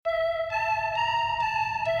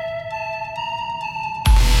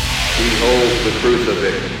the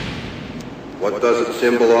crucifix? What does it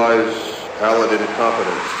symbolize? Pallid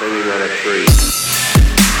incompetence hanging on a tree.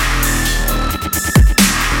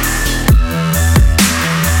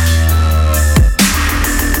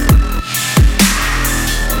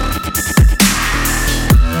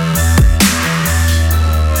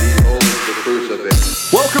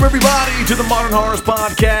 Welcome, everybody, to the Modern Horrors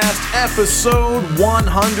Podcast, episode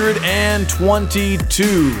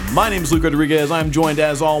 122. My name is Luke Rodriguez. I'm joined,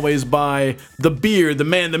 as always, by the beard, the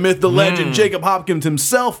man, the myth, the legend, Jacob Hopkins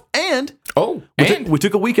himself, and... We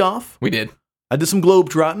took a week off. We did. I did some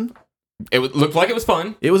globetrotting. It looked like it was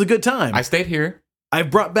fun. It was a good time. I stayed here. I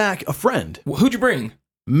brought back a friend. Who'd you bring?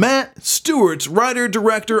 Matt Stuertz, writer,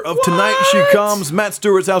 director of Tonight She Comes. Matt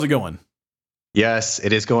Stuertz, how's it going? Yes,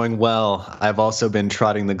 it is going well. I've also been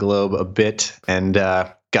trotting the globe a bit and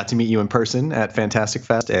got to meet you in person at Fantastic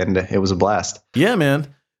Fest, and it was a blast. Yeah,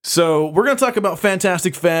 man. So we're going to talk about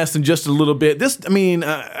Fantastic Fest in just a little bit.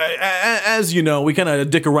 As you know, we kind of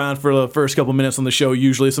dick around for the first couple minutes on the show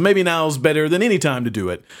usually, so maybe now's better than any time to do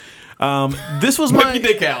it. This was my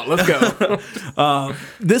dick out. Let's go.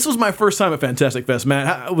 This was my first time at Fantastic Fest,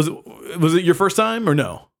 Matt. Was it your first time or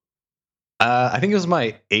no? I think it was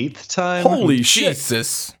my 8th time. Holy shit.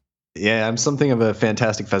 Jesus. Yeah, I'm something of a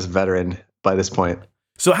Fantastic Fest veteran by this point.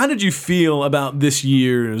 So how did you feel about this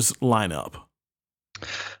year's lineup?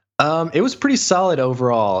 It was pretty solid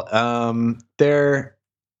overall. I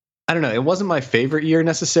don't know, it wasn't my favorite year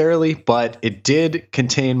necessarily, but it did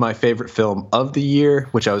contain my favorite film of the year,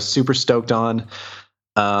 which I was super stoked on.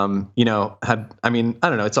 I don't know,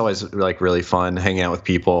 it's always like really fun hanging out with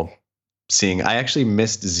people. I actually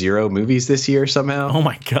missed 0 movies this year somehow. Oh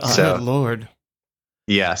my god. So, good Lord.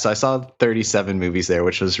 Yeah, so I saw 37 movies there,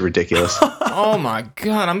 which was ridiculous. Oh my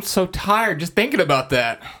god, I'm so tired just thinking about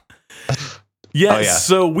that. Yes, oh, yeah.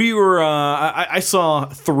 So we were, I saw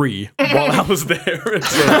 3 while I was there,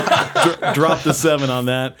 so dropped the 7 on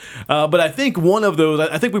that. But I think one of those,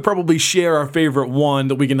 I think we probably share our favorite one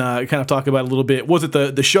that we can kind of talk about a little bit. Was it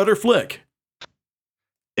the Shudder flick?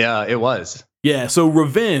 Yeah, it was. Yeah, so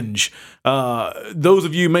Revenge. Those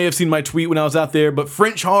of you may have seen my tweet when I was out there, but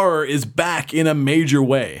French horror is back in a major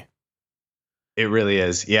way. It really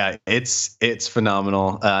is. Yeah, it's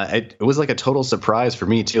phenomenal. It was like a total surprise for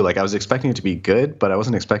me too. Like I was expecting it to be good, but I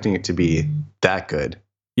wasn't expecting it to be that good.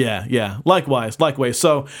 Yeah. Likewise.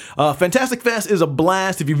 So, Fantastic Fest is a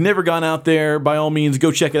blast. If you've never gone out there, by all means,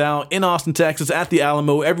 go check it out in Austin, Texas, at the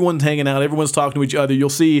Alamo. Everyone's hanging out. Everyone's talking to each other. You'll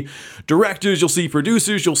see directors. You'll see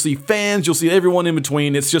producers. You'll see fans. You'll see everyone in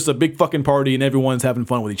between. It's just a big fucking party, and everyone's having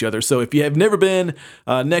fun with each other. So, if you have never been,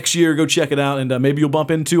 next year, go check it out, and maybe you'll bump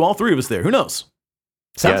into all 3 of us there. Who knows?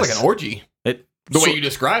 Sounds like an orgy. The way you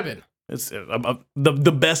describe it. It's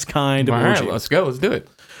the best kind of orgy. All right, let's go. Let's do it.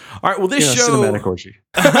 All right, well, this show... Cinematic orgy.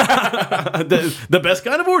 the best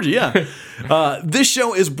kind of orgy, yeah. This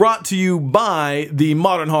show is brought to you by the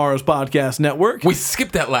Modern Horrors Podcast Network. We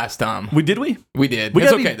skipped that last time. Did we? We did.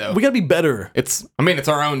 It's okay, though. We gotta be better. It's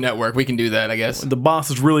our own network. We can do that, I guess. The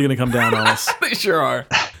boss is really gonna come down on us. They sure are.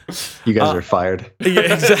 You guys are fired. Yeah,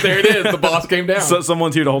 exactly. There it is. The boss came down. So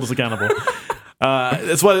someone's here to hold us accountable.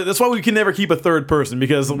 That's why we can never keep a third person,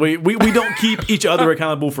 because we don't keep each other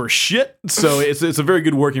accountable for shit. So it's a very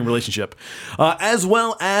good working relationship, as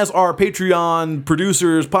well as our Patreon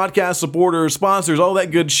producers, podcast supporters, sponsors, all that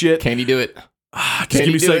good shit. Can you do it?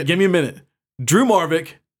 Give me a minute. Drew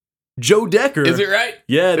Marvick, Joe Decker. Is it right?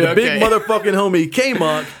 Yeah, the big motherfucking homie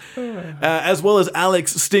K-Monk, as well as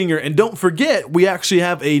Alex Stinger. And don't forget, we actually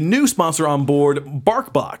have a new sponsor on board,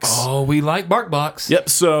 BarkBox. Oh, we like BarkBox. Yep,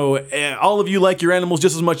 so all of you like your animals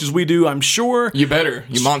just as much as we do, I'm sure. You better,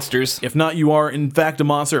 you monsters. If not, you are in fact a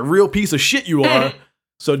monster, a real piece of shit you are.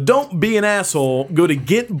 So don't be an asshole. Go to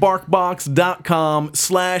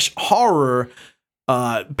getbarkbox.com/horror.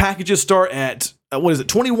 Packages start at... what is it?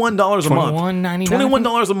 $21 a month.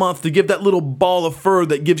 $21 a month to give that little ball of fur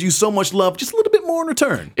that gives you so much love just a little bit more in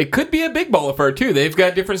return. It could be a big ball of fur too. They've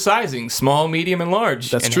got different sizings, small, medium, and large.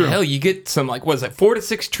 That's true. Hell, you get some 4 to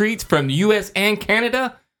 6 treats from the U.S. and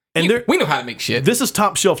Canada. And we know how to make shit. This is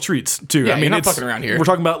top shelf treats too. Yeah, I mean, you're not fucking around here. We're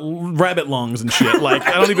talking about rabbit lungs and shit. Like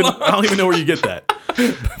I don't even know where you get that.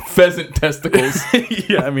 Pheasant testicles.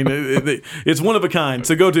 Yeah, I mean, it's one of a kind.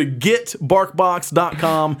 So go to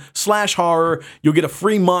getbarkbox.com/horror. You'll get a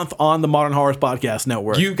free month on the Modern Horrors Podcast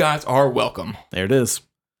Network. You guys are welcome. There it is.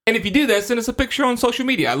 And if you do that, send us a picture on social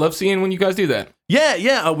media. I love seeing when you guys do that.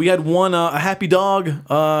 Yeah. We had one, a happy dog,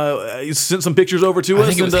 he sent some pictures over to us. I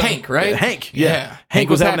think it was Hank, right? Hank, yeah. Hank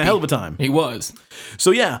was having a hell of a time. He was.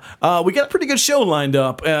 So, yeah, we got a pretty good show lined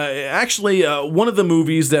up. Actually, one of the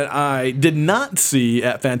movies that I did not see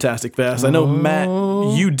at Fantastic Fest, I know, Matt,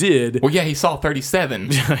 you did. Well, yeah, he saw 37.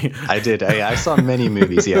 I did. I saw many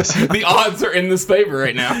movies, yes. The odds are in this favor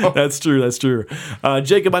right now. That's true.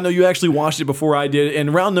 Jacob, I know you actually watched it before I did.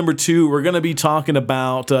 In round number 2, we're going to be talking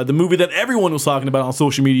about the movie that everyone was talking about on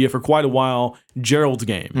social media for quite a while, Gerald's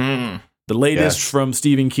Game. The latest from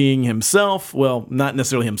Stephen King himself. Well, not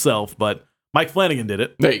necessarily himself, but Mike Flanagan did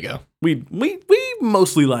it. There you go. We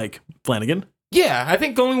mostly like Flanagan. Yeah, I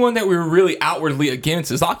think the only one that we're really outwardly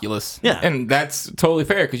against is Oculus. Yeah. And that's totally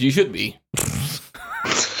fair, because you should be.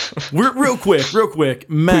 We're real quick,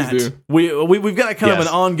 Matt. We've got kind of an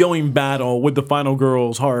ongoing battle with the Final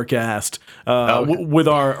Girls horror cast with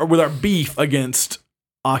our beef against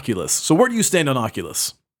Oculus. So where do you stand on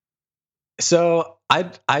Oculus? So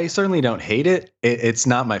I certainly don't hate it. It's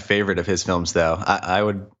not my favorite of his films, though. I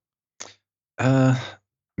would,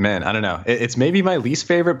 man, I don't know. It's maybe my least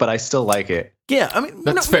favorite, but I still like it. Yeah, I mean,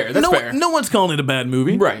 that's fair. That's fair. No one's calling it a bad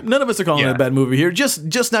movie, right? None of us are calling it a bad movie here.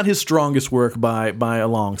 Just not his strongest work by a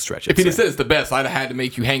long stretch. If he said it's the best, I'd have had to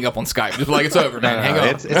make you hang up on Skype. Just like, it's over, man. Hang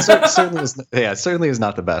up. It certainly is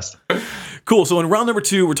not the best. Cool. So in round number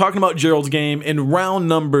 2, we're talking about Gerald's Game. In round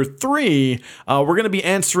number 3, we're going to be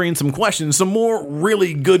answering some questions, some more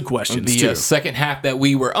really good questions. The second half that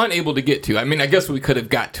we were unable to get to. I mean, I guess we could have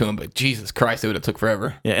got to them, but Jesus Christ, it would have took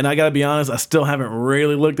forever. Yeah, and I got to be honest, I still haven't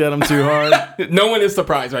really looked at them too hard. No one is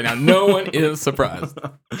surprised right now. No one is surprised.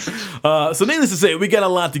 So needless to say, we got a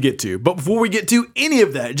lot to get to. But before we get to any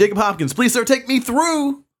of that, Jacob Hopkins, please, sir, take me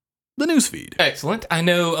through the newsfeed. Excellent. I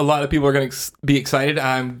know a lot of people are going to be excited.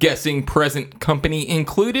 I'm guessing present company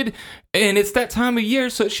included. And it's that time of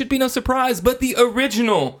year, so it should be no surprise. But the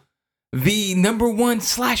original, the number one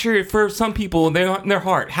slasher for some people in their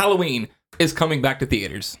heart, Halloween, is coming back to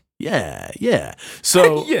theaters. Yeah.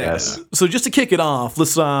 So, so just to kick it off,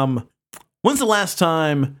 let's when's the last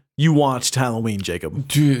time you watched Halloween, Jacob?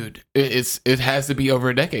 Dude, it has to be over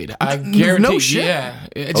a decade. I guarantee. No shit. Yeah.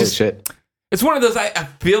 Shit. It's one of those, I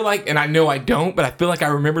feel like, and I know I don't, but I feel like I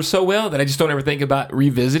remember so well that I just don't ever think about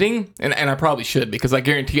revisiting. And I probably should, because I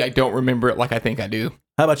guarantee I don't remember it like I think I do.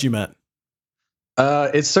 How about you, Matt?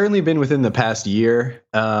 It's certainly been within the past year.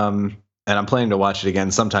 And I'm planning to watch it again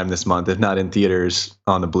sometime this month, if not in theaters,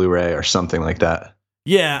 on the Blu-ray or something like that.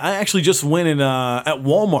 Yeah, I actually just went in at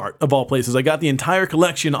Walmart, of all places. I got the entire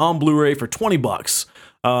collection on Blu-ray for $20,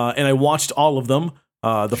 and I watched all of them.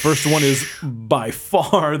 The first one is by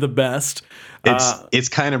far the best. It's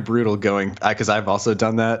kind of brutal going, because I've also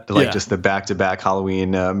done that, just the back-to-back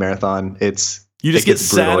Halloween marathon. You just get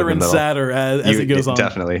sadder and sadder as it goes on.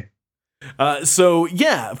 Definitely. So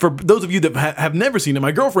yeah, for those of you that have never seen it,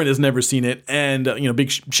 my girlfriend has never seen it, and big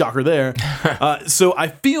shocker there. So I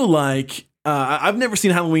feel like I've never seen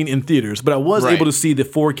Halloween in theaters, but I was able to see the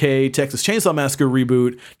 4K Texas Chainsaw Massacre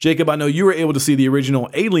reboot. Jacob, I know you were able to see the original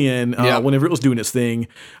Alien whenever it was doing its thing.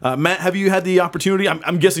 Matt, have you had the opportunity?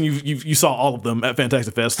 I'm guessing you saw all of them at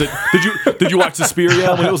Fantastic Fest. Did you watch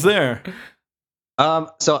Suspiria when it was there?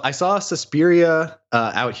 So I saw Suspiria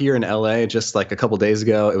out here in LA just like a couple days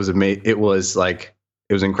ago. It was it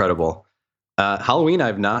was incredible. Halloween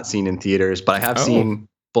I've not seen in theaters, but I have seen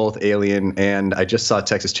both Alien and I just saw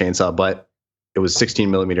Texas Chainsaw, but it was 16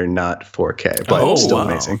 millimeter, not 4K, but still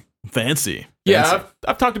amazing. Fancy. Yeah,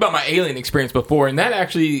 I've talked about my Alien experience before, and that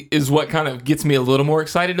actually is what kind of gets me a little more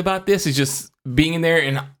excited about this, is just being in there.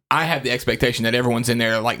 And I have the expectation that everyone's in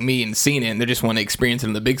there like me and seeing it, and they just want to experience it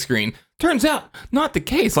on the big screen. Turns out, not the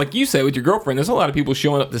case. Like you said with your girlfriend, there's a lot of people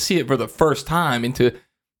showing up to see it for the first time and to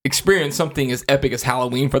experience something as epic as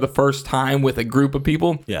Halloween for the first time with a group of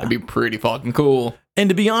people. Yeah, that'd be pretty fucking cool. And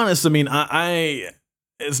to be honest, I mean, I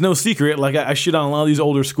it's no secret, like I shit on a lot of these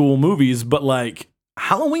older school movies, but like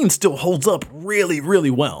Halloween still holds up really,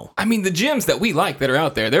 really well. I mean, the gems that we like that are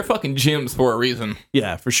out there, they're fucking gems for a reason.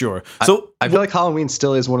 Yeah, for sure. So I feel like Halloween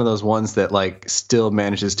still is one of those ones that like still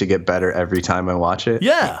manages to get better every time I watch it.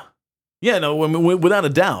 Yeah. Yeah, no, without a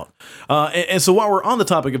doubt. And so while we're on the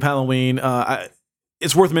topic of Halloween,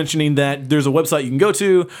 it's worth mentioning that there's a website you can go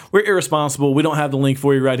to. We're irresponsible. We don't have the link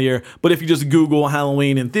for you right here. But if you just Google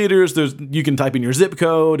Halloween in theaters, you can type in your zip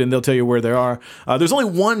code and they'll tell you where they are. There's only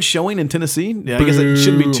one showing in Tennessee. Yeah, I guess it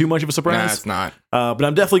shouldn't be too much of a surprise. Nah, it's not. But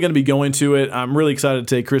I'm definitely going to be going to it. I'm really excited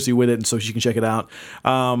to take Chrissy with it and so she can check it out.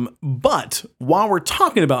 But while we're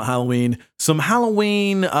talking about Halloween, some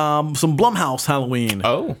Blumhouse Halloween.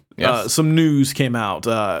 Oh, yes. Some news came out.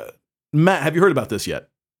 Matt, have you heard about this yet?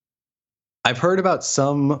 I've heard about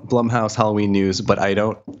some Blumhouse Halloween news, but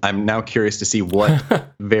I'm now curious to see what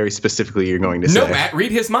very specifically you're going to say. No, Matt,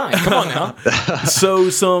 read his mind. Come on now. So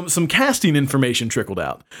some casting information trickled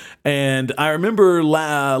out, and I remember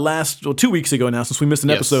 2 weeks ago now, since we missed an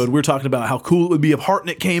episode, we were talking about how cool it would be if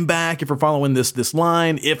Hartnett came back, if we're following this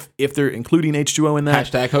line, if they're including H2O in that.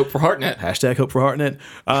 Hashtag hope for Hartnett. Hashtag hope for Hartnett.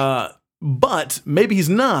 But maybe he's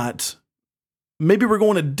not. Maybe we're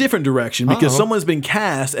going a different direction because someone's been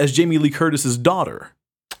cast as Jamie Lee Curtis's daughter.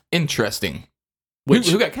 Interesting.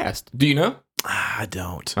 Who got cast? Do you know? I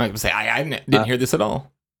don't. I was say I didn't hear this at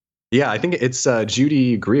all. Yeah, I think it's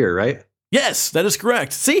Judy Greer, right? Yes, that is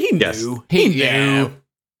correct. See, he knew. Yes. He knew.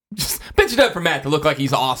 Just pitch it up for Matt to look like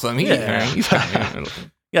he's awesome. He's kind of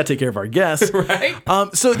Gotta take care of our guests. right.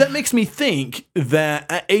 So that makes me think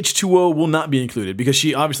that H2O will not be included because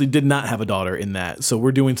she obviously did not have a daughter in that. So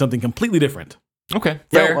we're doing something completely different. Okay,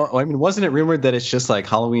 fair. Yeah, well, I mean, wasn't it rumored that it's just like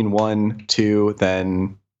Halloween 1, 2,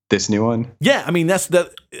 then this new one? Yeah, I mean, that's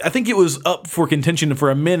that. I think it was up for contention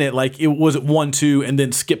for a minute. Like it was at 1, 2, and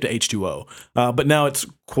then skipped to H2O. But now it's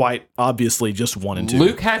quite obviously just 1 and 2.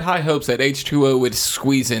 Luke had high hopes that H2O would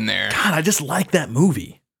squeeze in there. God, I just like that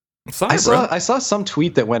movie. Sorry, I saw some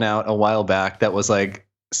tweet that went out a while back that was like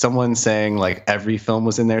someone saying like every film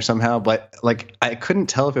was in there somehow, but like I couldn't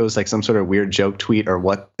tell if it was like some sort of weird joke tweet or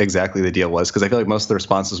what exactly the deal was, because I feel like most of the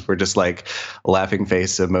responses were just like laughing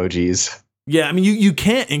face emojis. Yeah, I mean, you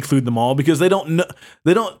can't include them all because they don't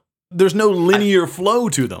know. There's no linear flow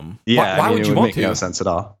to them. Yeah, why would you want make to? No sense at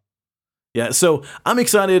all. Yeah, so I'm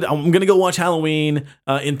excited. I'm gonna go watch Halloween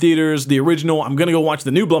in theaters, the original. I'm gonna go watch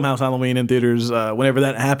the new Blumhouse Halloween in theaters whenever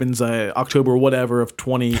that happens, October or whatever of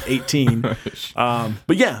 2018.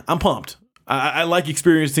 But yeah, I'm pumped. I like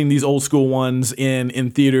experiencing these old school ones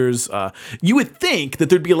in theaters. You would think that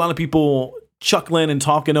there'd be a lot of people chuckling and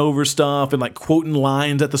talking over stuff and like quoting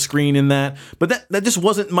lines at the screen in that, but that just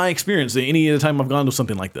wasn't my experience any of the time I've gone to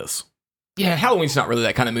something like this. Yeah, Halloween's not really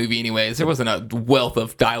that kind of movie anyways. There wasn't a wealth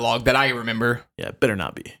of dialogue that I remember. Yeah, better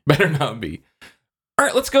not be. Better not be. All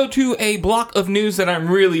right, let's go to a block of news that I'm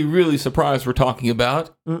really, really surprised we're talking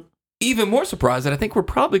about. Even more surprised that I think we're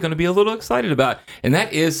probably going to be a little excited about. And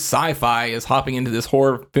that is SYFY is hopping into this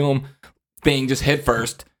horror film thing just head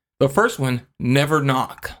first. The first one, Never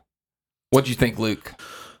Knock. What'd you think, Luke?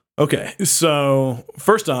 Okay, so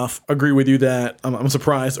first off, agree with you that I'm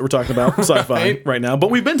surprised that we're talking about SYFY right now,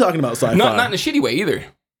 but we've been talking about SYFY. Not in a shitty way either.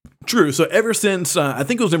 True. So ever since I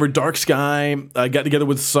think it was never Dark Sky got together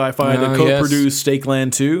with SYFY to co-produce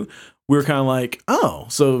Stakeland 2, we were kind of like, oh,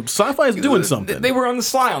 so SYFY is doing something. They were on the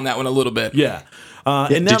sly on that one a little bit. Yeah.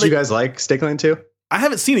 And now did you guys like Stakeland 2? I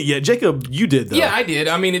haven't seen it yet. Jacob, you did though. Yeah, I did.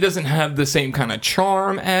 I mean, it doesn't have the same kind of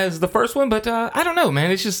charm as the first one, but I don't know,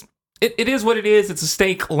 man. It's just it is what it is. It's a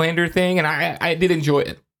Stakelander thing, and I did enjoy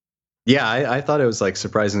it. Yeah, I thought it was like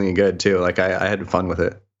surprisingly good too. Like I had fun with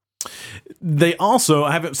it. They also,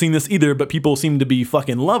 I haven't seen this either, but people seem to be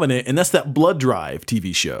fucking loving it, and that's that Blood Drive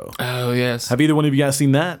TV show. Oh, yes. Have either one of you guys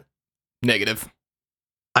seen that? Negative.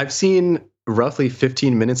 I've seen roughly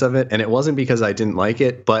 15 minutes of it, and it wasn't because I didn't like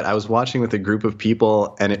it, but I was watching with a group of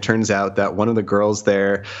people, and it turns out that one of the girls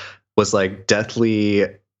there was like deathly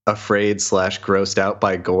afraid / grossed out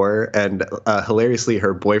by gore, and hilariously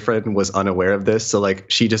her boyfriend was unaware of this, so like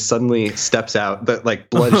she just suddenly steps out, that like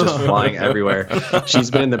blood's just flying everywhere. She's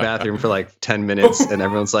been in the bathroom for like 10 minutes and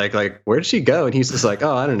everyone's like where did she go? And he's just like,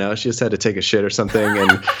 oh, I don't know, she just had to take a shit or something.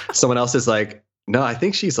 And someone else is like, no, I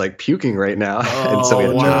think she's like puking right now. And so we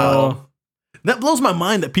had to turn it off. That blows my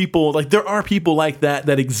mind that people, like, there are people like that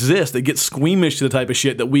exist, that get squeamish to the type of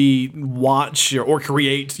shit that we watch or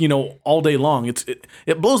create, all day long.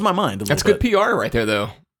 It blows my mind. That's good PR right there,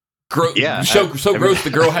 though. Yeah. So gross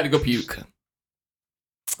the girl had to go puke.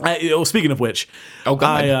 Speaking of which,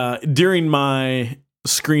 God. During my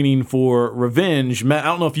screening for Revenge, Matt, I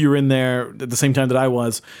don't know if you were in there at the same time that I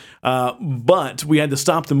was, but we had to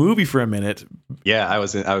stop the movie for a minute. Yeah, I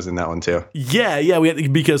was in that one too. Yeah, we had to,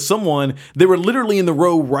 because they were literally in the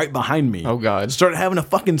row right behind me. Oh God, started having a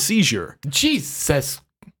fucking seizure. Jesus.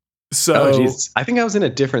 So I think I was in a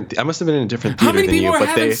different. I must have been in a different theater How many than people you, are but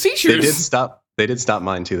having seizures? They did stop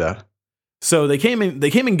mine too, though. So they came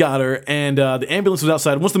and got her, and the ambulance was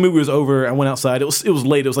outside. Once the movie was over, I went outside. It was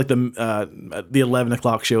late. It was like the 11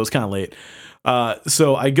 o'clock show. It was kind of late.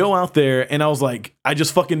 So I go out there, and I was like, I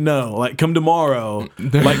just fucking know. Like, come tomorrow,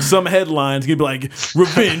 like some headlines gonna be like,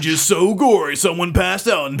 "Revenge is so gory, someone passed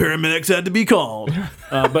out, and paramedics had to be called."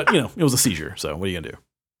 But it was a seizure. So what are you gonna do?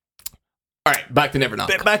 All right, back to Never Knock.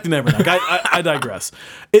 Back to Never Knock. I digress.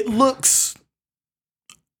 It looks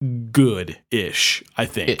good-ish, I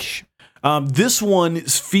think. This one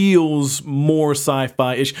feels more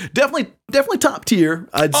sci-fi-ish. Definitely top tier,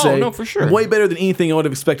 I'd say. Oh, no, for sure. Way better than anything I would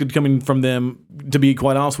have expected coming from them, to be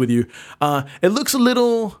quite honest with you. It looks a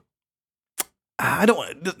little...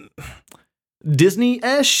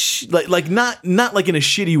 Disney-ish, like not like in a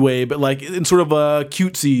shitty way, but like in sort of a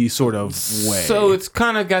cutesy sort of way. So it's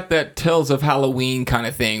kind of got that Tales of Halloween kind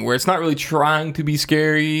of thing, where it's not really trying to be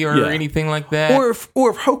scary or anything like that. Or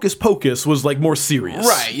if Hocus Pocus was like more serious,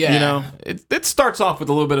 right? Yeah, you know, it starts off with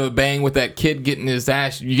a little bit of a bang with that kid getting his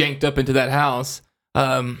ass yanked up into that house.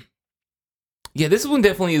 Yeah, this one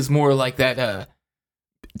definitely is more like that.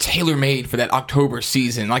 Tailor-made for that October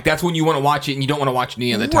season. Like that's when you want to watch it and you don't want to watch it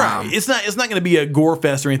any other time. Right. It's not going to be a gore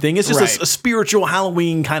fest or anything. It's just a spiritual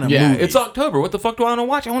Halloween kind of movie. It's October. What the fuck do I want to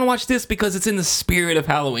watch? I want to watch this because it's in the spirit of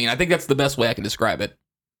Halloween. I think that's the best way I can describe it.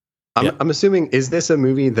 I'm assuming, is this a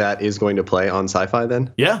movie that is going to play on SYFY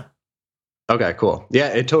then? Yeah. Okay, cool. Yeah,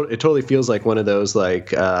 it totally feels like one of those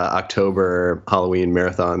like October Halloween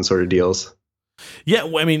marathon sort of deals. Yeah,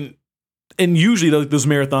 I mean, and usually those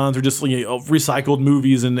marathons are just recycled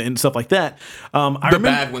movies and stuff like that.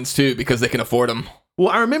 Bad ones too, because they can afford them. Well,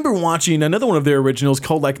 I remember watching another one of their originals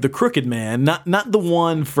called like The Crooked Man, not the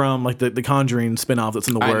one from like the Conjuring spinoff that's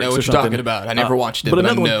in the works. I know what you're talking about. I never watched it, but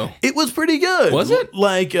I know. It was pretty good. Was it?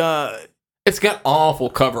 Like, it's got awful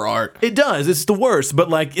cover art. It does. It's the worst, but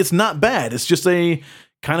like it's not bad. It's just a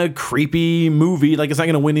kind of creepy movie. Like it's not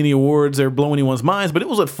going to win any awards or blow anyone's minds, but it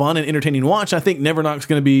was a fun and entertaining watch. I think Neverknock's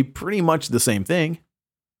going to be pretty much the same thing.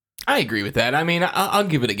 I agree with that. I mean, I'll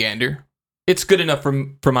give it a gander. It's good enough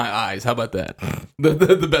for my eyes. How about that?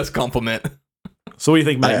 The best compliment. So what do you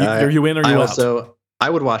think, Matt? Are you in or are you out? I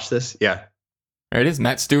would watch this. Yeah. There it is,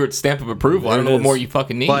 Matt Stewart's stamp of approval. I don't know what more you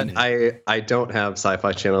fucking need. But I don't have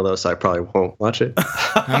SYFY channel though, so I probably won't watch it.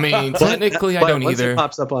 I mean, technically, I don't once either. It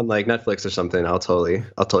pops up on like Netflix or something, I'll totally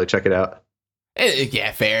check it out.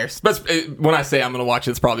 Yeah, fair. But when I say I'm gonna watch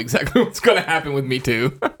it, it's probably exactly what's gonna happen with me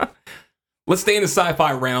too. Let's stay in the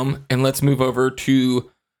sci-fi realm and let's move over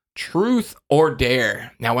to Truth or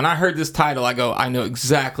Dare. Now, when I heard this title, I know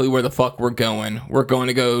exactly where the fuck we're going. We're going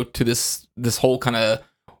to go to this whole kind of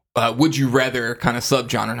would you rather kind of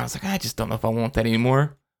subgenre, and I was like, I just don't know if I want that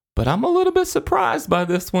anymore. But I'm a little bit surprised by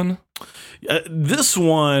this one. This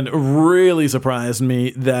one really surprised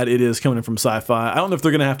me that it is coming from SYFY. I don't know if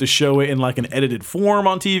they're going to have to show it in like an edited form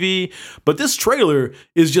on TV, but this trailer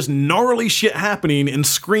is just gnarly shit happening and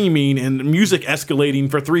screaming and music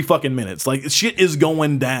escalating for 3 fucking minutes. Like shit is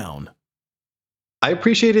going down. I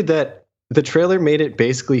appreciated that the trailer made it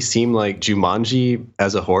basically seem like Jumanji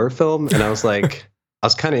as a horror film, and I was like, I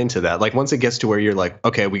was kind of into that. Like once it gets to where you're like,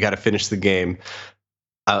 okay, we got to finish the game.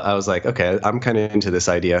 I was like, okay, I'm kind of into this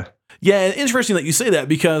idea. Yeah, interesting that you say that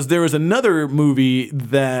because there was another movie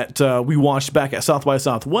that we watched back at South by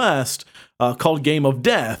Southwest called Game of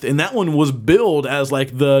Death, and that one was billed as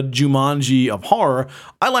like the Jumanji of horror.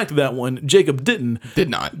 I liked that one. Jacob didn't. Did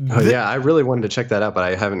not. Oh, yeah, I really wanted to check that out, but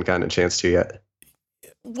I haven't gotten a chance to yet.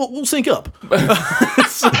 We'll sync up.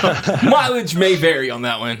 Mileage may vary on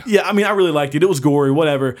that one. Yeah, I mean, I really liked it. It was gory,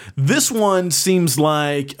 whatever. This one seems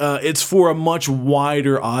like it's for a much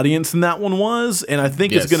wider audience than that one was, and I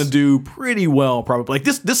think it's going to do pretty well, probably. Like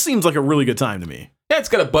this seems like a really good time to me. Yeah, it's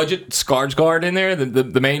got a budget Skarsgård in there.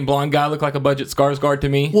 The main blonde guy looked like a budget Skarsgård to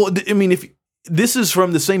me. Well, I mean, if this is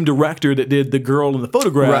from the same director that did The Girl in the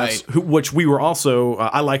Photographs, right. Which we were also,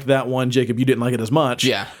 I liked that one. Jacob, you didn't like it as much.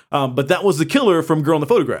 Yeah. But that was the killer from Girl in the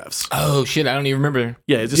Photographs. Oh, shit, I don't even remember.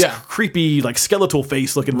 Yeah, it's this creepy, like, skeletal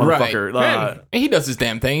face looking motherfucker. Right. He does his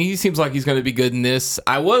damn thing. He seems like he's going to be good in this.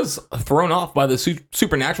 I was thrown off by the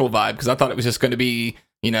supernatural vibe because I thought it was just going to be,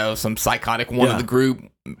 some psychotic one of the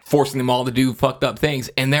group forcing them all to do fucked up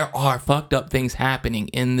things. And there are fucked up things happening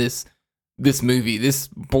in this movie. This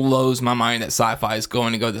blows my mind that SYFY is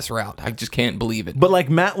going to go this route. I just can't believe it. But like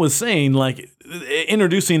Matt was saying, like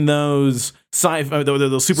introducing those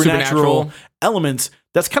those supernatural elements,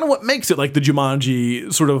 that's kind of what makes it like the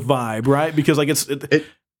Jumanji sort of vibe, right? Because like it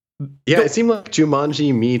seemed like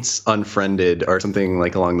Jumanji meets Unfriended or something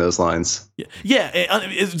like along those lines. Yeah,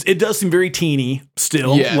 it does seem very teeny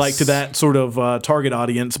still, like to that sort of target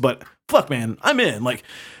audience. But fuck, man, I'm in. Like,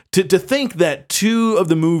 To think that 2 of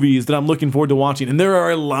the movies that I'm looking forward to watching, and there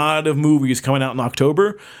are a lot of movies coming out in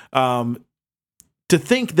October, to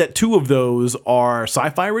think that 2 of those are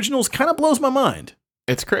SYFY originals kind of blows my mind.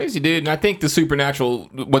 It's crazy, dude. And I think the supernatural,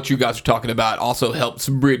 what you guys are talking about, also helps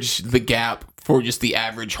bridge the gap for just the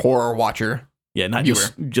average horror watcher. Yeah, not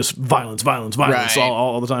just violence right.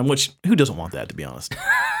 all the time, which who doesn't want that, to be honest?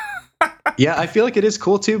 Yeah, I feel like it is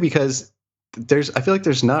cool, too, because I feel like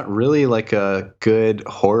there's not really like a good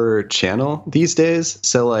horror channel these days.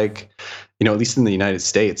 So like, at least in the United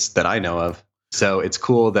States that I know of. So it's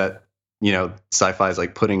cool that, Sci-Fi is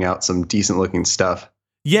like putting out some decent looking stuff.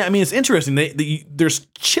 Yeah, I mean, it's interesting. There's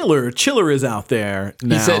Chiller. Chiller is out there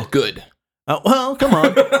now. He said good. Well, come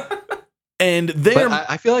on. And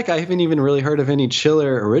I feel like I haven't even really heard of any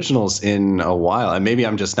Chiller originals in a while. And maybe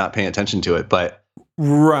I'm just not paying attention to it. But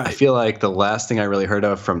right. I feel like the last thing I really heard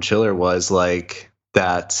of from Chiller was like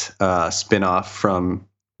that spin-off from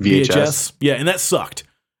VHS. Yeah, and that sucked.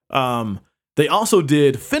 They also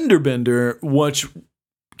did Fender Bender, which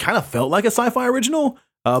kind of felt like a Sci-Fi original.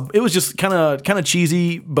 It was just kind of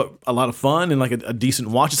cheesy, but a lot of fun and like a decent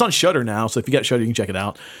watch. It's on Shudder now, so if you got Shudder, you can check it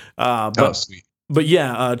out. Sweet. But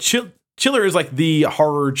yeah, Chiller is like the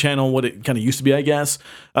horror channel, what it kind of used to be, I guess.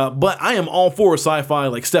 But I am all for Sci-Fi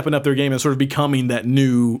like stepping up their game and sort of becoming that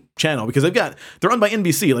new channel because they're run by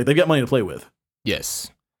NBC, like they've got money to play with. Yes.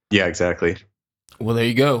 Yeah, exactly. Well, there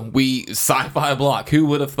you go. Sci-Fi block. Who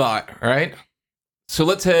would have thought, right? So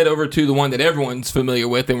let's head over to the one that everyone's familiar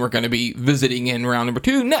with, and we're going to be visiting in round number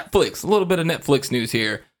 2, Netflix. A little bit of Netflix news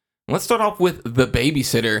here. Let's start off with The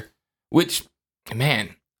Babysitter, which,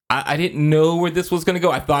 man, I didn't know where this was going to go.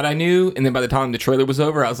 I thought I knew, and then by the time the trailer was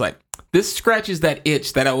over, I was like, this scratches that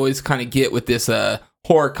itch that I always kind of get with this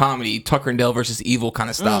horror comedy, Tucker and Dale versus Evil kind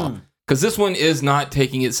of style. Because this one is not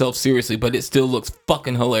taking itself seriously, but it still looks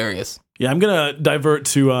fucking hilarious. Yeah, I'm going to divert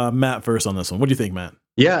to Matt first on this one. What do you think, Matt?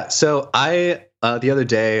 Yeah, so the other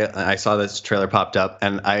day I saw this trailer popped up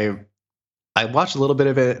and I watched a little bit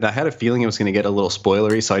of it and I had a feeling it was going to get a little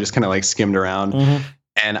spoilery, so I just kind of like skimmed around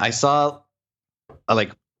and I saw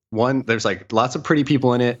there's like lots of pretty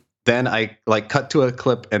people in it. Then I like cut to a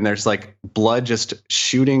clip and there's like blood just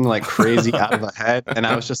shooting like crazy out of a head, and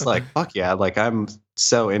I was just like, fuck yeah, like I'm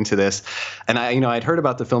so into this. And I'd heard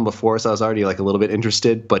about the film before, so I was already like a little bit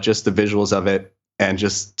interested, but just the visuals of it and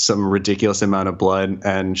just some ridiculous amount of blood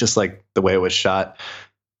and just like the way it was shot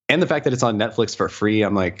and the fact that it's on Netflix for free,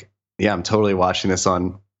 I'm like, yeah, I'm totally watching this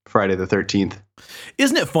on Friday the 13th.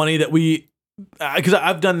 Isn't it funny that because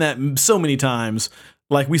I've done that so many times,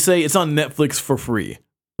 like we say it's on Netflix for free.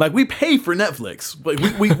 Like we pay for Netflix, like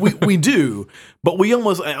we do, but we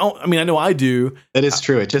almost, I know I do. It is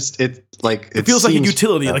true. It feels like a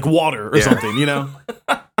utility, like water or something,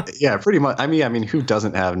 Yeah, pretty much. I mean, who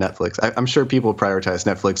doesn't have Netflix? I'm sure people prioritize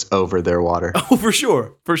Netflix over their water. Oh, for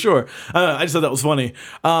sure. I just thought that was funny.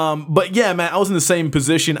 But yeah, man, I was in the same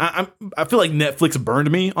position. I feel like Netflix burned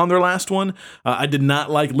me on their last one. I did not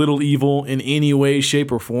like Little Evil in any way,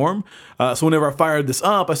 shape, or form. So whenever I fired this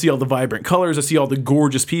up, I see all the vibrant colors, I see all the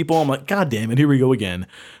gorgeous people. I'm like, God damn it, here we go again.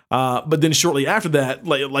 But then shortly after that,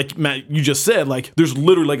 like Matt, you just said, like there's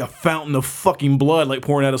literally like a fountain of fucking blood like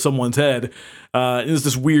pouring out of someone's head. And there's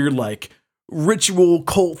this weird like ritual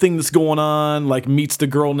cult thing that's going on, like meets the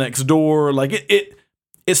girl next door. Like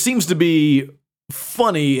it seems to be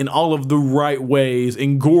funny in all of the right ways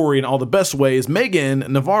and gory in all the best ways. Megan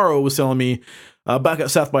Navarro was telling me back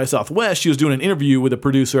at South by Southwest, she was doing an interview with a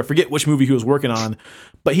producer. I forget which movie he was working on,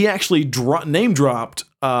 but he actually name dropped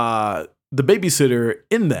The Babysitter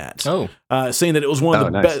in that, saying that it was one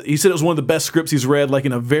of the best. He said it was one of the best scripts he's read like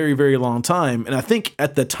in a very, very long time. And I think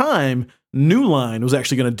at the time, New Line was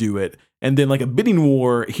actually going to do it, and then like a bidding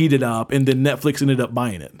war heated up, and then Netflix ended up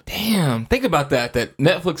buying it. Damn, think about that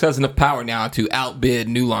Netflix has enough power now to outbid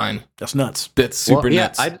New Line. That's nuts. That's super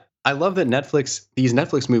nuts. I love that these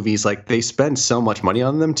Netflix movies, like they spend so much money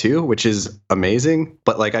on them too, which is amazing.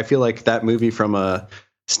 But like I feel like that movie from a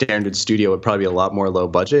standard studio would probably be a lot more low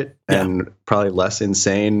budget and probably less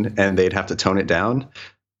insane, and they'd have to tone it down.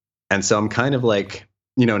 And so I'm kind of like,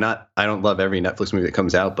 I don't love every Netflix movie that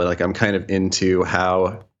comes out, but like I'm kind of into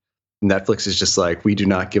how Netflix is just like, we do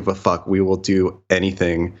not give a fuck. We will do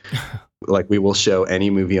anything. Like we will show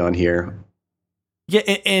any movie on here. Yeah,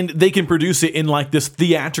 and they can produce it in like this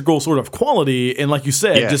theatrical sort of quality, and like you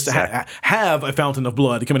said, have a fountain of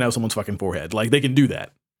blood coming out of someone's fucking forehead. Like they can do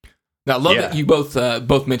that. Now, I love that you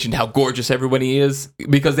both mentioned how gorgeous everybody is,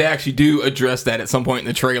 because they actually do address that at some point in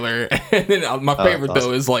the trailer. And then my favorite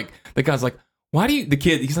though is like the guy's like, why do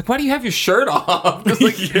you have your shirt off? Just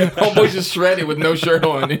like homeboy's just shredded with no shirt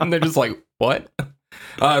on, and they're just like, what?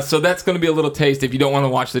 So that's going to be a little taste. If you don't want to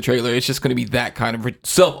watch the trailer, it's just going to be that kind of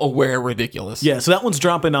self-aware ridiculous. Yeah, so that one's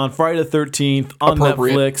dropping on Friday the 13th on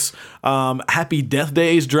Netflix. Happy Death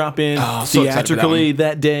Day is dropping theatrically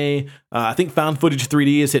that day. I think Found Footage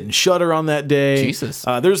 3D is hitting Shudder on that day. Jesus.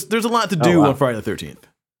 There's a lot to do on Friday the 13th.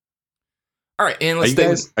 All right, and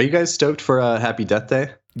are you guys stoked for Happy Death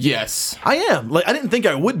Day? Yes. I am. Like I didn't think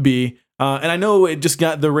I would be. And I know it just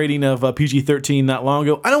got the rating of PG-13 not long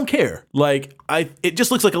ago. I don't care. Like, it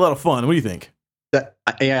just looks like a lot of fun. What do you think?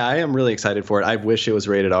 Yeah, I am really excited for it. I wish it was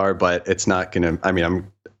rated R, but it's not going to. I mean,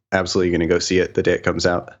 I'm absolutely going to go see it the day it comes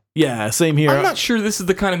out. Yeah, same here. I'm not sure this is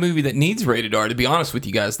the kind of movie that needs rated R, to be honest with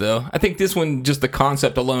you guys, though. I think this one, just the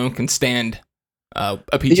concept alone, can stand a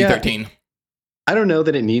PG-13. Yeah, I don't know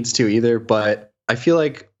that it needs to either, but I feel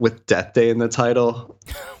like with Death Day in the title,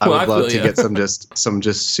 I would love to get some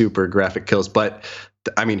just super graphic kills. But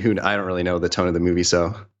I mean, I don't really know the tone of the movie,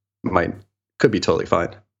 so could be totally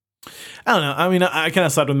fine. I don't know. I mean, I kind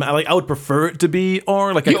of side with Matt. Like, I would prefer it to be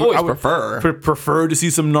R. Like, I would prefer to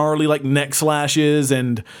see some gnarly like neck slashes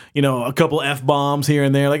and a couple F-bombs here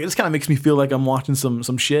and there. Like, it just kind of makes me feel like I'm watching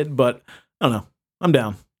some shit. But I don't know. I'm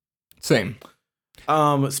down. Same.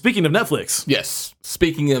 Speaking of Netflix. Yes.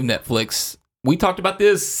 Speaking of Netflix, we talked about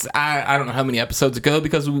this. I don't know how many episodes ago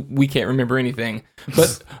because we can't remember anything.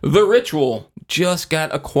 But The Ritual just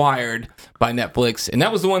got acquired by Netflix, and that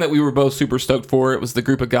was the one that we were both super stoked for. It was the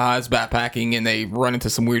group of guys backpacking, and they run into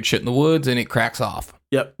some weird shit in the woods, and it cracks off.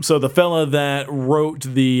 Yep. So the fella that wrote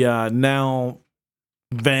the now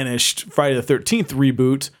vanished Friday the 13th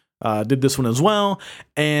reboot did this one as well,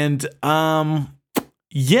 and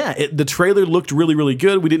the trailer looked really, really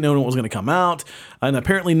good. We didn't know when it was going to come out, and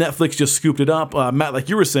apparently Netflix just scooped it up. Matt, like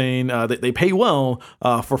you were saying, they pay well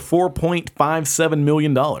for $4.57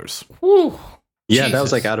 million. Whew. Yeah, Jesus. that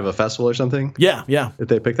was like out of a festival or something. Yeah. Did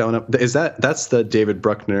they pick that one up? That's the David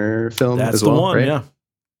Bruckner film as well? That's the one, right? yeah.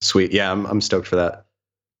 Sweet. Yeah, I'm stoked for that.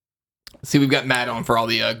 See, we've got Matt on for all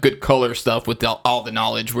the good color stuff with all the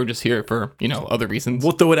knowledge. We're just here for, other reasons.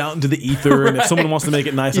 We'll throw it out into the ether, and if someone wants to make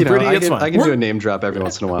it nice and pretty, it's fine. I can do a name drop every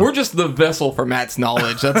once in a while. We're just the vessel for Matt's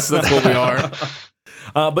knowledge. That's what we are.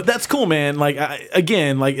 But that's cool, man. Like,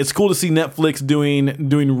 it's cool to see Netflix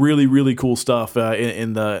doing really, really cool stuff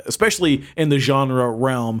especially in the genre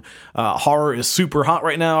realm. Horror is super hot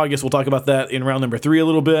right now. I guess we'll talk about that in round number 3 a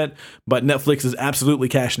little bit. But Netflix is absolutely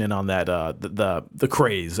cashing in on that the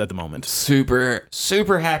craze at the moment. Super,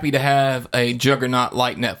 super happy to have a juggernaut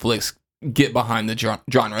like Netflix get behind the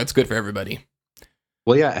genre. It's good for everybody.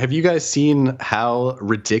 Well, yeah. Have you guys seen how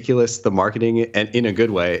ridiculous the marketing, and in a good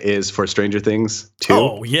way, is for Stranger Things 2?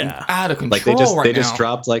 Oh yeah, out of control. Like they just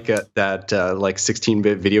dropped like that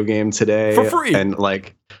 16-bit video game today for free, and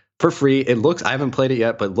like for free. It looks. I haven't played it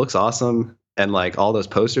yet, but it looks awesome, and like all those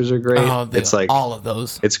posters are great. Oh, it's like all of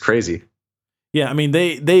those. It's crazy. Yeah, I mean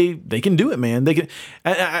they can do it, man. They can.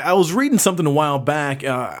 I was reading something a while back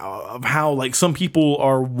of how like some people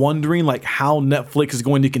are wondering like how Netflix is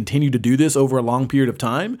going to continue to do this over a long period of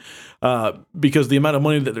time, because the amount of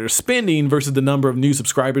money that they're spending versus the number of new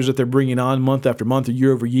subscribers that they're bringing on month after month or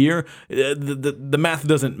year over year, the math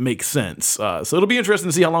doesn't make sense. So it'll be interesting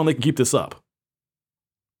to see how long they can keep this up.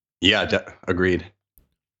 Yeah, agreed.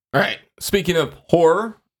 All right. Speaking of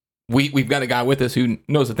horror. We've got a guy with us who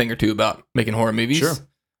knows a thing or two about making horror movies. Sure.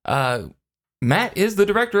 Matt is the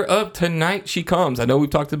director of Tonight She Comes. I know we've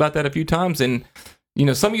talked about that a few times, and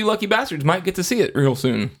some of you lucky bastards might get to see it real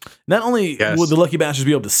soon. Not only will the lucky bastards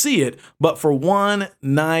be able to see it, but for one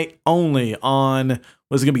night only on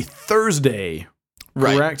what's it going to be Thursday?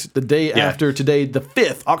 Right. Correct? The day after today, the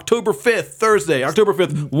 5th, October 5th, Thursday, October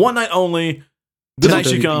 5th, one night only. Tonight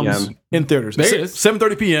She Comes in theaters.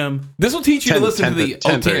 7:30 p.m. This will teach you to listen to the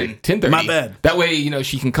 10:30. My bad. That way,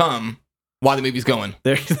 she can come while the movie's going.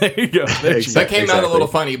 There you go. That came out a little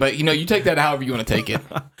funny, but you take that however you want to take it.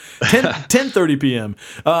 10:30 p.m.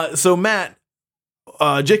 So Matt,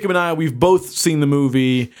 Jacob and I, we've both seen the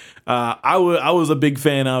movie. I was a big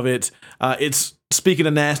fan of it. It's speaking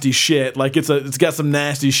of nasty shit, like it's got some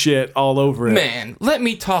nasty shit all over it. Man, let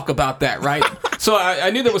me talk about that, right? So I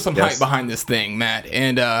knew there was some hype behind this thing, Matt,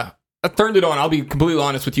 and I turned it on. I'll be completely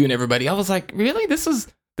honest with you and everybody. I was like, really? This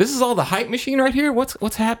is all the hype machine right here?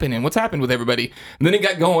 What's happening? What's happened with everybody? And then it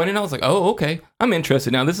got going, and I was like, oh, okay, I'm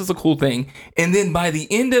interested now. This is a cool thing. And then by the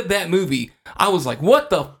end of that movie, I was like, what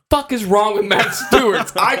the fuck is wrong with Matt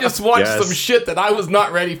Stuertz? I just watched some shit that I was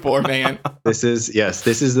not ready for, man. This is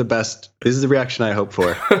the best. This is the reaction I hope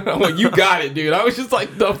for. Well, you got it, dude. I was just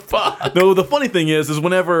like, the fuck? No, the funny thing is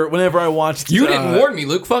whenever I watched... You didn't warn me,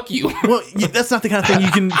 Luke. Fuck you. Well, that's not the kind of thing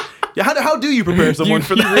you can... How do you prepare someone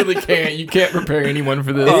for that? You really can't. You can't prepare anyone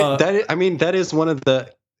for this. That is one of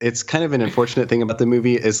the... It's kind of an unfortunate thing about the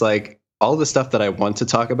movie is like all the stuff that I want to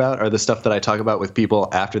talk about are the stuff that I talk about with people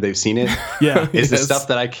after they've seen it. Yeah. Is the stuff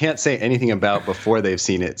that I can't say anything about before they've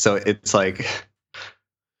seen it. So it's like...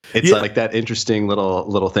 It's like that interesting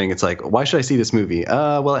little thing. It's like, why should I see this movie?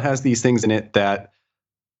 Well, it has these things in it that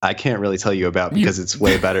I can't really tell you about because it's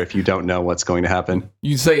way better if you don't know what's going to happen.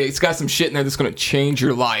 You say it's got some shit in there that's going to change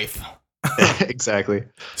your life. Exactly.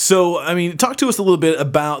 So, I mean, talk to us a little bit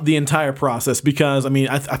about the entire process, because I mean,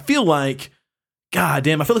 I feel like, God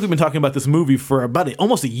damn, I feel like we've been talking about this movie for about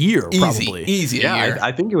almost a year, probably. Easy. Yeah,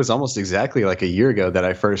 I think it was almost exactly like a year ago that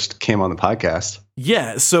I first came on the podcast.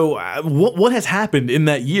 Yeah. So, what has happened in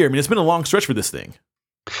that year? I mean, it's been a long stretch for this thing.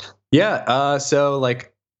 Yeah. So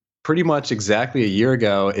like pretty much exactly a year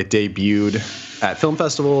ago, it debuted at film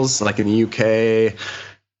festivals, like in the UK,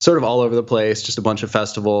 sort of all over the place, just a bunch of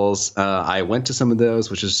festivals. I went to some of those,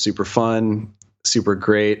 which is super fun, super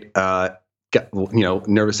great. Got,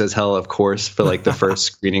 nervous as hell, of course, for like the first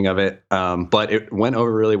screening of it. But it went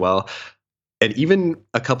over really well. And even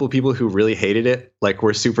a couple of people who really hated it, like,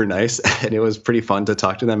 were super nice, and it was pretty fun to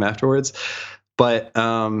talk to them afterwards. But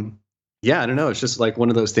yeah, I don't know. It's just like one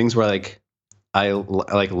of those things where like I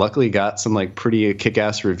like luckily got some like pretty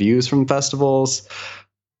kick-ass reviews from festivals.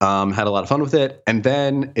 Had a lot of fun with it. And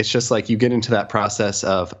then it's just like you get into that process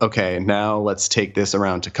of, okay, now let's take this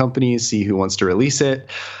around to companies, see who wants to release it.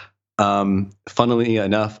 Funnily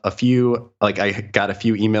enough, I got a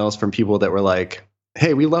few emails from people that were like,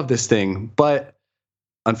 hey, we love this thing, but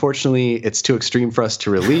unfortunately it's too extreme for us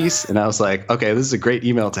to release. And I was like, okay, this is a great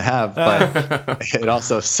email to have, but it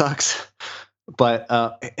also sucks. But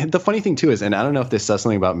and the funny thing too is, and I don't know if this says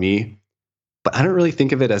something about me, but I don't really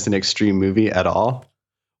think of it as an extreme movie at all.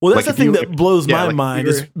 Well, that's like the thing that blows my mind,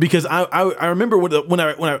 is because I remember when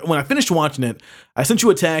I finished watching it, I sent you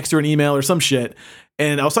a text or an email or some shit,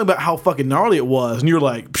 and I was talking about how fucking gnarly it was, and you're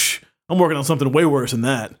like, Psh, I'm working on something way worse than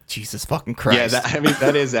that. Jesus fucking Christ. Yeah,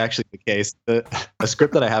 that is actually the case. The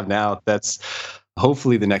script that I have now, that's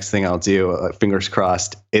hopefully the next thing I'll do, fingers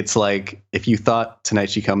crossed. It's like, if you thought Tonight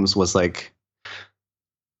She Comes was like,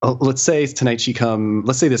 let's say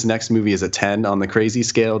this next movie is a 10 on the crazy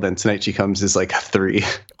scale, then Tonight She Comes is like a 3.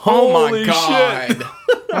 Oh my Holy God. shit.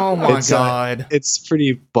 Oh my God. It's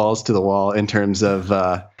pretty balls to the wall in terms of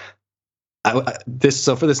this.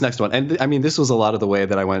 So for this next one, and I mean, this was a lot of the way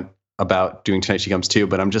that I went about doing Tonight She Comes too,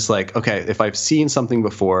 but I'm just like, okay, if I've seen something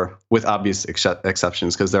before, with obvious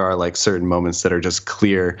exceptions, because there are like certain moments that are just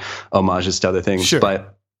clear homages to other things, sure.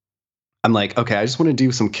 But I'm like, okay, I just want to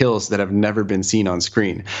do some kills that have never been seen on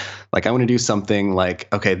screen. Like, I want to do something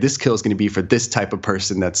like, okay, this kill is going to be for this type of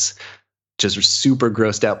person that's just super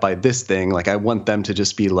grossed out by this thing. Like, I want them to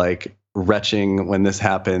just be like retching when this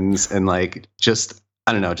happens, and like, just,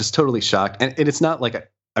 I don't know, just totally shocked. And it's not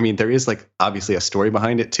like, I mean, there is like obviously a story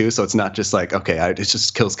behind it too. So it's not just like, okay, it's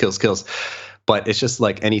just kills. But it's just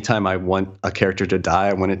like, anytime I want a character to die,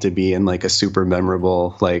 I want it to be in like a super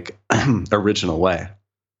memorable, like original way.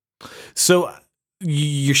 So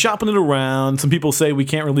you're shopping it around. Some people say we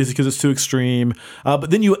can't release it because it's too extreme. But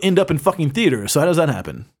then you end up in fucking theaters. So how does that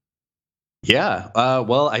happen? Yeah.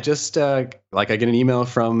 Well, I just I get an email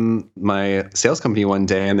from my sales company one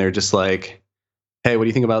day, and they're just like, hey, what do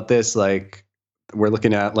you think about this? Like, we're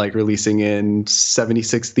looking at like releasing in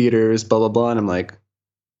 76 theaters, blah, blah, blah. And I'm like,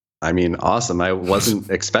 I mean, awesome. I wasn't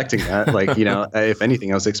expecting that. Like, if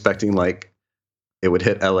anything, I was expecting like it would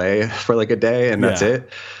hit LA for like a day and that's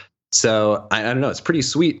it. So I don't know. It's pretty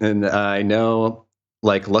sweet. And I know,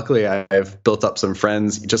 like, luckily I've built up some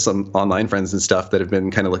friends, just some online friends and stuff, that have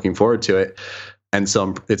been kind of looking forward to it. And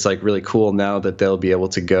so it's like really cool now that they'll be able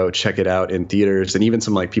to go check it out in theaters. And even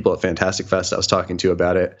some like people at Fantastic Fest I was talking to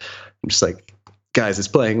about it. I'm just like, guys, it's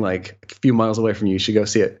playing like a few miles away from you. You should go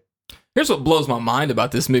see it. Here's what blows my mind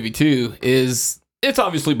about this movie too, is it's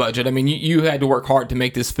obviously budget. I mean, you had to work hard to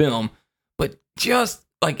make this film, but just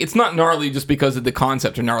like, it's not gnarly just because of the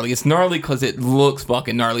concept are gnarly. It's gnarly because it looks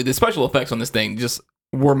fucking gnarly. The special effects on this thing just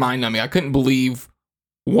were mind-numbing. I couldn't believe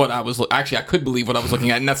what I was I could believe what I was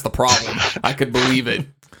looking at, and that's the problem. I could believe it.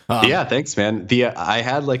 Yeah, thanks, man. I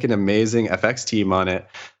had like an amazing FX team on it.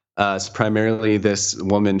 It's primarily this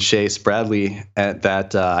woman, Shay Spradley,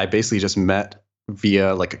 that I basically just met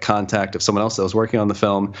via like a contact of someone else that was working on the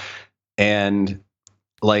film. And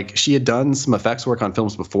like, she had done some effects work on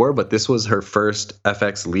films before, but this was her first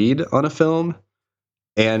FX lead on a film.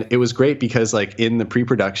 And it was great because like in the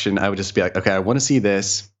pre-production, I would just be like, okay, I want to see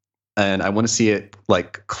this, and I want to see it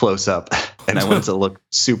like close up, and I want it to look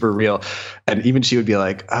super real. And even she would be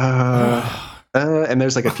like, and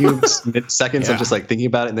there's like a few seconds of just like thinking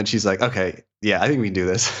about it, and then she's like, okay, yeah, I think we can do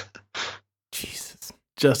this. Jesus.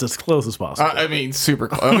 Just as close as possible. I mean, super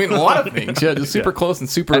close. I mean, a lot of things. Yeah, just super close and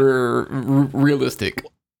super realistic.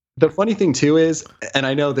 The funny thing too is, and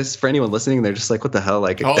I know this for anyone listening, they're just like, what the hell?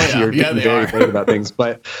 Like, you're getting very vague about things.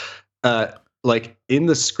 But like in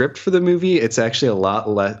the script for the movie, it's actually a lot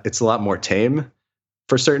less, it's a lot more tame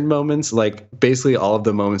for certain moments. Like basically all of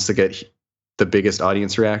the moments that get the biggest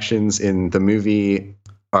audience reactions in the movie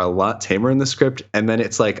are a lot tamer in the script. And then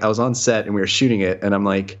it's like I was on set and we were shooting it, and I'm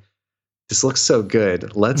like, this looks so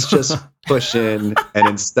good. Let's just push in, and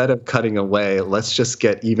instead of cutting away, let's just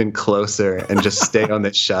get even closer and just stay on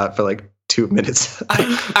this shot for like 2 minutes.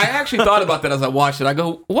 I actually thought about that as I watched it. I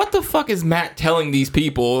go, what the fuck is Matt telling these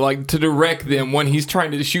people, like, to direct them when he's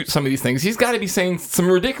trying to shoot some of these things? He's got to be saying some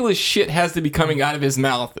ridiculous shit has to be coming out of his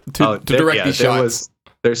mouth to direct these shots.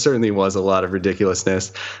 There certainly was a lot of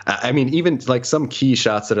ridiculousness. I mean, even like some key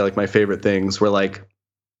shots that are like my favorite things were like,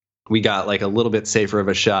 we got like a little bit safer of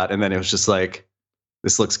a shot, and then it was just like,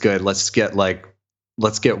 this looks good. Let's get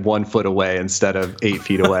 1 foot away instead of 8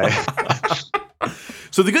 feet away.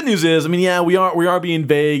 So the good news is, I mean, yeah, we are being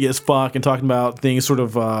vague as fuck and talking about things sort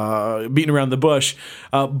of beating around the bush,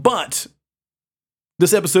 but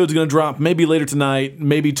this episode is going to drop maybe later tonight,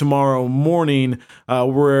 maybe tomorrow morning,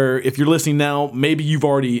 where if you're listening now, maybe you've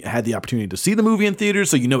already had the opportunity to see the movie in theaters,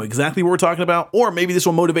 so you know exactly what we're talking about, or maybe this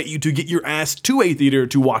will motivate you to get your ass to a theater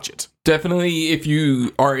to watch it. Definitely, if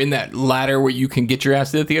you are in that ladder where you can get your ass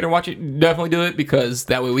to the theater and watch it, definitely do it, because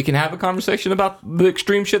that way we can have a conversation about the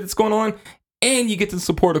extreme shit that's going on, and you get to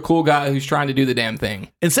support a cool guy who's trying to do the damn thing.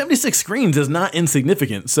 And 76 screens is not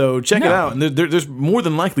insignificant, so check it out. And there's more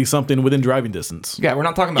than likely something within driving distance. Yeah, we're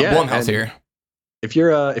not talking about Blumhouse here. If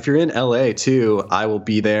you're in LA too, I will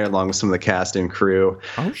be there along with some of the cast and crew.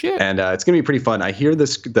 Oh shit! And it's gonna be pretty fun. I hear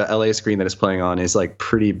the LA screen that it's playing on is like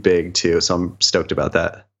pretty big too, so I'm stoked about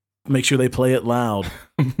that. Make sure they play it loud.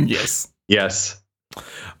 Yes.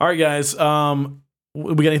 All right, guys.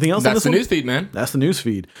 We got anything else? That's on this the newsfeed, man. That's the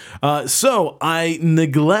newsfeed. So I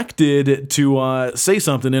neglected to say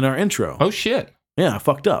something in our intro. Oh shit! Yeah, I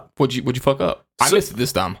fucked up. What'd you fuck up? I missed it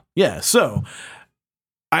this time. Yeah. So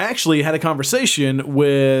I actually had a conversation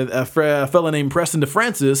with a fella named Preston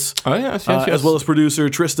DeFrancis. Oh yes. As well as producer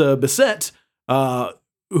Trista Bissett,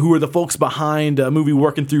 who are the folks behind a movie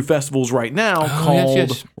working through festivals right now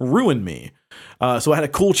called Ruin Me. So I had a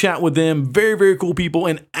cool chat with them. Very, very cool people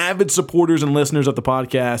and avid supporters and listeners of the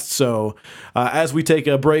podcast. So as we take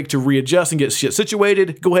a break to readjust and get shit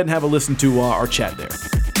situated, go ahead and have a listen to our chat there.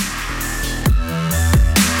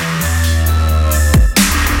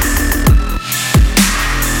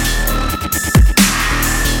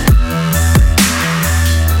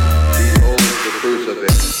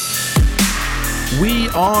 We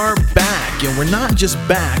are back, and we're not just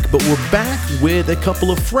back, but we're back with a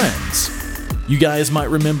couple of friends. You guys might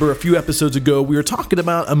remember a few episodes ago, we were talking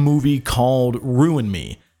about a movie called Ruin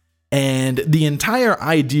Me. And the entire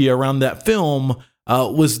idea around that film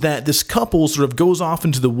was that this couple sort of goes off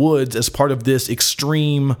into the woods as part of this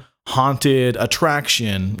extreme haunted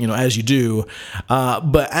attraction, as you do.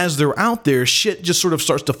 But as they're out there, shit just sort of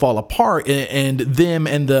starts to fall apart, and them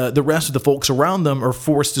and the rest of the folks around them are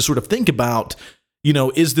forced to sort of think about,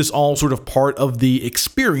 is this all sort of part of the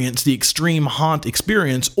experience, the extreme haunt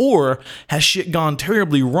experience, or has shit gone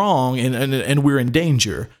terribly wrong and we're in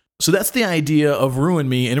danger? So that's the idea of Ruin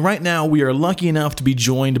Me, and right now we are lucky enough to be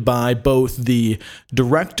joined by both the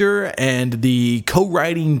director and the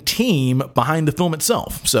co-writing team behind the film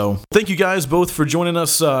itself. So thank you guys both for joining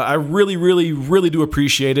us. I really, really, really do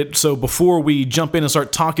appreciate it. So before we jump in and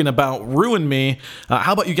start talking about Ruin Me,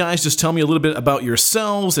 how about you guys just tell me a little bit about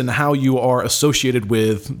yourselves and how you are associated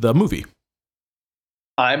with the movie?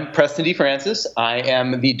 I'm Preston DeFrancis. I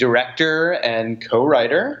am the director and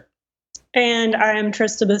co-writer. And I am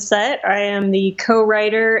Trista Bissett. I am the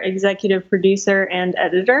co-writer, executive producer, and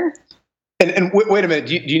editor. And wait a minute.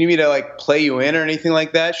 Do you need me to like play you in or anything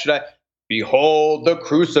like that? Should I? Behold the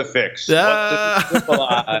crucifix. What does it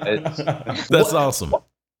symbolize? That's awesome.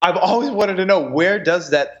 I've always wanted to know, where does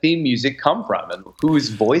that theme music come from, and whose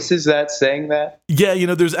voice is that saying that? Yeah,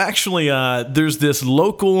 there's actually there's this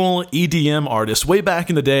local EDM artist. Way back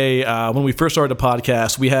in the day, when we first started the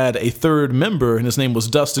podcast, we had a third member, and his name was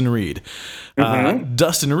Dustin Reed.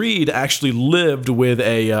 Dustin Reed actually lived with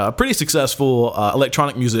a pretty successful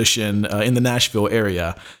electronic musician in the Nashville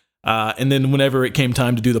area. And then whenever it came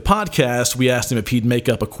time to do the podcast, we asked him if he'd make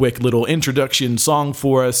up a quick little introduction song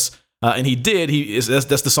for us. And he did.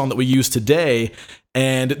 That's the song that we use today.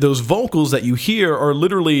 And those vocals that you hear are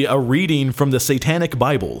literally a reading from the Satanic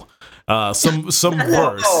Bible. Some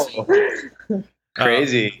verse.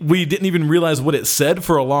 Crazy. We didn't even realize what it said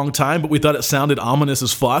for a long time, but we thought it sounded ominous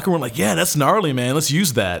as fuck. And we're like, yeah, that's gnarly, man. Let's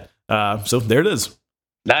use that. So there it is.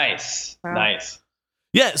 Nice. Wow. Nice.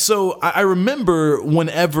 Yeah, so I remember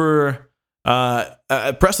whenever...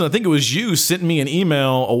 Preston, I think it was you, sent me an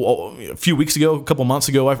email a few weeks ago, a couple months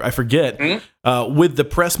ago, I forget, with the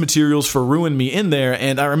press materials for Ruin Me in there.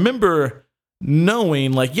 And I remember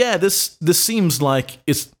knowing, like, yeah, this seems like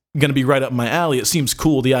it's going to be right up my alley. It seems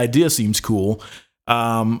cool. The idea seems cool.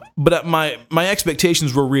 But my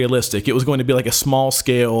expectations were realistic. It was going to be like a small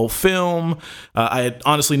scale film. I had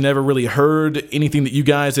honestly never really heard anything that you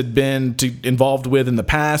guys had been involved with in the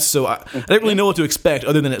past, so I didn't really know what to expect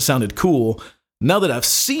other than it sounded cool. Now that I've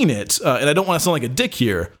seen it, and I don't want to sound like a dick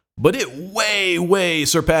here, but it way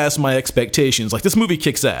surpassed my expectations. Like, this movie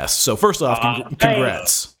kicks ass. So first off,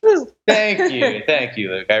 congrats. Thank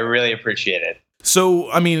you, Luke. I really appreciate it.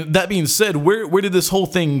 So, I mean, that being said, where did this whole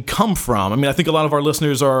thing come from? I mean, I think a lot of our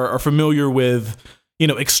listeners are familiar with,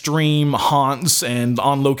 extreme haunts and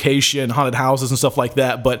on location haunted houses and stuff like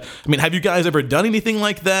that. But I mean, have you guys ever done anything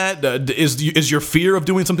like that? Is your fear of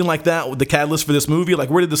doing something like that the catalyst for this movie? Like,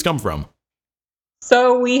 where did this come from?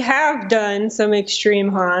 So we have done some extreme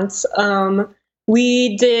haunts.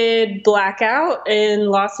 We did Blackout in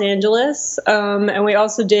Los Angeles, and we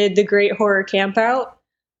also did the Great Horror Campout.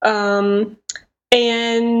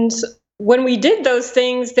 And when we did those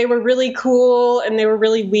things, they were really cool and they were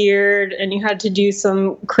really weird, and you had to do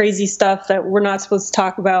some crazy stuff that we're not supposed to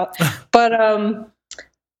talk about. But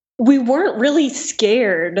we weren't really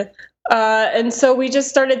scared. And so we just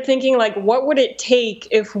started thinking, like, what would it take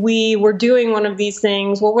if we were doing one of these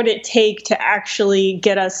things? What would it take to actually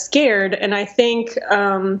get us scared? And I think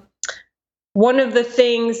one of the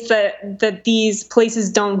things that these places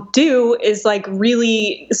don't do is, like,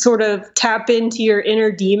 really sort of tap into your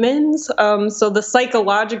inner demons. So the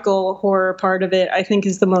psychological horror part of it, I think,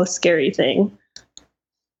 is the most scary thing.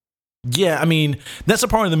 Yeah, I mean, that's a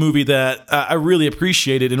part of the movie that I really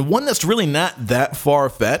appreciated, and one that's really not that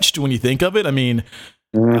far-fetched when you think of it. I mean,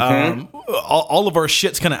 all of our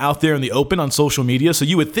shit's kind of out there in the open on social media, so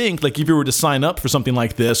you would think, like, if you were to sign up for something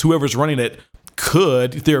like this, whoever's running it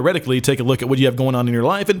could, theoretically, take a look at what you have going on in your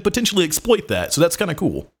life and potentially exploit that, so that's kind of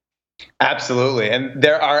cool. Absolutely, and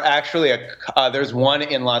there are actually there's one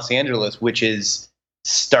in Los Angeles which is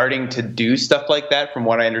starting to do stuff like that. From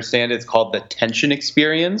what I understand, it's called the Tension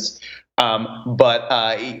Experience. But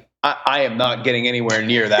I am not getting anywhere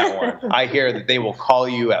near that one. I hear that they will call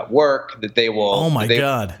you at work, that they will. Oh my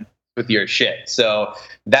God. With your shit. So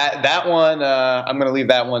that one, I'm going to leave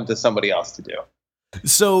that one to somebody else to do.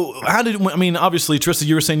 So obviously, Trista,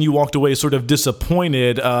 you were saying you walked away sort of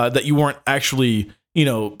disappointed that you weren't actually,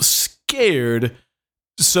 scared.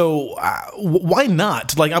 So why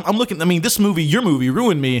not? Like, I'm looking, I mean, your movie,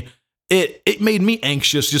 Ruined Me, it made me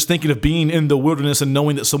anxious just thinking of being in the wilderness and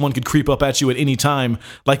knowing that someone could creep up at you at any time.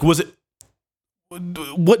 Like, what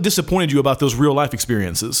disappointed you about those real life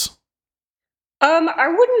experiences?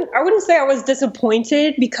 I wouldn't say I was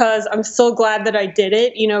disappointed, because I'm so glad that I did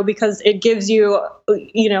it, because it gives you,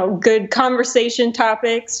 good conversation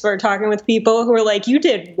topics for talking with people who are like, you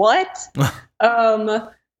did what?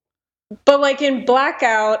 But like in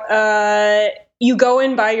Blackout, you go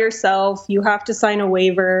in by yourself, you have to sign a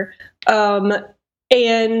waiver. And,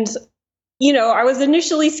 I was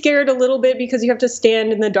initially scared a little bit because you have to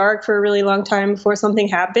stand in the dark for a really long time before something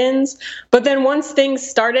happens. But then once things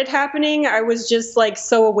started happening, I was just like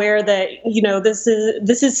so aware that, this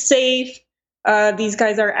is safe. These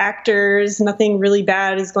guys are actors. Nothing really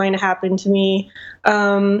bad is going to happen to me.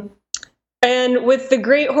 And with the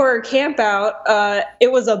Great Horror Campout,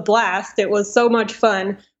 it was a blast. It was so much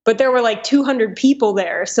fun. But there were like 200 people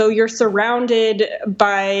there. So you're surrounded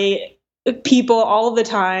by people all the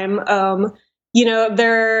time.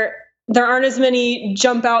 There aren't as many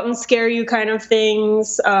jump out and scare you kind of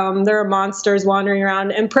things. There are monsters wandering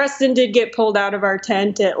around. And Preston did get pulled out of our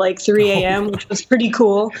tent at like 3 a.m., which was pretty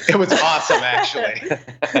cool. It was awesome, actually.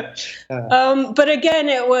 But again,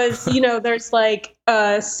 it was, there's like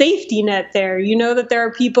a safety net there. You know that there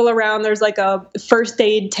are people around. There's like a first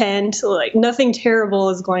aid tent. Like, nothing terrible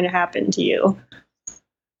is going to happen to you.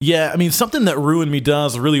 Yeah, I mean, something that Ruined Me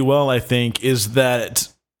does really well, I think, is that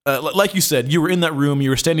like you said, you were in that room, you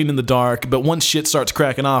were standing in the dark, but once shit starts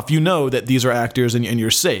cracking off, you know that these are actors and you're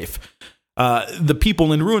safe. The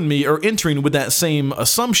people in Ruined Me are entering with that same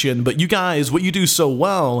assumption, but you guys, what you do so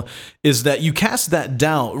well is that you cast that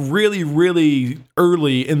doubt really, really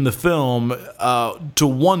early in the film to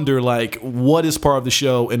wonder, like, what is part of the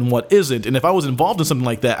show and what isn't. And if I was involved in something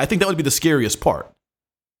like that, I think that would be the scariest part.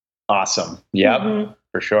 Awesome. Yep,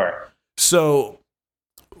 for sure. So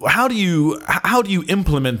how do you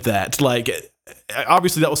implement that? Like,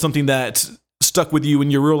 obviously that was something that stuck with you in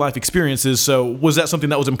your real life experiences. So was that something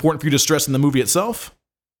that was important for you to stress in the movie itself?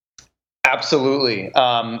 Absolutely.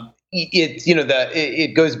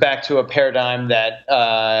 It goes back to a paradigm that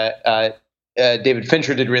David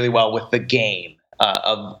Fincher did really well with The Game,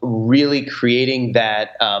 of really creating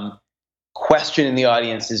that question in the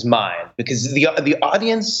audience's mind, because the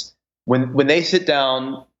audience, when they sit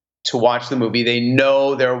down to watch the movie, they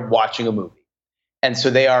know they're watching a movie. And so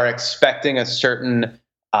they are expecting a certain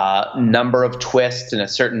number of twists and a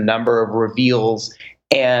certain number of reveals.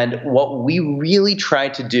 And what we really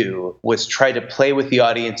tried to do was try to play with the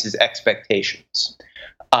audience's expectations.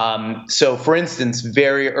 So, for instance,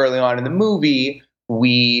 very early on in the movie,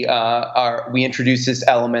 we introduced this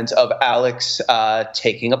element of Alex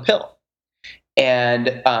taking a pill.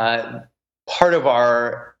 And part of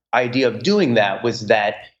our idea of doing that was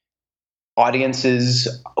that audiences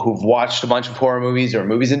who've watched a bunch of horror movies or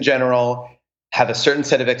movies in general have a certain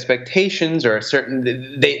set of expectations, or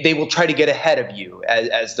they will try to get ahead of you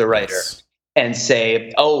as the writer. Yes. And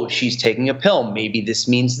say, oh, she's taking a pill. Maybe this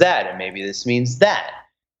means that, and maybe this means that.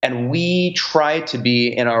 And we tried to be,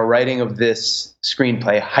 in our writing of this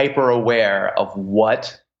screenplay, hyper aware of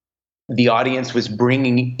what the audience was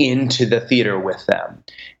bringing into the theater with them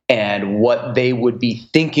and what they would be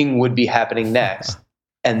thinking would be happening next.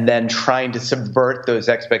 And then trying to subvert those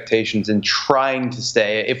expectations and trying to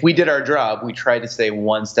stay, if we did our job, we tried to stay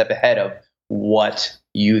one step ahead of what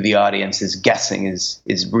you, the audience, is guessing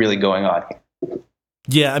is really going on here.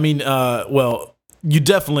 Yeah, I mean, well, you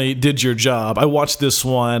definitely did your job. I watched this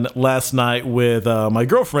one last night with my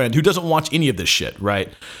girlfriend, who doesn't watch any of this shit, right?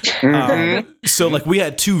 So, like, we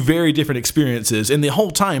had two very different experiences, and the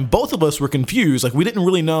whole time, both of us were confused. Like, we didn't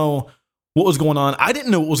really know what was going on. I didn't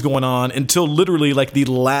know what was going on until literally, like, the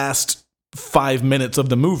last 5 minutes of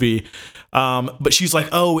the movie. But she's like,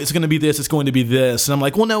 oh, it's going to be this, it's going to be this. And I'm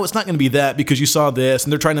like, well, no, it's not going to be that because you saw this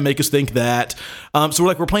and they're trying to make us think that. So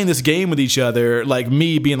we're playing this game with each other, like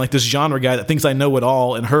me being like this genre guy that thinks I know it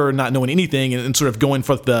all and her not knowing anything and sort of going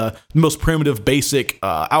for the most primitive, basic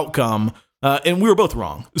outcome. And we were both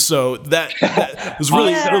wrong. So that was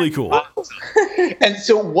really, really cool. And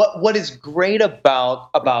so what is great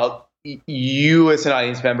about you as an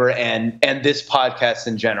audience member and this podcast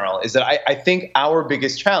in general is that I think our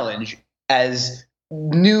biggest challenge as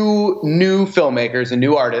new filmmakers and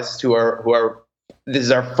new artists who are this is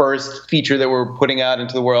our first feature that we're putting out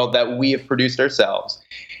into the world that we have produced ourselves,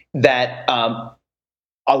 that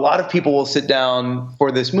a lot of people will sit down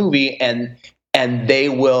for this movie and they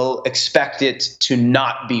will expect it to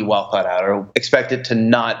not be well thought out or expect it to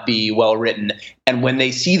not be well written. And when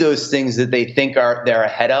they see those things that they think they're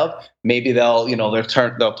ahead of, maybe they'll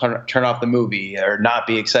turn off the movie or not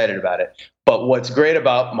be excited about it. But what's great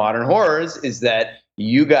about modern horrors is that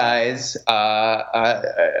you guys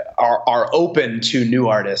are open to new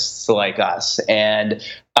artists like us and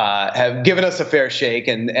have given us a fair shake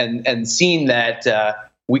and seen that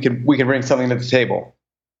we can bring something to the table.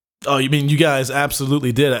 Oh, you mean you guys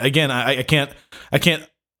absolutely did. Again, I can't.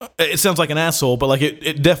 It sounds like an asshole, but like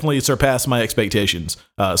it definitely surpassed my expectations.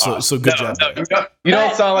 So good job. No, you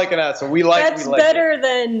don't sound like an asshole. That's better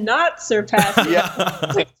than not surpassing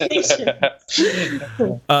expectations.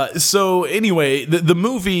 So anyway, the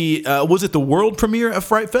movie, was it the world premiere of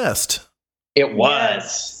Fright Fest? It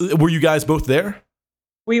was. Yes. Were you guys both there?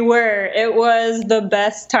 We were. It was the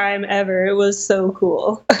best time ever. It was so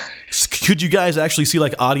cool. Could you guys actually see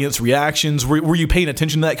like audience reactions? Were you paying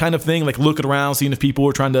attention to that kind of thing? Like looking around, seeing if people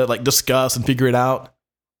were trying to like discuss and figure it out?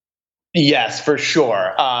 Yes, for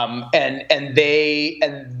sure. The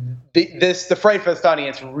Fright Fest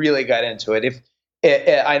audience really got into it.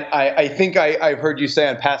 I think I've heard you say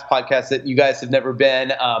on past podcasts that you guys have never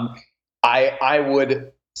been. I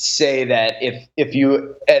would say that if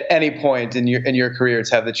you at any point in your careers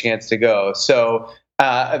have the chance to go. So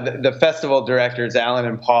the festival directors, Alan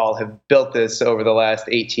and Paul, have built this over the last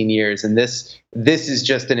 18 years. And this is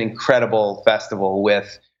just an incredible festival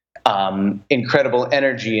with incredible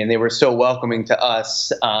energy. And they were so welcoming to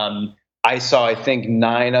us. I saw, I think,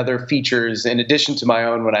 9 other features in addition to my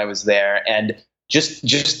own when I was there. And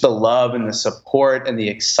just the love and the support and the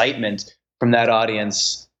excitement from that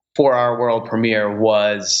audience for our world premiere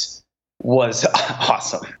was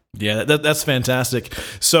awesome. Yeah, that's fantastic.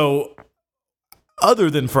 So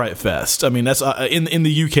other tn Fright Fest, I mean, that's in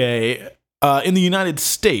the UK, in the United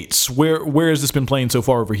States, where has this been playing so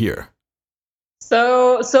far over here?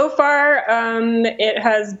 So far, it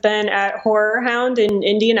has been at Horror Hound in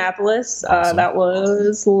Indianapolis. Awesome. That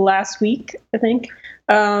was last week, I think.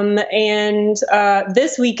 And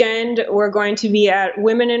this weekend, we're going to be at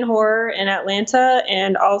Women in Horror in Atlanta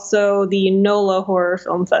and also the NOLA Horror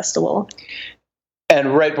Film Festival.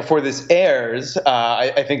 And right before this airs,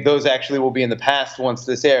 I think those actually will be in the past once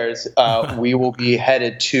this airs. We will be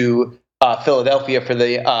headed to Philadelphia for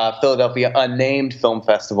the Philadelphia Unnamed Film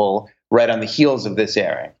Festival right on the heels of this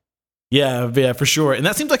airing. Yeah, for sure. And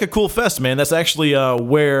that seems like a cool fest, man. That's actually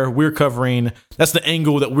where we're covering. That's the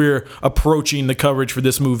angle that we're approaching the coverage for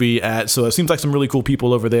this movie at. So it seems like some really cool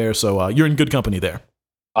people over there. So you're in good company there.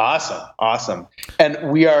 Awesome. And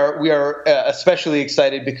we are especially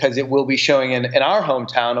excited because it will be showing in our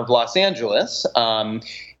hometown of Los Angeles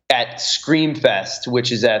at Screamfest,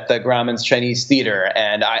 which is at the Grauman's Chinese Theater.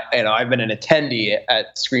 And I've been an attendee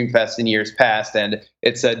at Screamfest in years past, and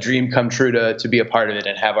it's a dream come true to be a part of it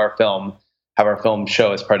and have our film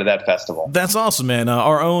show as part of that festival. That's awesome, man.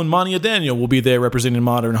 Our own Mania Daniel will be there representing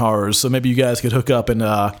modern horrors, so maybe you guys could hook up and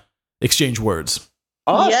exchange words.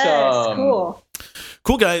 Awesome. Yes,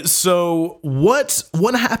 Cool, guys. So what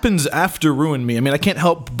happens after Ruin Me? I mean, I can't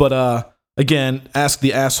help but again ask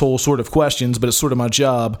the asshole sort of questions, but it's sort of my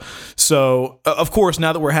job. So of course,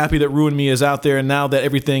 now that we're happy that Ruin Me is out there, and now that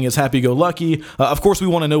everything is happy-go-lucky, of course we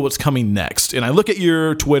want to know what's coming next. And I look at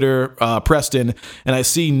your Twitter, Preston, and I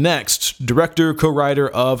see next director, co-writer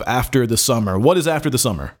of After the Summer. What is After the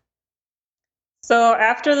Summer? So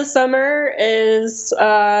After the Summer is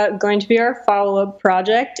going to be our follow-up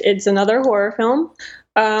project. It's another horror film.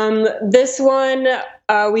 This one,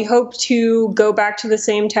 we hope to go back to the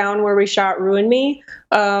same town where we shot Ruin Me.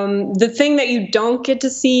 The thing that you don't get to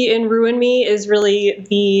see in Ruin Me is really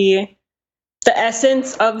the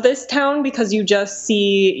essence of this town, because you just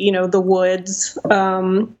see, the woods,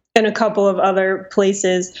 and a couple of other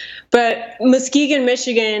places. But Muskegon,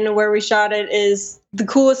 Michigan, where we shot it, is the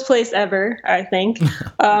coolest place ever, I think.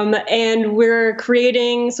 And we're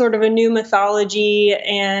creating sort of a new mythology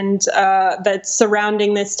and that's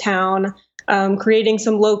surrounding this town, creating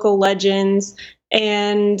some local legends.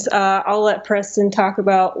 And I'll let Preston talk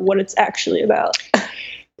about what it's actually about.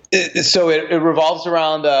 So it revolves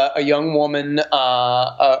around a young woman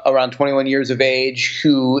around 21 years of age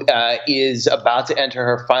who is about to enter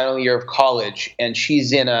her final year of college, and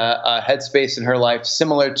she's in a headspace in her life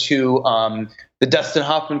similar to the Dustin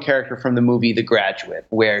Hoffman character from the movie The Graduate,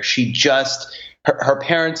 where she just her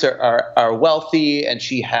parents are wealthy and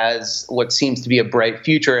she has what seems to be a bright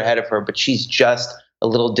future ahead of her, but she's just a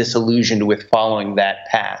little disillusioned with following that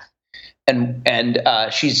path. And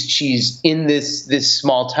she's in this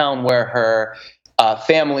small town where her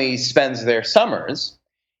family spends their summers,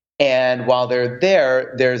 and while they're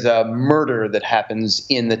there, there's a murder that happens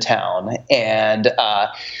in the town, and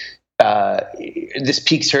this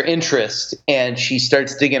piques her interest, and she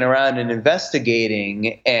starts digging around and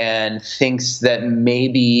investigating, and thinks that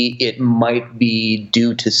maybe it might be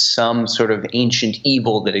due to some sort of ancient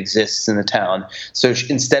evil that exists in the town. So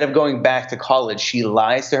instead of going back to college, she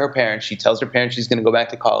lies to her parents. She tells her parents she's going to go back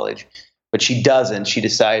to college, but she doesn't. She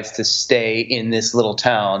decides to stay in this little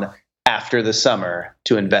town after the summer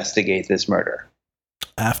to investigate this murder.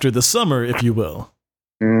 After the summer, if you will.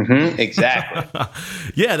 Mm-hmm, exactly.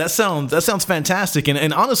 Yeah, that sounds fantastic.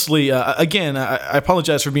 And honestly, again, I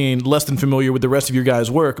apologize for being less than familiar with the rest of your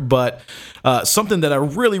guys' work, but something that I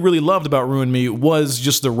really, really loved about Ruin Me was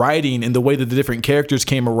just the writing and the way that the different characters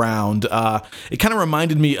came around. It kind of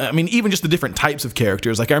reminded me, I mean, even just the different types of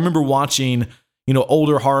characters. Like I remember watching,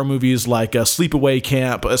 older horror movies like Sleepaway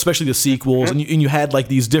Camp, especially the sequels, and you had like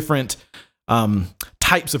these different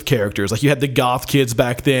types of characters. Like you had the goth kids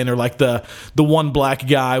back then, or like the one black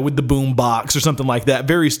guy with the boom box or something like that.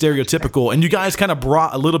 Very stereotypical. And you guys kind of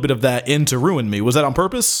brought a little bit of that into Ruin Me. Was that on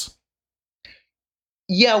purpose?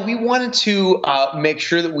 Yeah, we wanted to make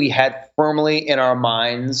sure that we had firmly in our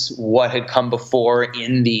minds what had come before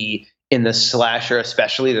in the slasher,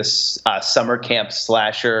 especially the summer camp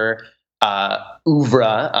slasher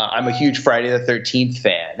oeuvre. I'm a huge Friday the 13th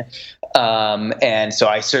fan. And so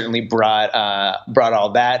I certainly brought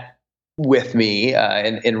all that with me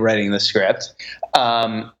in writing the script.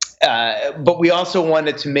 But we also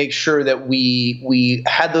wanted to make sure that we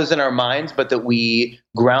had those in our minds, but that we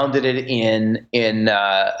grounded it in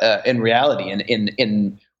reality,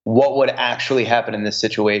 in what would actually happen in this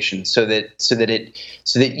situation, so that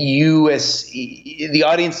you as the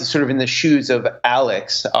audience is sort of in the shoes of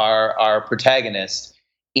Alex, our protagonist,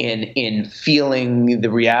 in feeling the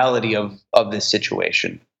reality of this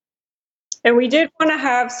situation. And we did want to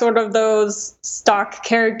have sort of those stock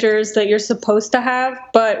characters that you're supposed to have,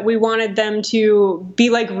 but we wanted them to be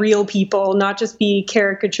like real people, not just be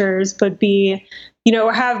caricatures, but be,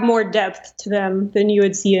 have more depth to them than you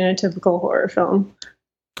would see in a typical horror film.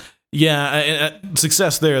 Yeah,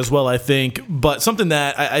 success there as well, I think. But something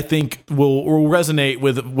that I think will resonate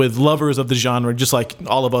with lovers of the genre, just like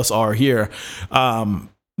all of us are here.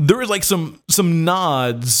 There is like some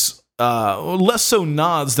nods, less so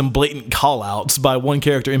nods than blatant call-outs by one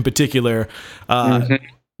character in particular.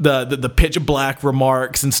 The pitch black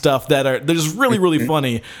remarks and stuff they're just really, really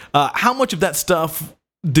funny. How much of that stuff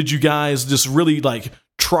did you guys just really like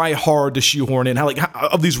try hard to shoehorn in? How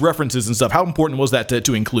of these references and stuff, how important was that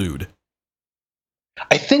to include?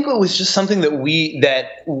 I think it was just something that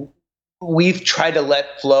we've tried to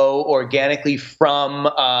let flow organically from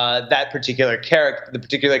that particular character. The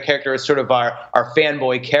particular character is sort of our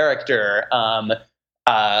fanboy character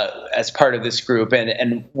as part of this group,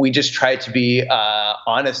 and we just try to be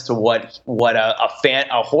honest to what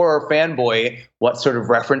a horror fanboy, what sort of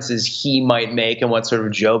references he might make and what sort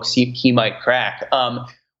of jokes he might crack.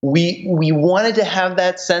 We wanted to have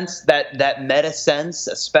that sense, that meta sense,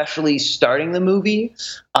 especially starting the movie.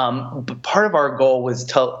 But part of our goal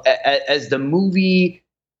was as the movie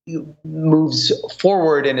moves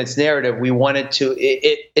forward in its narrative, we wanted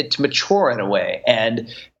it to mature in a way.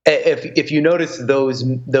 And if you notice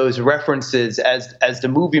those references as the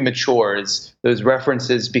movie matures, those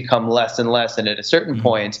references become less and less, and at a certain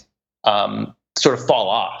point, sort of fall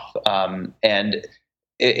off. And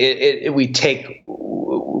we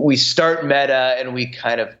start meta, and we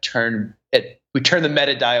kind of turn the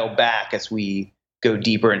meta dial back as we go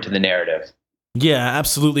deeper into the narrative. Yeah,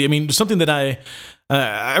 absolutely. I mean, something that I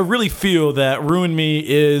really feel that Ruin Me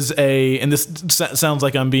is and this sounds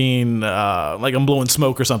like I'm being like I'm blowing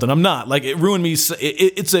smoke or something. I'm not. Like, Ruin Me,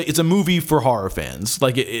 it's a movie for horror fans.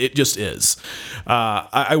 Like, it just is.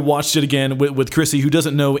 I watched it again with Chrissy, who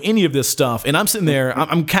doesn't know any of this stuff, and I'm sitting there,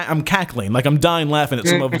 I'm cackling, like I'm dying laughing at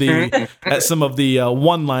some of the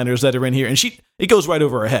one-liners that are in here, and it goes right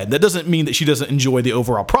over her head. That doesn't mean that she doesn't enjoy the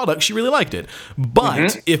overall product. She really liked it.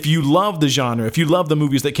 But if you love the genre, if you love the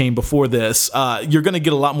movies that came before this, you're going to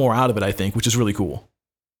get a lot more out of it, I think, which is really cool.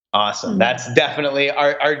 Awesome. That's definitely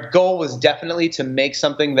our goal was definitely to make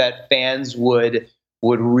something that fans would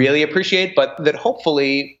really appreciate, but that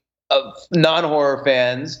hopefully non-horror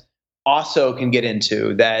fans also can get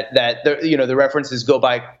into, that the references go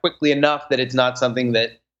by quickly enough that it's not something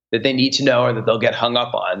that they need to know or that they'll get hung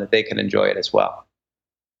up on, that they can enjoy it as well.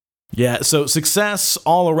 Yeah, so success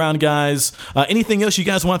all around, guys. Anything else you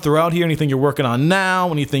guys want to throw out here? Anything you're working on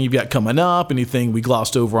now? Anything you've got coming up? Anything we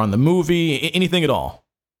glossed over on the movie? Anything at all?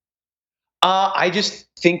 I just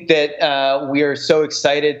think that we are so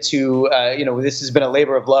excited to, this has been a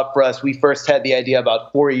labor of love for us. We first had the idea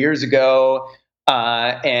about 4 years ago,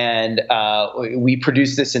 and we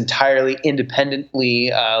produced this entirely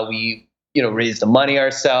independently. We raised the money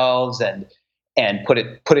ourselves and put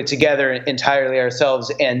it together entirely ourselves,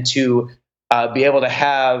 and to be able to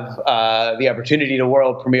have the opportunity to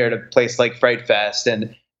world premiere at a place like Fright Fest,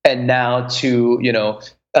 and now to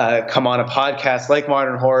come on a podcast like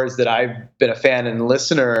Modern Horrors that I've been a fan and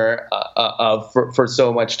listener of for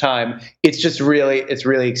so much time. It's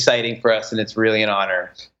really exciting for us, and it's really an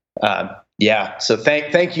honor. So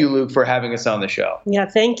thank you, Luke, for having us on the show. Yeah,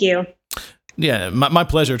 thank you. Yeah, my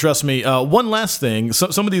pleasure. Trust me. One last thing.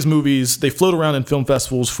 Some of these movies, they float around in film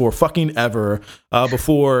festivals for fucking ever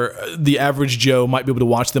before the average Joe might be able to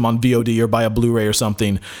watch them on VOD or buy a Blu-ray or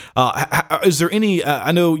something. Is there any,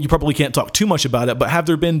 I know you probably can't talk too much about it, but have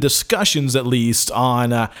there been discussions at least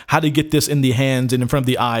on how to get this in the hands and in front of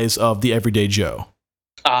the eyes of the everyday Joe?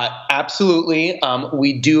 Absolutely.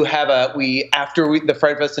 We do have after the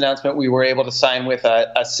Fright Fest announcement, we were able to sign with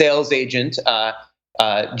a sales agent,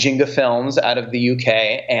 Jinga Films out of the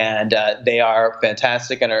UK, and they are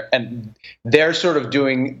fantastic, and they're sort of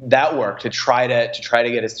doing that work to try to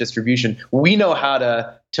get us distribution. We know how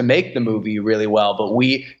to make the movie really well, but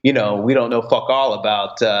we don't know fuck all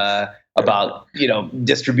about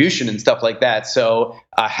distribution and stuff like that. So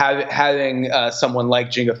having someone like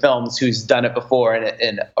Jinga Films, who's done it before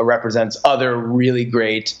and represents other really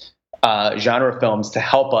great genre films, to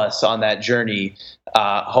help us on that journey,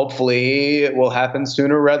 hopefully it will happen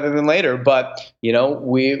sooner rather than later. But we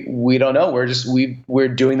don't know. We're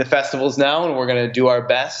doing the festivals now, and we're going to do our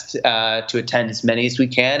best to attend as many as we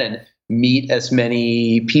can and meet as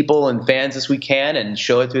many people and fans as we can, and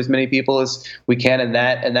show it to as many people as we can in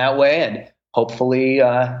that way. And hopefully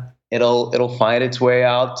it'll find its way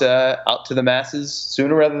out to the masses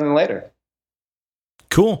sooner rather than later.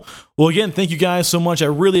 Cool. Well, again, thank you guys so much. I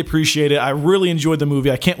really appreciate it. I really enjoyed the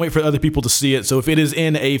movie. I can't wait for other people to see it. So if it is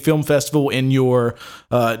in a film festival in your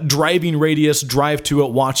driving radius, drive to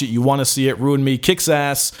it, watch it. You want to see it. Ruin Me kicks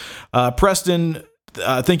ass. Preston,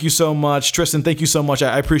 thank you so much. Tristan, thank you so much.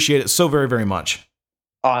 I appreciate it so very, very much.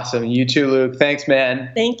 Awesome. You too, Luke. Thanks,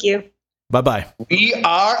 man. Thank you. Bye-bye. We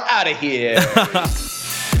are out of here.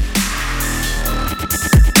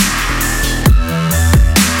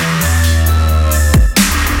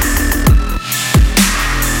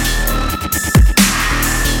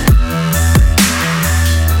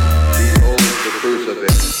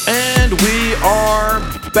 And we are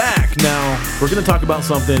back. Now, we're going to talk about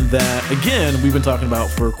something that, again, we've been talking about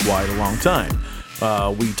for quite a long time.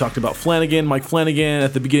 We talked about Mike Flanagan,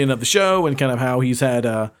 at the beginning of the show, and kind of how he's had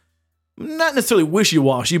not necessarily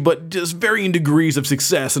wishy-washy, but just varying degrees of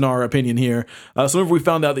success in our opinion here. So whenever we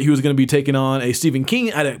found out that he was going to be taking on a Stephen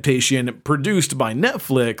King adaptation produced by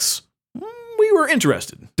Netflix, we were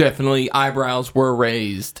interested. Definitely eyebrows were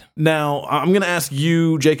raised. Now, I'm going to ask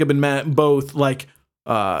you, Jacob and Matt, both,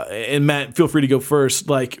 and Matt, feel free to go first,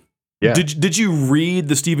 yeah. Did you read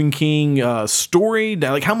the Stephen King story?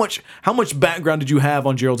 Like, how much background did you have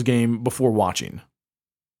on Gerald's Game before watching?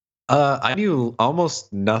 I knew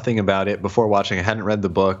almost nothing about it before watching. I hadn't read the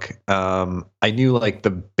book. I knew the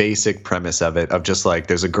basic premise of it, of just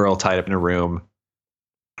there's a girl tied up in a room,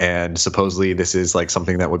 and supposedly this is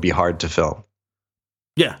something that would be hard to film.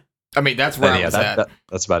 Yeah, I mean that's where I was at.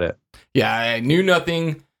 That's about it. Yeah, I knew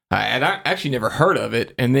nothing. And I actually never heard of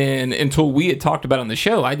it. And then until we had talked about it on the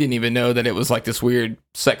show, I didn't even know that it was this weird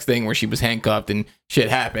sex thing where she was handcuffed and shit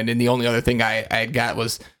happened. And the only other thing I had got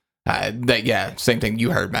was same thing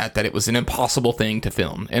you heard, Matt, that it was an impossible thing to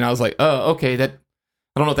film. And I was like, oh, okay, I don't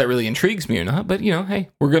know if that really intrigues me or not, but hey,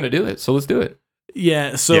 we're going to do it. So let's do it.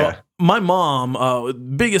 Yeah. So my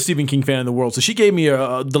mom, biggest Stephen King fan in the world. So she gave me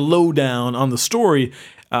the lowdown on the story.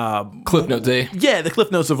 Cliff notes, eh? Yeah, the cliff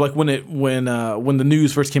notes of when the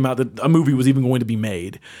news first came out that a movie was even going to be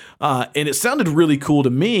made, and it sounded really cool to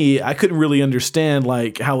me. I couldn't really understand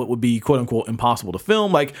how it would be quote unquote impossible to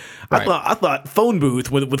film. I thought Phone Booth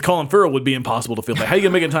with Colin Farrell would be impossible to film. How you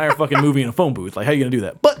gonna make an entire fucking movie in a phone booth? How you gonna do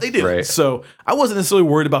that? But they did. Right. So I wasn't necessarily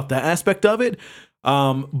worried about that aspect of it.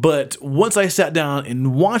 But once I sat down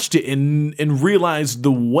and watched it and realized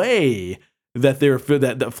the way that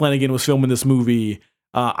that Flanagan was filming this movie.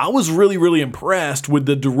 I was really, really impressed with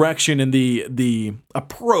the direction and the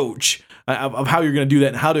approach of how you're going to do that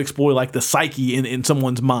and how to explore the psyche in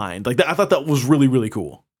someone's mind. I thought that was really, really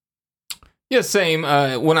cool. Yeah, same.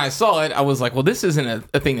 When I saw it, I was like, well, this isn't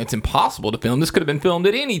a thing that's impossible to film. This could have been filmed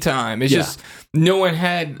at any time. It's just no one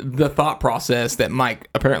had the thought process that Mike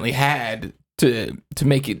apparently had to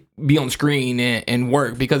make it be on screen and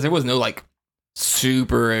work, because there was no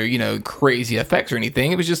super, crazy effects or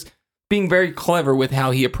anything. It was just being very clever with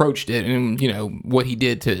how he approached it and, what he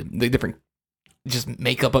did to the different just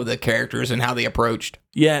makeup of the characters and how they approached.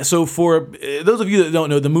 Yeah, so for those of you that don't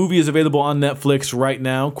know, the movie is available on Netflix right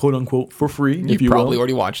now, quote unquote, for free. You've probably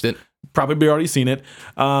already watched it. Probably already seen it.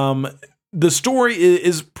 The story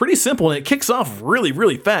is pretty simple, and it kicks off really,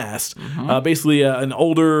 really fast. Mm-hmm. Basically, an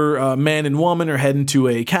older man and woman are heading to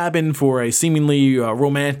a cabin for a seemingly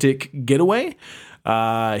romantic getaway.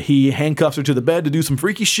 He handcuffs her to the bed to do some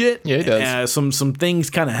freaky shit. Yeah, he does. Some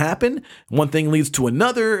things kind of happen. One thing leads to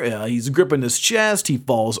another. He's gripping his chest. He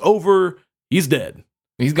falls over. He's dead.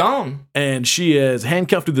 He's gone. And she is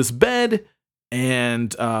handcuffed to this bed,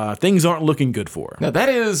 and things aren't looking good for her. Now that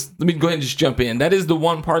is, let me go ahead and just jump in. That is the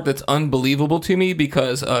one part that's unbelievable to me,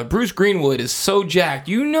 because Bruce Greenwood is so jacked.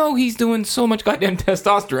 He's doing so much goddamn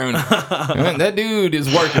testosterone. That dude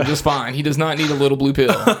is working just fine. He does not need a little blue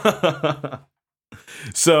pill.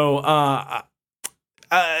 So,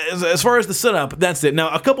 as far as the setup, that's it. Now,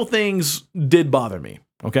 a couple things did bother me,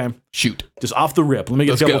 okay? Shoot. Just off the rip. Let me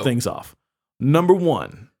get a couple things off. Number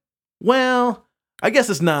one. Well, I guess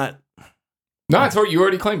it's not. No, it's already, you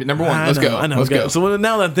already claimed it. Number one. Let's go. I know. Let's go. So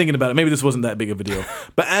now that I'm thinking about it, maybe this wasn't that big of a deal.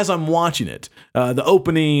 But as I'm watching it, the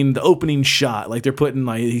opening shot, they're putting,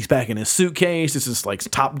 he's back in his suitcase. It's this,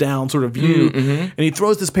 top-down sort of view. Mm-hmm. And he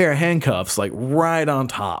throws this pair of handcuffs, right on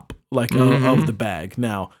top. Of the bag.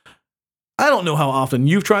 Now, I don't know how often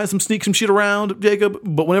you've tried sneak some shit around, Jacob,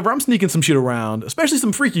 but whenever I'm sneaking some shit around, especially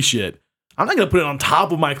some freaky shit, I'm not going to put it on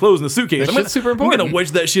top of my clothes in the suitcase. That's super important. I'm going to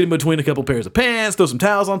wedge that shit in between a couple pairs of pants, throw some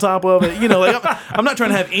towels on top of it. I'm not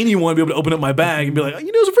trying to have anyone be able to open up my bag and be like,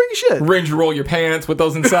 some freaky shit. Ranger roll your pants with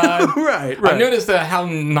those inside. Right. I noticed how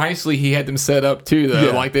nicely he had them set up too,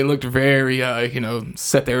 though. Yeah. They looked very,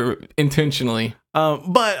 set there intentionally.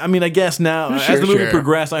 But I guess now as the movie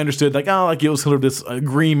progressed, I understood it was sort of this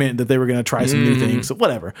agreement that they were going to try some new things. So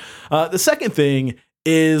whatever. The second thing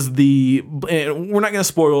is we're not going to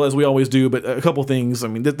spoil as we always do, but a couple things.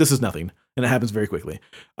 This is nothing, and it happens very quickly.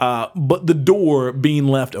 But the door being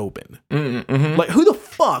left open, who the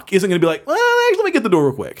fuck isn't going to be like, well, actually, let me get the door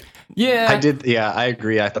real quick? Yeah, I did. Yeah, I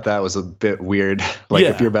agree. I thought that was a bit weird.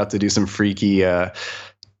 If you're about to do some freaky.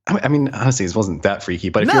 Honestly, it wasn't that freaky,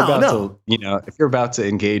 but if you're about to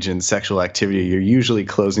engage in sexual activity, you're usually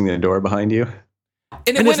closing the door behind you.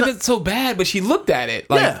 And it wouldn't have been so bad, but she looked at it.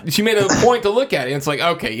 She made a point to look at it. And it's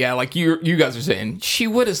okay, yeah, you guys are saying. She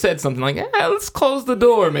would have said something let's close the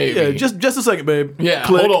door, maybe. Yeah, just a second, babe. Yeah,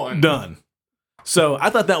 click, hold on. Done. So I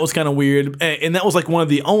thought that was kind of weird, and that was like one of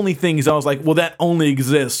the only things I was like, well, that only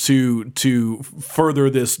exists to further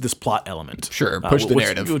this plot element. Sure, push the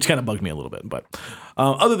narrative, which kind of bugged me a little bit. But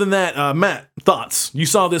other than that, Matt, thoughts? You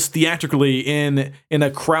saw this theatrically in a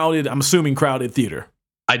crowded, I'm assuming crowded theater.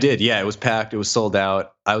 I did, yeah. It was packed. It was sold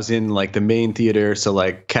out. I was in like the main theater, so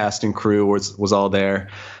like cast and crew was all there.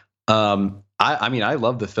 I mean, I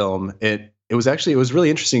love the film. It was really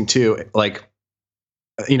interesting too. Like,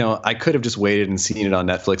 you know, I could have just waited and seen it on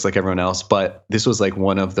Netflix like everyone else, but this was like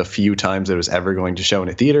one of the few times it was ever going to show in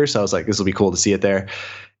a theater. So I was like, this will be cool to see it there.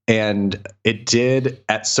 And it did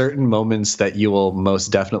at certain moments that you will most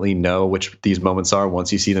definitely know which these moments are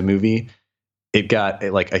once you see the movie. It got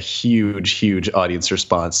like a huge audience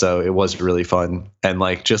response. So it was really fun. And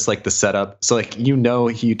like, just like the setup. So like, you know,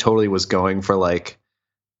 he totally was going for like,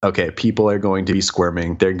 okay, people are going to be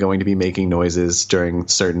squirming. They're going to be making noises during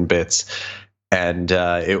certain bits. And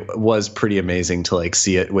it was pretty amazing to like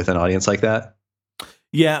see it with an audience like that.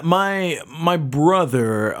 Yeah, my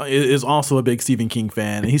brother is also a big Stephen King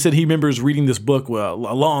fan, and he said he remembers reading this book a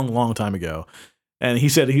long time ago. And he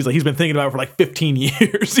said he's been thinking about it for like 15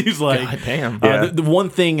 years. He's like, God damn. The one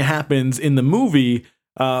thing happens in the movie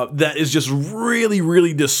that is just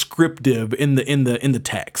really descriptive in the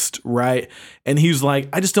text, right? And he's like,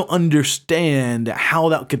 I just don't understand how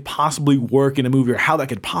that could possibly work in a movie, or how that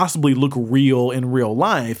could possibly look real in real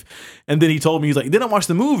life. And then he told me, he's like, then I watched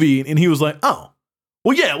the movie, and he was like, oh,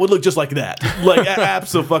 well, yeah, it would look just like that. Like,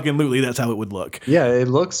 absolutely, that's how it would look. Yeah, it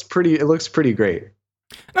looks pretty great.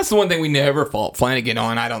 That's the one thing we never fault Flanagan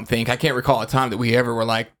on, I don't think. I can't recall a time that we ever were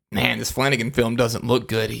like, man, this Flanagan film doesn't look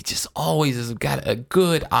good. He just always has got a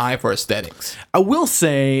good eye for aesthetics. I will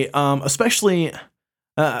say, especially,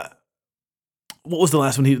 what was the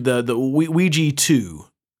last one? The Ouija 2,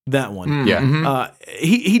 that one. Yeah. Mm-hmm.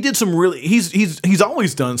 He did some really, he's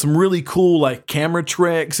always done some really cool like camera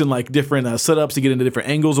tricks and like different setups to get into different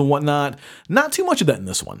angles and whatnot. Not too much of that in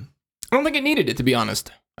this one. I don't think it needed it, to be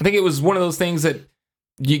honest. I think it was one of those things that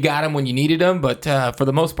you got them when you needed them, but for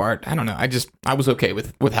the most part, I don't know. I was okay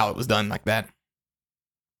with how it was done like that.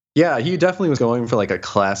 Yeah, he definitely was going for like a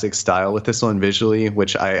classic style with this one visually,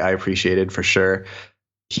 which I appreciated for sure.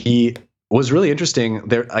 He was really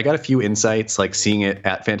interesting. I got a few insights, like seeing it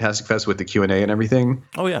at Fantastic Fest with the Q&A and everything.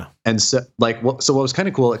 Oh yeah. And so like, what was kind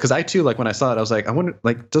of cool, because I too, like when I saw it, I was like, I wonder,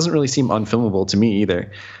 like, it doesn't really seem unfilmable to me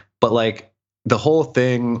either. But like the whole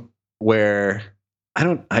thing where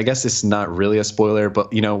I guess it's not really a spoiler,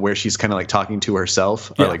 but you know, where she's kind of like talking to herself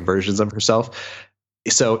or like versions of herself.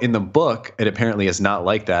 So in the book, it apparently is not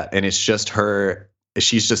like that. And it's just her,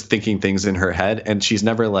 she's just thinking things in her head, and she's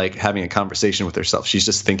never like having a conversation with herself. She's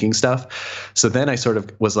just thinking stuff. So then I sort of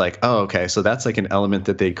was like, oh, okay. So that's like an element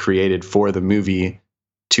that they created for the movie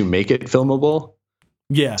to make it filmable.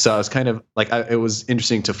 Yeah. So I was kind of like, it was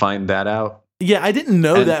interesting to find that out. Yeah, I didn't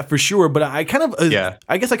know that for sure, but I kind of,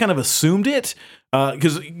 I guess I kind of assumed it,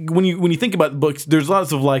 because when you think about books, there's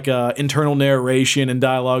lots of like internal narration and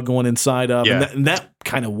dialogue going inside of, and that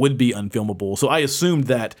kind of would be unfilmable. So I assumed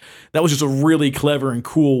that was just a really clever and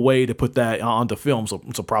cool way to put that onto film. So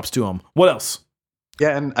props to him. What else?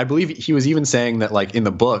 Yeah, and I believe he was even saying that like in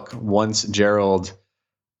the book, once Gerald,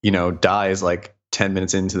 you know, dies like 10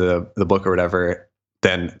 minutes into the book or whatever,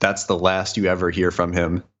 then that's the last you ever hear from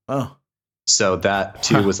him. Oh. So that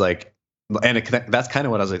too was like, and that's kind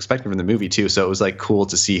of what I was expecting from the movie too. So it was like cool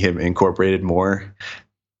to see him incorporated more.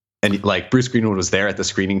 And like Bruce Greenwood was there at the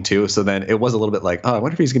screening too. So then it was a little bit like, oh, I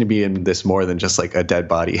wonder if he's going to be in this more than just like a dead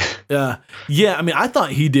body. Yeah. I mean, I thought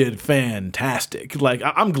he did fantastic. Like,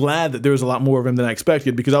 I'm glad that there was a lot more of him than I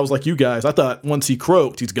expected, because I was like you guys, I thought once he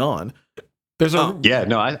croaked, he's gone. I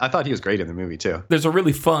thought he was great in the movie too. There's a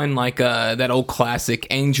really fun, like that old classic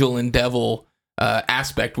angel and devil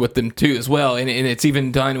aspect with them too as well, and it's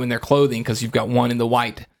even done in their clothing, because you've got one in the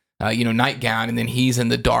white nightgown, and then he's in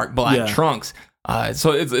the dark black trunks,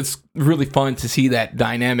 so it's really fun to see that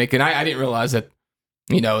dynamic. And I didn't realize that,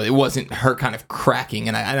 you know, it wasn't her kind of cracking,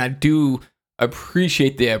 and I do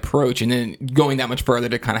appreciate the approach, and then going that much further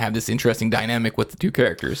to kind of have this interesting dynamic with the two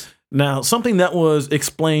characters. Now, something that was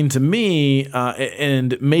explained to me,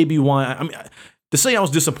 and maybe why, I mean, to say I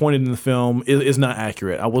was disappointed in the film is not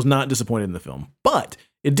accurate. I was not disappointed in the film, but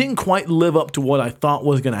it didn't quite live up to what I thought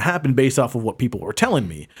was going to happen based off of what people were telling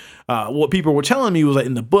me. What people were telling me was that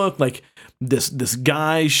in the book, like this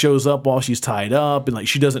guy shows up while she's tied up, and like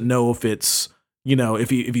she doesn't know if it's, you know, if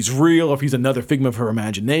he's real or if he's another figment of her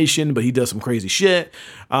imagination, but he does some crazy shit.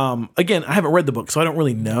 Again, I haven't read the book, so I don't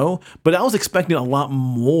really know, but I was expecting a lot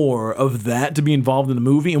more of that to be involved in the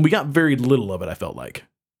movie, and we got very little of it, I felt like.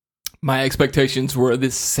 My expectations were the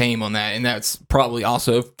same on that, and that's probably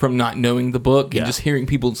also from not knowing the book and just hearing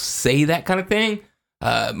people say that kind of thing.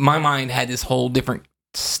 My mind had this whole different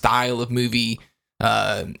style of movie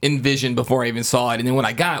envisioned before I even saw it, and then when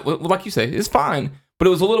I got it, like you say, it's fine, but it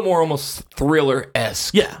was a little more almost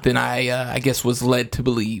thriller-esque than I guess was led to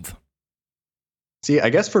believe. See, I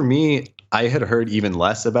guess for me, I had heard even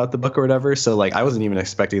less about the book or whatever, so like I wasn't even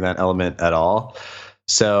expecting that element at all.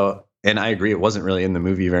 So, and I agree, it wasn't really in the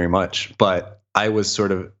movie very much, but I was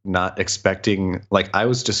sort of not expecting, like I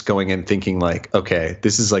was just going in thinking like, okay,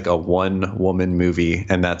 this is like a one woman movie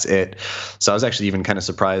and that's it. So I was actually even kind of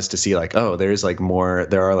surprised to see like, oh, there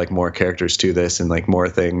are like more characters to this and like more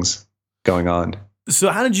things going on. So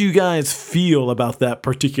how did you guys feel about that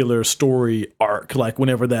particular story arc? Like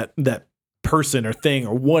whenever that person or thing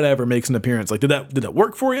or whatever makes an appearance, like did that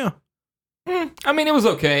work for you? I mean, it was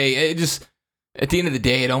okay. It just, at the end of the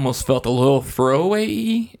day, it almost felt a little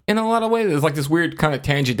throwaway in a lot of ways. There's like this weird kind of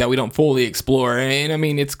tangent that we don't fully explore. And I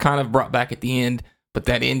mean, it's kind of brought back at the end, but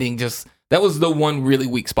that ending that was the one really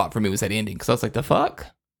weak spot for me, was that ending. Cause I was like, the fuck?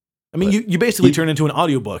 I mean, you basically turn into an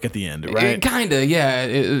audiobook at the end, right? Kinda, yeah.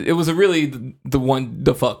 It was a really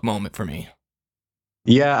the fuck moment for me.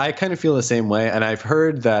 Yeah, I kind of feel the same way. And I've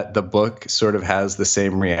heard that the book sort of has the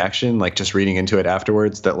same reaction, like just reading into it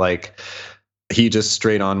afterwards, that like he just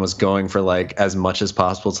straight on was going for like as much as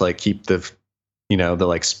possible to like keep the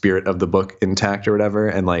like spirit of the book intact or whatever.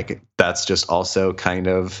 And like that's just also kind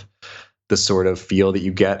of the sort of feel that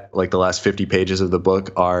you get. Like the last 50 pages of the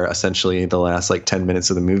book are essentially the last like 10 minutes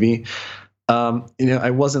of the movie. I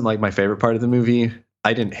wasn't like my favorite part of the movie.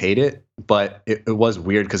 I didn't hate it, but it was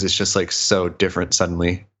weird because it's just like so different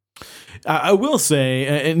suddenly. I will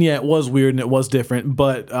say, and yeah, it was weird and it was different,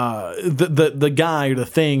 but the guy or the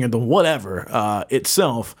thing or the whatever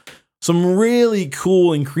itself, some really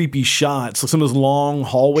cool and creepy shots, like some of those long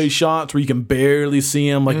hallway shots where you can barely see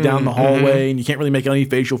him like down the hallway and you can't really make out any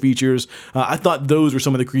facial features. I thought those were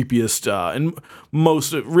some of the creepiest and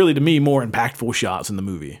most, really to me, more impactful shots in the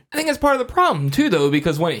movie. I think it's part of the problem too, though,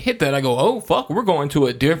 because when it hit that, I go, oh, fuck, we're going to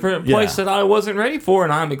a different place that I wasn't ready for,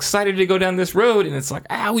 and I'm excited to go down this road, and it's like,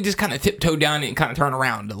 we just kind of tiptoe down it and kind of turn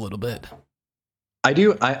around a little bit. I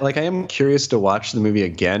am curious to watch the movie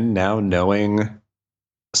again now, knowing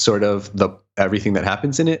sort of everything that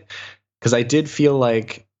happens in it, because I did feel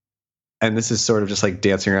like, and this is sort of just like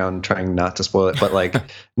dancing around trying not to spoil it, but like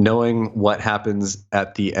knowing what happens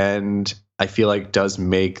at the end, I feel like does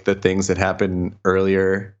make the things that happen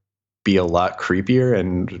earlier be a lot creepier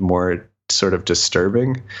and more sort of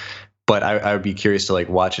disturbing. But I would be curious to like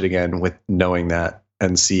watch it again with knowing that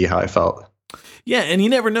and see how I felt. Yeah, and you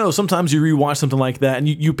never know. Sometimes you rewatch something like that and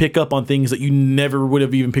you pick up on things that you never would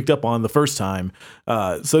have even picked up on the first time.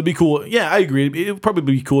 So it'd be cool. Yeah, I agree. It'd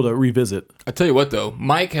probably be cool to revisit. I tell you what, though,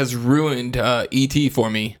 Mike has ruined E.T. for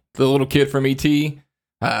me. The little kid from E.T.,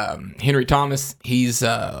 Henry Thomas, he's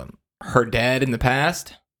her dad in the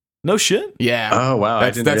past. No shit? Yeah. Oh, wow. I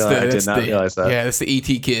did not realize that. Yeah, that's the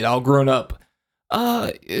E.T. kid, all grown up.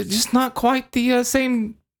 Just not quite the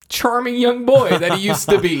same charming young boy that he used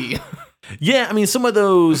to be. Yeah, I mean some of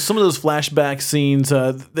those flashback scenes,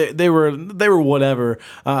 they were whatever.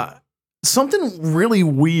 Something really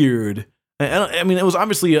weird. I mean, it was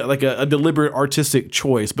obviously like a deliberate artistic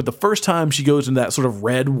choice, but the first time she goes into that sort of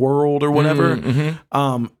red world or whatever,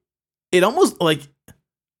 it almost like,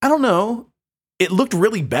 I don't know, it looked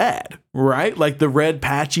really bad, right? Like the red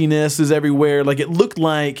patchiness is everywhere. Like it looked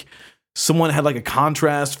like someone had like a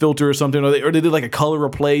contrast filter or something, or they did like a color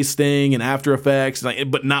replace thing in After Effects,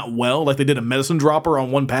 but not well. Like they did a medicine dropper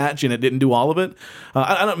on one patch and it didn't do all of it.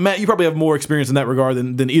 I don't, Matt, you probably have more experience in that regard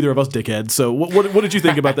than either of us dickheads. So what did you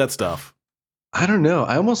think about that stuff? I don't know.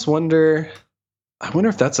 I almost wonder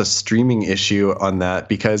if that's a streaming issue on that,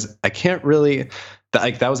 because I can't really.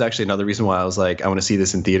 That was actually another reason why I was like, I want to see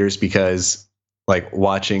this in theaters, because like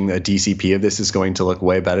watching a DCP of this is going to look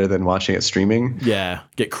way better than watching it streaming. Yeah,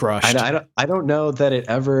 get crushed. I don't know that it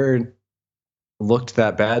ever looked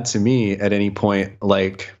that bad to me at any point.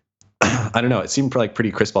 Like, I don't know. It seemed like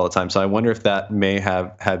pretty crisp all the time. So I wonder if that may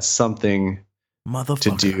have had something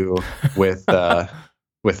to do with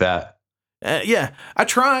that. Yeah, I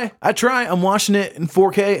try. I'm watching it in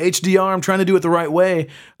 4K HDR. I'm trying to do it the right way.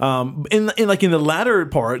 In the latter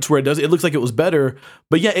parts where it looks like it was better.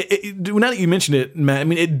 But yeah, now that you mentioned it, Matt, I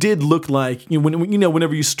mean, it did look like,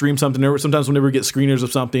 whenever you stream something, or sometimes whenever you get screeners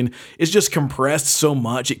of something, it's just compressed so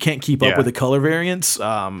much it can't keep up with the color variance.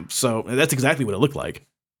 So that's exactly what it looked like.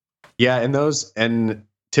 Yeah, and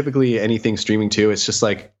typically anything streaming too, it's just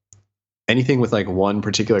like anything with like one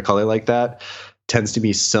particular color like that tends to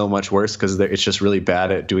be so much worse because it's just really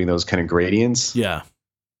bad at doing those kind of gradients. Yeah.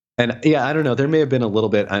 And yeah, I don't know. There may have been a little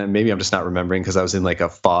bit. Maybe I'm just not remembering because I was in like a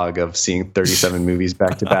fog of seeing 37 movies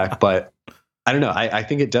back to back. But I don't know. I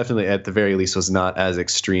think it definitely, at the very least, was not as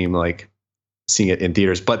extreme like seeing it in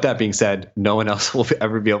theaters. But that being said, no one else will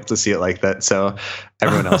ever be able to see it like that. So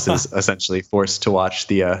everyone else is essentially forced to watch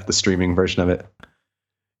the streaming version of it.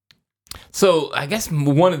 So I guess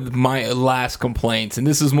one of my last complaints, and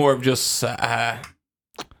this is more of just I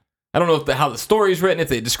don't know how the story's written,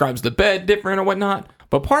 if it describes the bed different or whatnot.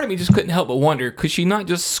 But part of me just couldn't help but wonder, could she not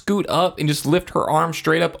just scoot up and just lift her arm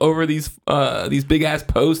straight up over these big ass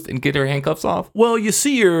posts and get her handcuffs off? Well, you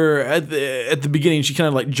see her at the beginning. She kind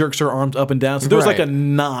of like jerks her arms up and down. So there's like a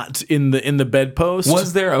knot in the bedpost.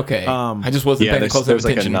 Was there? Okay, I just wasn't paying close there was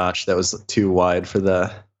attention. Like a notch that was too wide for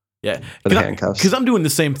the handcuffs. Because I'm doing the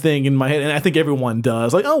same thing in my head, and I think everyone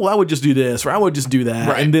does. Like, oh, well, I would just do this, or I would just do that,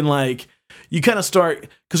 right. And then like you kind of start,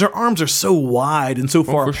 because her arms are so wide and so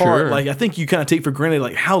far apart. Sure. Like I think you kind of take for granted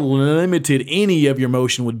like how limited any of your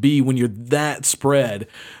motion would be when you're that spread.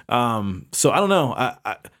 So I don't know.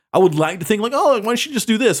 I would like to think like, oh, why don't she just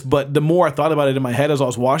do this? But the more I thought about it in my head as I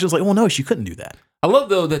was watching, it's like, well, no, she couldn't do that. I love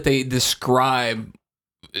though that they describe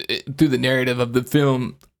through the narrative of the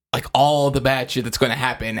film like all the bad shit that's going to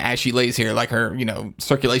happen as she lays here, like her,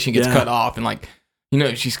 circulation gets cut off, and like,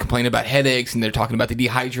 she's complaining about headaches, and they're talking about the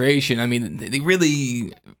dehydration. I mean, they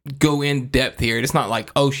really go in depth here. It's not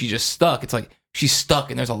like, oh, she's just stuck. It's like she's stuck,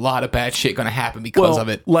 and there's a lot of bad shit going to happen because of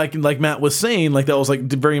it. Like Matt was saying, like that was like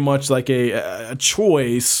very much like a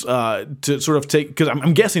choice to sort of take, because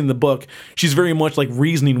I'm guessing in the book she's very much like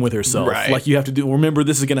reasoning with herself. Right. Like you have to remember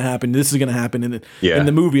this is going to happen, this is going to happen, and in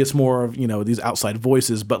the movie it's more of these outside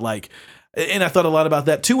voices. But like, and I thought a lot about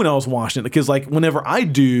that too when I was watching it, because like whenever I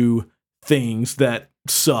do things that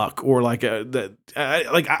suck or like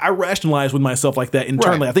I rationalize with myself like that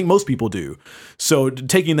internally. Right. I think most people do. So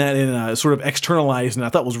taking that and sort of externalizing, I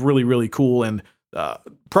thought was really, really cool, and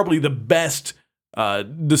probably the best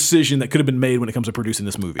decision that could have been made when it comes to producing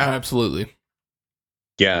this movie. Absolutely.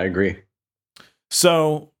 Yeah, I agree.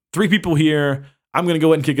 So 3 people here. I'm going to go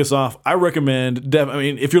ahead and kick us off. I recommend,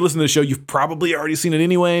 if you're listening to the show, you've probably already seen it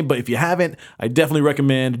anyway, but if you haven't, I definitely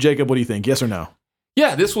recommend. Jacob, what do you think? Yes or no?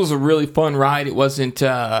 Yeah, this was a really fun ride. It wasn't, we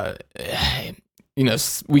get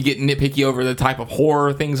nitpicky over the type of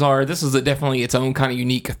horror things are. This is definitely its own kind of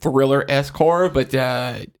unique thriller-esque horror, but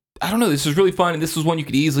I don't know. This was really fun, and this was one you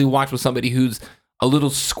could easily watch with somebody who's a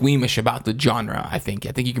little squeamish about the genre. I think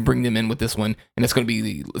you can bring them in with this one, and it's going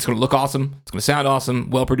to look awesome. It's going to sound awesome,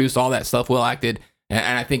 well produced, all that stuff, well acted,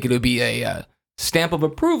 and I think it'll be a stamp of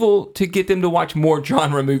approval to get them to watch more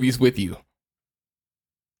genre movies with you.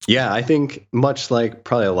 Yeah, I think much like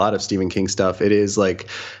probably a lot of Stephen King stuff, it is like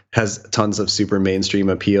has tons of super mainstream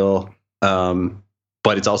appeal,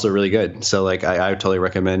 but it's also really good. So like I would totally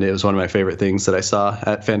recommend it. It was one of my favorite things that I saw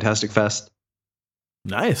at Fantastic Fest.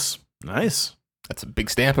 Nice. That's a big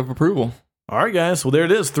stamp of approval. All right, guys. Well, there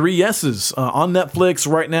it is. 3 yeses on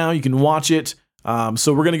Netflix right now. You can watch it.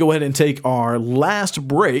 So we're going to go ahead and take our last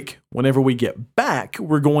break. Whenever we get back,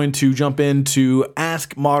 we're going to jump into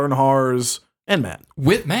Ask Modern Horrors and Matt.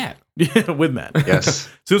 With Matt. Yeah, with Matt. Yes. As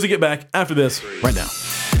soon as we get back after this, right now.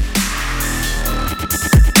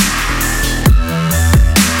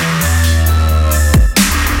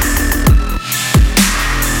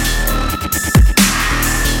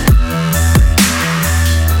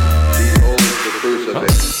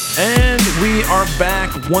 And we are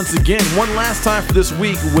back once again, one last time for this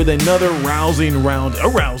week with another rousing round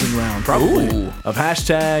probably, of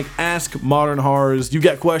hashtag Ask Modern Horrors. You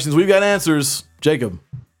got questions, we've got answers. Jacob.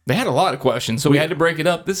 They had a lot of questions, so we had to break it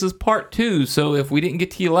up. This is part 2, so if we didn't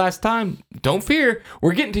get to you last time, don't fear.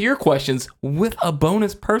 We're getting to your questions with a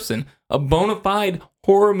bonus person, a bona fide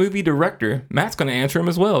horror movie director. Matt's going to answer them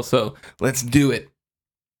as well, so let's do it.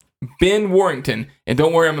 Ben Warrington, and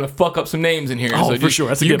don't worry, I'm going to fuck up some names in here. Oh, so for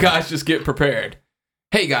sure. You guys just get prepared.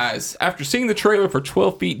 Hey guys, after seeing the trailer for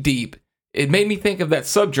 12 Feet Deep, it made me think of that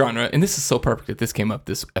subgenre, and this is so perfect that this came up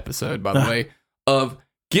this episode, by the way, of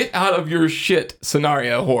get out of your shit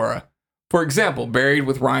scenario horror. For example, Buried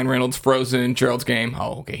with Ryan Reynolds, Frozen, Gerald's Game.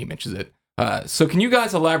 Oh, okay, he mentions it. So can you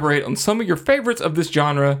guys elaborate on some of your favorites of this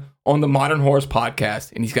genre on the Modern Horrors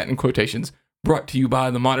podcast? And he's got in quotations, brought to you by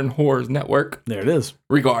the Modern Horrors Network. There it is.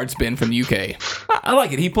 Regards, Ben from the UK. I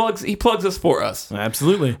like it. He plugs us for us.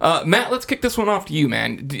 Absolutely. Matt, let's kick this one off to you,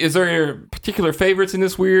 man. Is there particular favorites in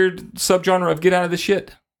this weird subgenre of get out of the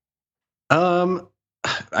shit?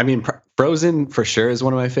 I mean, Frozen for sure is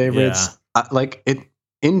one of my favorites. Yeah.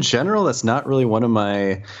 In general, that's not really one of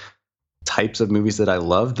my types of movies that I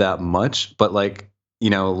love that much. But like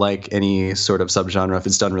any sort of subgenre, if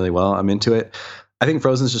it's done really well, I'm into it. I think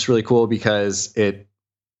Frozen is just really cool because it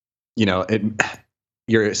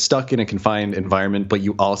you're stuck in a confined environment, but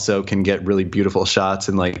you also can get really beautiful shots,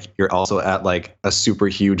 and like you're also at like a super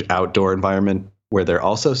huge outdoor environment where they're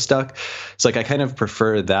also stuck. So like I kind of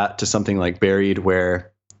prefer that to something like Buried,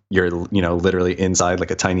 where you're literally inside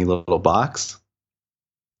like a tiny little box.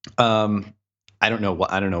 I don't know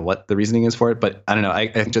what the reasoning is for it, but I don't know. I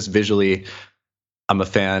just visually, I'm a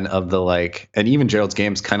fan of the like, and even Gerald's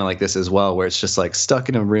Game's kind of like this as well, where it's just like stuck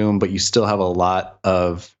in a room, but you still have a lot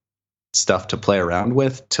of stuff to play around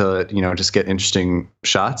with to, just get interesting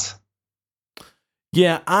shots.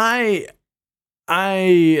 Yeah, I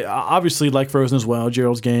obviously like Frozen as well,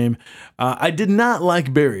 Gerald's Game. I did not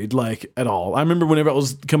like Buried like at all. I remember whenever it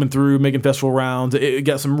was coming through, making festival rounds, it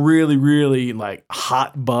got some really, really like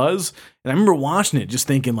hot buzz. And I remember watching it just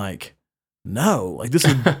thinking like, no, like this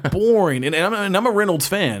is boring. And I'm a Reynolds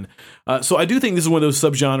fan. So I do think this is one of those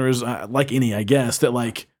subgenres, like any, I guess, that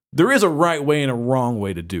like there is a right way and a wrong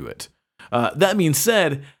way to do it. That being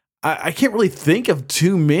said, I can't really think of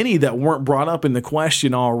too many that weren't brought up in the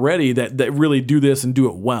question already that really do this and do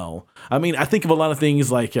it well. I mean, I think of a lot of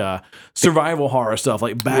things like survival horror stuff,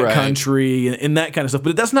 like Backcountry and that kind of stuff,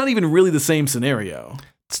 but that's not even really the same scenario.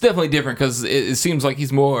 It's definitely different because it seems like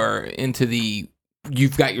he's more into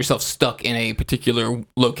you've got yourself stuck in a particular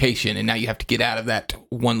location and now you have to get out of that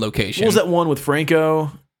one location. What was that one with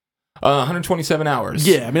Franco? 127 Hours.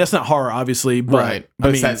 Yeah, I mean, that's not horror, obviously, but, right.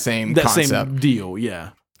 But it's that same concept. Same deal,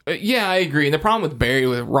 yeah. Yeah, I agree. And the problem with Barry,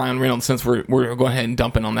 with Ryan Reynolds, since we're going ahead and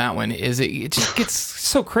dumping on that one, is it just gets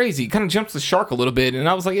so crazy. It kind of jumps the shark a little bit. And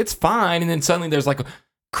I was like, it's fine. And then suddenly there's like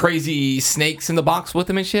crazy snakes in the box with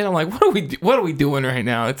him and shit. I'm like, what are we doing right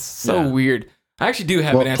now? It's so weird. I actually do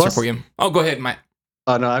have an answer for you. Oh, go ahead, Mike.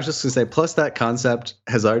 Oh, no, I was just going to say, plus that concept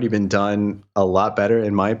has already been done a lot better,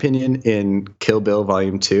 in my opinion, in Kill Bill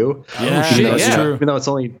Volume 2. Yeah, that's true. Even though it's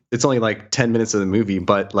only like 10 minutes of the movie,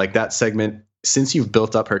 but like that segment, since you've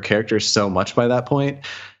built up her character so much by that point,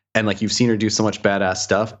 and like you've seen her do so much badass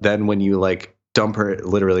stuff, then when you like dump her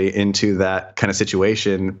literally into that kind of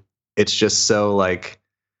situation, it's just so like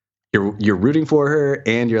you're rooting for her,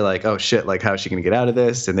 and you're like, oh shit, like how is she going to get out of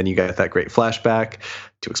this? And then you got that great flashback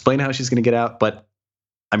to explain how she's going to get out. But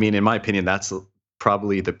I mean, in my opinion, that's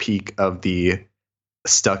probably the peak of the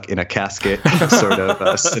stuck in a casket sort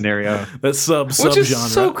of scenario. That's which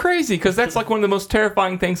is so crazy, because that's like one of the most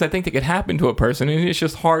terrifying things I think that could happen to a person, and it's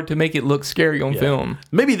just hard to make it look scary on film.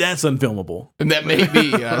 Maybe that's unfilmable. And that may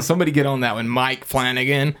be somebody get on that one, Mike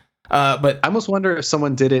Flanagan. But I almost wonder if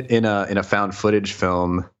someone did it in a found footage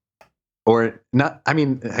film, or not. I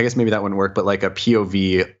mean, I guess maybe that wouldn't work, but like a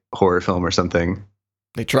POV horror film or something.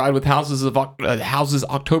 They tried with Houses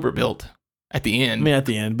October Built at the end. I mean, at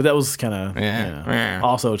the end, but that was kind of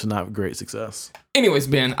also to not great success. Anyways,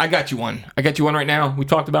 Ben, I got you one. Right now. We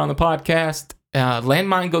talked about on the podcast.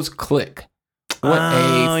 Landmine Goes Click. What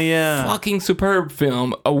a fucking superb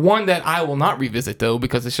film. One that I will not revisit though,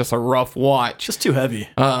 because it's just a rough watch. Just too heavy.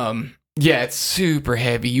 Yeah, it's super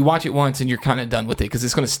heavy. You watch it once and you're kind of done with it because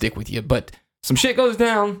it's going to stick with you. But some shit goes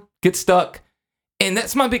down, gets stuck. And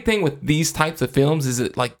that's my big thing with these types of films, is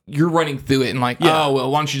that like you're running through it and like, oh,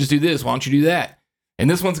 well, why don't you just do this? Why don't you do that? And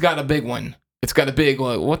this one's got a big one. It's got a big,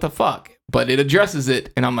 like, what the fuck? But it addresses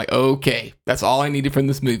it. And I'm like, okay, that's all I needed from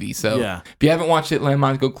this movie. So if you haven't watched it,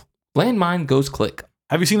 Landmine Goes Click.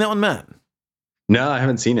 Have you seen that one, Matt? No, I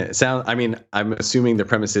haven't seen it. I'm assuming the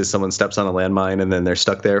premise is someone steps on a landmine and then they're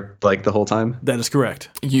stuck there like the whole time. That is correct.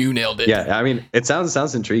 You nailed it. Yeah, I mean, it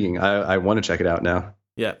sounds intriguing. I want to check it out now.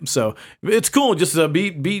 Yeah, so it's cool. Just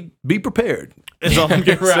be prepared. That's all I'm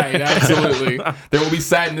gonna right, say. Absolutely. There will be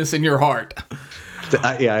sadness in your heart.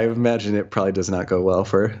 I imagine it probably does not go well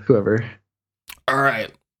for whoever. All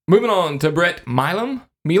right, moving on to Brett Milam?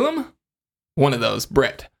 One of those,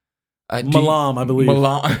 Brett. Milam, I believe.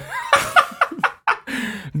 Milam.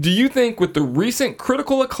 Do you think with the recent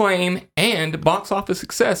critical acclaim and box office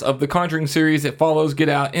success of the Conjuring series that follows Get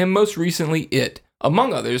Out, and most recently It,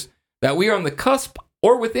 among others, that we are on the cusp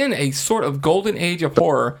or within a sort of golden age of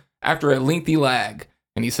horror after a lengthy lag?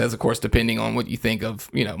 And he says, of course, depending on what you think of,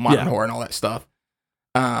 modern horror and all that stuff.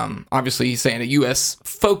 Obviously, he's saying a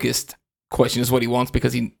U.S.-focused question is what he wants,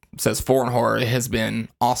 because he says foreign horror has been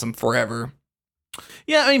awesome forever.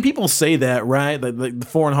 Yeah, I mean, people say that, right? Like the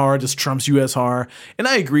foreign horror just trumps U.S. horror, and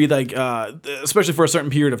I agree. Like, especially for a certain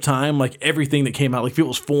period of time, like everything that came out, like if it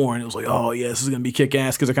was foreign, it was like, oh yeah, this is gonna be kick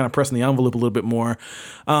ass, because they're kind of pressing the envelope a little bit more.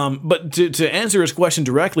 But to answer his question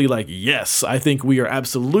directly, like, yes, I think we are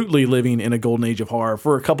absolutely living in a golden age of horror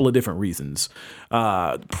for a couple of different reasons.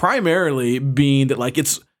 Primarily being that, like,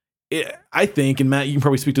 I think, and Matt, you can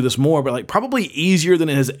probably speak to this more, but like probably easier than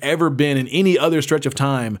it has ever been in any other stretch of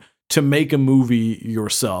time to make a movie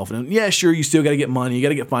yourself. And yeah, sure, you still got to get money, you got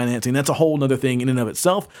to get financing. That's a whole nother thing in and of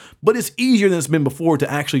itself. But it's easier than it's been before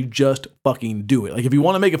to actually just fucking do it. Like if you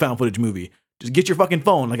want to make a found footage movie, just get your fucking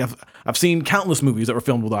phone. Like I've seen countless movies that were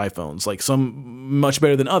filmed with iPhones, like some much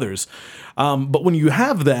better than others. But when you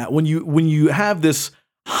have that, when you have this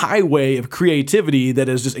highway of creativity that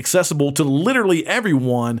is just accessible to literally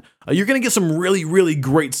everyone, you're going to get some really, really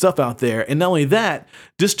great stuff out there. And not only that,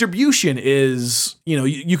 distribution is,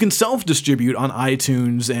 you can self-distribute on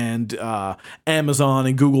iTunes and Amazon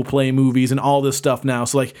and Google Play Movies and all this stuff now.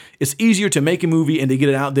 So like it's easier to make a movie and to get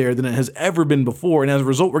it out there than it has ever been before. And as a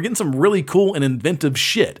result, we're getting some really cool and inventive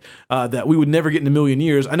shit that we would never get in a million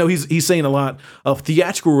years. I know he's saying a lot of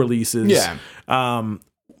theatrical releases. Yeah.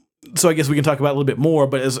 So I guess we can talk about it a little bit more,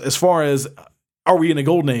 but as far as are we in a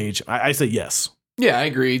golden age, I say yes. Yeah, I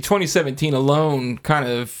agree. 2017 alone kind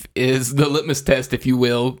of is the litmus test, if you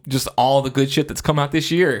will, just all the good shit that's come out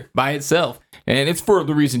this year by itself. And it's for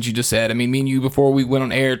the reasons you just said. I mean, me and you, before we went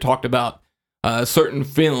on air, talked about certain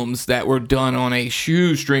films that were done on a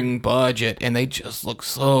shoestring budget, and they just look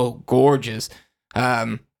so gorgeous.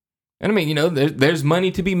 And I mean, there's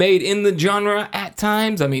money to be made in the genre at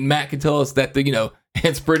times. I mean, Matt could tell us that,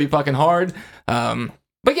 it's pretty fucking hard.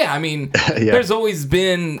 But yeah, I mean, there's always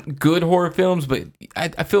been good horror films, but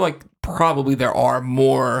I feel like probably there are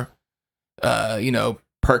more,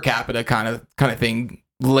 per capita kind of thing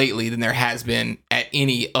lately than there has been at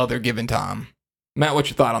any other given time. Matt, what's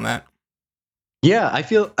your thought on that? Yeah, I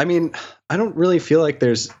don't really feel like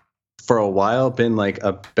there's for a while been like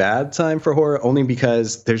a bad time for horror, only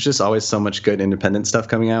because there's just always so much good independent stuff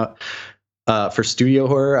coming out. For studio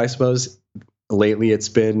horror, I suppose lately it's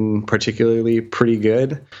been particularly pretty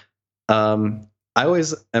good. I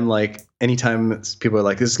always am like, anytime people are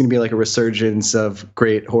like, this is going to be like a resurgence of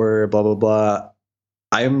great horror, blah, blah, blah.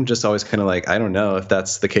 I'm just always kind of like, I don't know if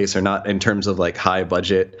that's the case or not in terms of like high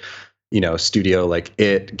budget, studio, like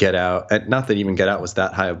Get Out. And not that even Get Out was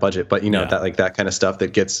that high a budget, but that like that kind of stuff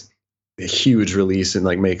that gets a huge release and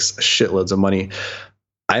like makes shitloads of money.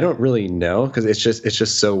 I don't really know, because it's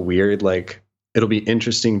just so weird. Like, it'll be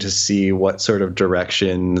interesting to see what sort of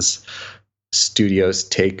directions studios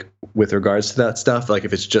take with regards to that stuff. Like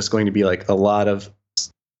if it's just going to be like a lot of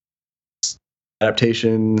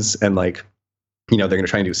adaptations and like, they're going to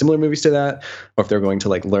try and do similar movies to that, or if they're going to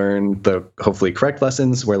like learn the hopefully correct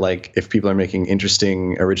lessons where like if people are making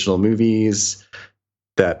interesting original movies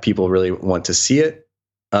that people really want to see it.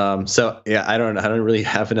 So yeah, I don't really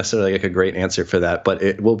have necessarily like a great answer for that, but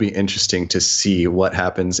it will be interesting to see what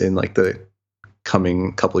happens in like the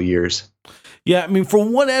coming couple of years. Yeah, I mean, for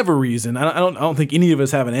whatever reason, I don't think any of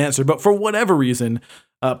us have an answer, but for whatever reason,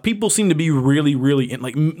 people seem to be really, really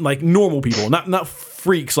like normal people, not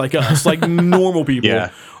freaks like us, like normal people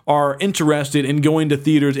are interested in going to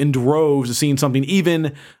theaters in droves to seeing something,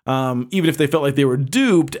 even if they felt like they were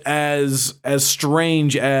duped, as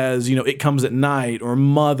strange as It Comes at Night or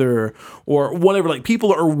Mother or whatever. Like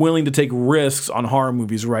people are willing to take risks on horror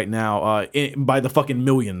movies right now, by the fucking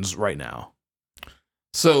millions right now.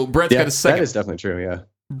 So Brett's got a second. That is definitely true. Yeah.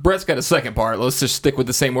 Brett's got a second part. Let's just stick with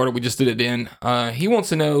the same order we just did it in. He wants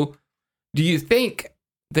to know, do you think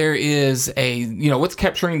there is a, what's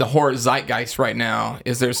capturing the horror zeitgeist right now?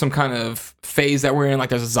 Is there some kind of phase that we're in? Like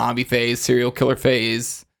there's a zombie phase, serial killer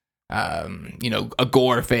phase, a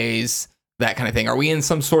gore phase, that kind of thing. Are we in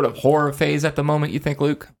some sort of horror phase at the moment, you think,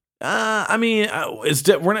 Luke? I mean, we're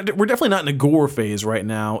definitely not in a gore phase right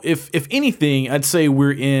now. If anything, I'd say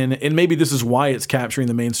we're in, and maybe this is why it's capturing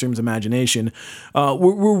the mainstream's imagination.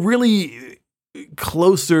 We're really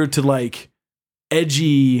closer to like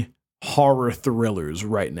edgy horror thrillers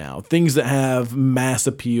right now, things that have mass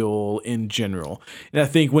appeal in general. And I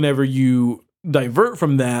think whenever you divert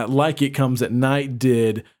from that, like It Comes at Night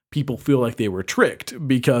did, people feel like they were tricked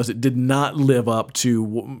because it did not live up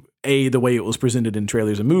to A, the way it was presented in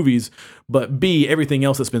trailers and movies, but B, everything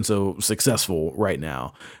else that's been so successful right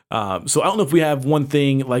now. So I don't know if we have one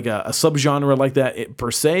thing like a subgenre like that per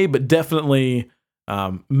se, but definitely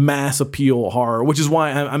mass appeal horror, which is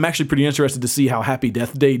why I'm actually pretty interested to see how Happy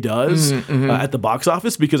Death Day does at the box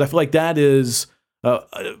office, because I feel like that is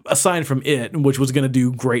aside from It, which was going to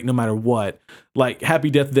do great no matter what. Like Happy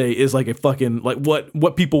Death Day is like a fucking like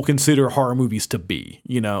what people consider horror movies to be,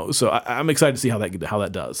 So I'm excited to see how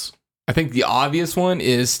that does. I think the obvious one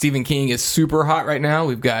is Stephen King is super hot right now.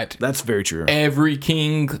 We've got that's very true. Every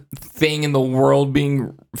King thing in the world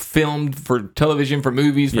being filmed for television, for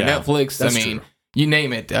movies, for Netflix. I mean, true. You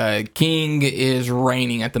name it. King is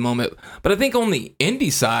reigning at the moment. But I think on the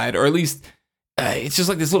indie side, or at least it's just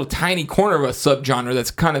like this little tiny corner of a subgenre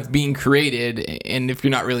that's kind of being created. And if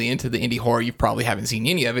you're not really into the indie horror, you probably haven't seen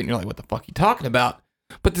any of it. And you're like, what the fuck are you talking about?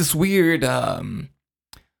 But this weird,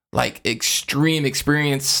 like extreme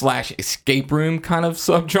experience / escape room kind of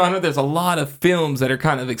subgenre. There's a lot of films that are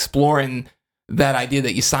kind of exploring that idea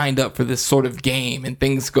that you signed up for this sort of game and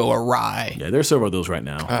things go awry. Yeah, there's several of those right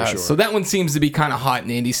now. For sure. So that one seems to be kind of hot in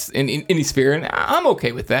indie sphere, and I'm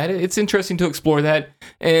okay with that. It's interesting to explore that,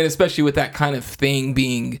 and especially with that kind of thing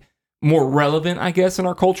being more relevant, I guess, in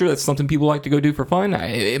our culture. That's something people like to go do for fun.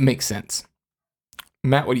 It makes sense.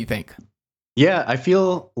 Matt, what do you think? Yeah, I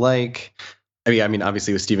feel like, I mean,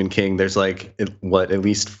 obviously with Stephen King, there's like, at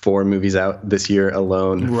least 4 movies out this year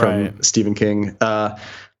alone from Stephen King.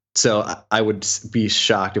 So I would be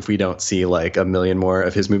shocked if we don't see like a million more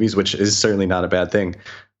of his movies, which is certainly not a bad thing.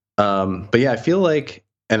 But yeah, I feel like,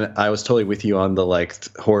 and I was totally with you on the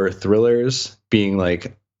like horror thrillers being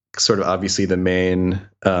like sort of obviously the main,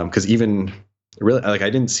 because even really, like I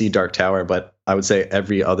didn't see Dark Tower, but I would say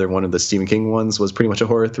every other one of the Stephen King ones was pretty much a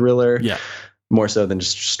horror thriller. Yeah. More so than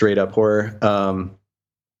just straight up horror. Totally.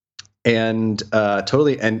 And I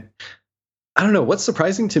don't know, what's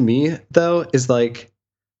surprising to me though is like,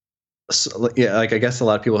 yeah, like I guess a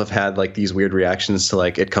lot of people have had like these weird reactions to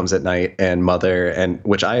like It Comes at Night and Mother, and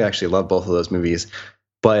which I actually love both of those movies,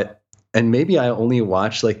 and maybe I only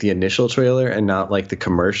watched like the initial trailer and not like the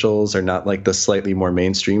commercials or not like the slightly more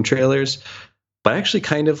mainstream trailers, but actually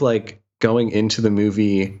kind of like going into the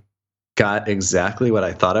movie got exactly what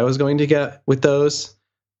I thought I was going to get with those.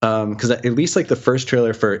 Because at least like the first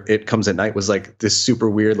trailer for It Comes at Night was like this super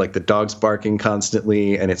weird, like the dog's barking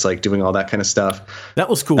constantly and it's like doing all that kind of stuff. That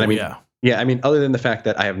was cool. I mean, yeah. Yeah. I mean, other than the fact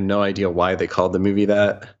that I have no idea why they called the movie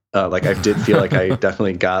that, like I did feel like I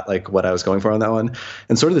definitely got like what I was going for on that one.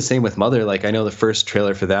 And sort of the same with Mother. Like I know the first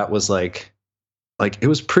trailer for that was like it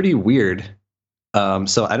was pretty weird.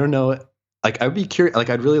 So I don't know. Like I would be curious, like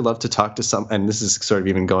I'd really love to talk to and this is sort of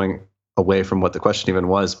even going away from what the question even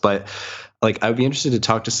was, but like I would be interested to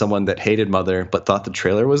talk to someone that hated Mother but thought the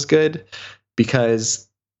trailer was good, because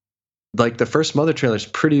like the first Mother trailer is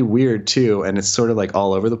pretty weird too, and it's sort of like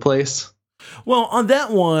all over the place. Well, on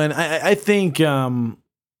that one, I think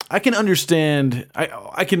I can understand.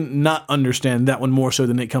 I can not understand that one more so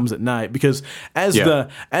than It Comes at Night, because as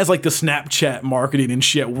like the Snapchat marketing and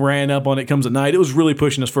shit ran up on It Comes at Night, it was really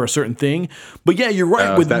pushing us for a certain thing. But yeah, you're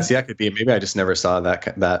right. That could be. Maybe I just never saw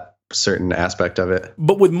that certain aspect of it.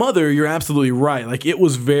 But with Mother, you're absolutely right. Like it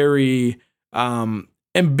was very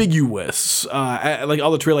ambiguous. Like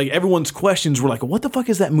all the trailer, like everyone's questions were like, "What the fuck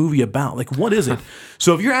is that movie about? Like, what is it?"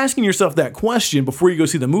 So if you're asking yourself that question before you go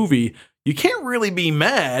see the movie, you can't really be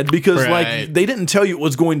mad because like they didn't tell you it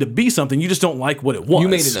was going to be something. You just don't like what it was. You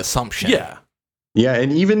made an assumption. Yeah. Yeah,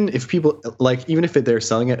 and even if people like, even if they're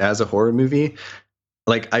selling it as a horror movie,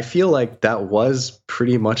 like I feel like that was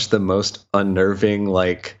pretty much the most unnerving,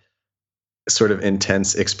 like sort of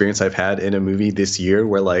intense experience I've had in a movie this year,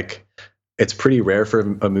 where like it's pretty rare for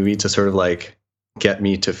a movie to sort of like get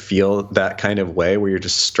me to feel that kind of way where you're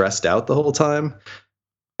just stressed out the whole time,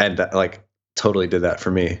 and that like totally did that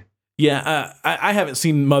for me. Yeah, I haven't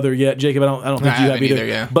seen Mother yet, Jacob. I don't think you have either.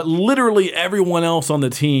 Yeah. But literally everyone else on the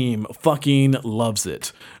team fucking loves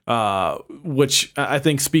it, which I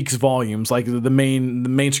think speaks volumes. Like the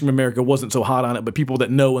mainstream America wasn't so hot on it, but people that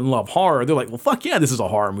know and love horror, they're like, well, fuck yeah, this is a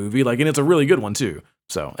horror movie. Like, and it's a really good one too.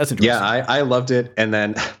 So that's interesting. Yeah, I loved it. And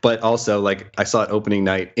then, but also like I saw it opening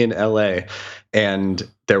night in LA, and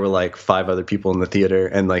there were like 5 other people in the theater.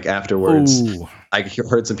 And like afterwards, I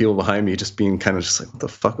heard some people behind me just being kind of just like, what the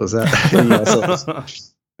fuck was that?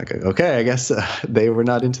 Okay, I guess they were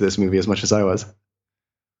not into this movie as much as I was.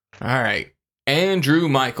 All right. Andrew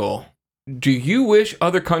Michael, do you wish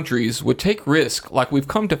other countries would take risk like we've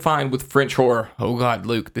come to find with French horror? Oh God,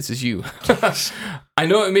 Luke, this is you. I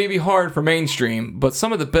know it may be hard for mainstream, but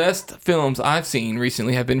some of the best films I've seen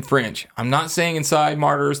recently have been French. I'm not saying Inside,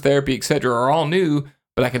 Martyrs, Therapy, etc. are all new,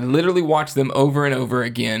 but I can literally watch them over and over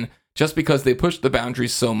again just because they push the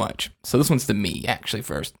boundaries so much. So this one's to me, actually,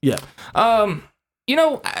 first. Yeah. You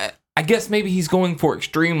know, I guess maybe he's going for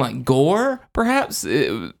extreme, like, gore, perhaps,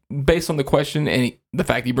 based on the question and the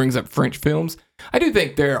fact he brings up French films. I do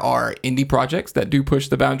think there are indie projects that do push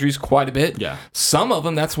the boundaries quite a bit. Yeah. Some of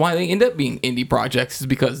them, that's why they end up being indie projects, is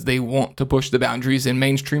because they want to push the boundaries and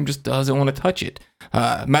mainstream just doesn't want to touch it.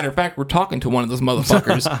 Matter of fact, we're talking to one of those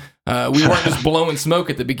motherfuckers. We weren't just blowing smoke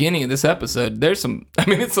at the beginning of this episode. There's some, I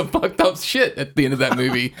mean, it's some fucked up shit at the end of that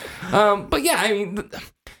movie. But yeah, I mean,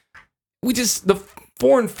 the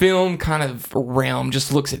foreign film kind of realm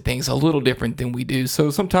just looks at things a little different than we do. So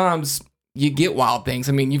sometimes you get wild things.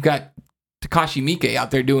 I mean, you've got Takashi Miike out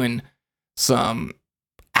there doing some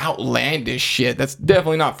outlandish shit. That's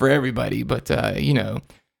definitely not for everybody, but the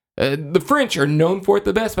French are known for it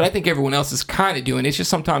the best, but I think everyone else is kind of doing it. It's just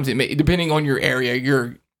sometimes it may, depending on your area,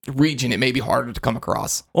 your region, it may be harder to come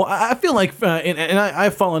across. Well, I feel like, and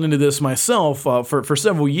I've fallen into this myself for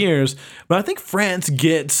several years, but I think France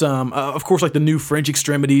gets, of course, like the new French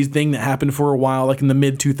extremities thing that happened for a while, like in the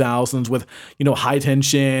mid 2000s with, High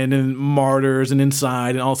Tension and Martyrs and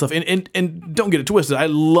Inside and all stuff. And don't get it twisted, I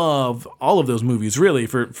love all of those movies, really,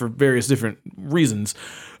 for various different reasons.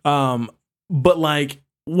 But like,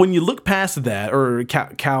 when you look past that, or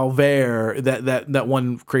Calvaire, that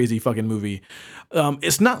one crazy fucking movie,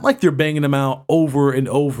 it's not like they're banging them out over and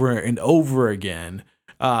over and over again.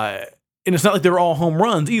 And it's not like they're all home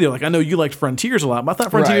runs either. Like, I know you liked Frontiers a lot, but I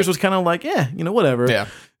thought Frontiers was kind of like, whatever. Yeah.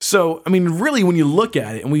 So, I mean, really, when you look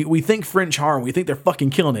at it, and we think French horror, and we think they're fucking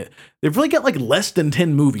killing it, they've really got like less than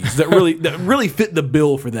 10 movies that really fit the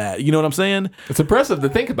bill for that. You know what I'm saying? It's impressive to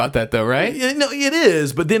think about that, though, right? Yeah, no, it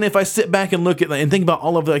is. But then if I sit back and look at and think about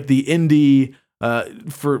all of like the indie,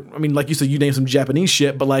 like you said, you named some Japanese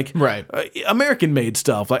shit, but like American made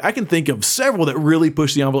stuff. Like, I can think of several that really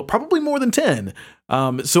push the envelope, probably more than 10.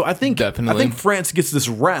 So I think France gets this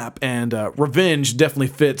rap, and Revenge definitely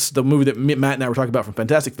fits the movie that Matt and I were talking about from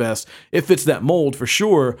Fantastic Fest. It fits that mold for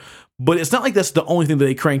sure. But it's not like that's the only thing that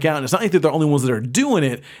they crank out, and it's not like they're the only ones that are doing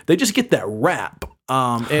it. They just get that rap.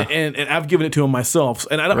 And I've given it to them myself,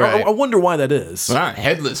 and I wonder why that is. Well,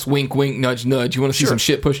 Headless, wink, wink, nudge, nudge. You want to see some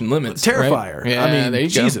shit pushing limits? Terrifier. Right? Yeah, I mean, there you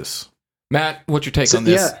Jesus. Go. Matt, what's your take on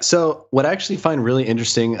this? Yeah. So what I actually find really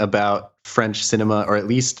interesting about French cinema, or at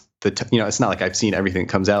least it's not like I've seen everything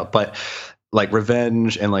that comes out, but like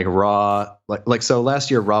Revenge and like Raw, so last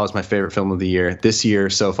year Raw was my favorite film of the year. This year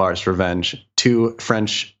so far is Revenge, 2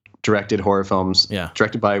 French directed horror films,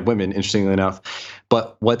 directed by women, interestingly enough.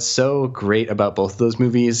 But what's so great about both of those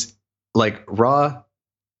movies, like Raw,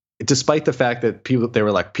 despite the fact that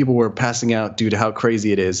people were passing out due to how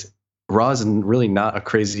crazy it is, Raw is really not a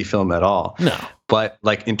crazy film at all. No. But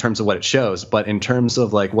like in terms of what it shows, but in terms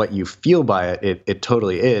of like what you feel by it, it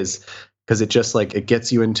totally is, because it just like it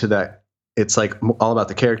gets you into that. It's like all about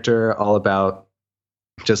the character, all about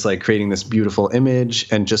just like creating this beautiful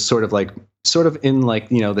image, and just sort of in like,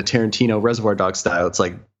 the Tarantino Reservoir Dogs style. It's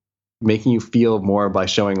like making you feel more by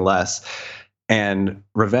showing less. And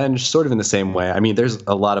Revenge, sort of in the same way. I mean, there's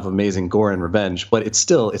a lot of amazing gore in Revenge, but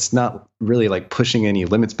it's not really like pushing any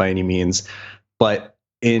limits by any means. But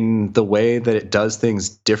in the way that it does things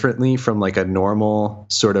differently from like a normal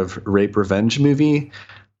sort of rape revenge movie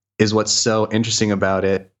is what's so interesting about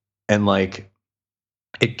it. And like,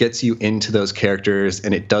 it gets you into those characters,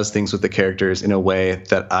 and it does things with the characters in a way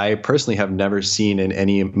that I personally have never seen in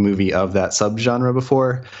any movie of that subgenre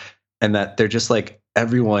before. And that they're just like,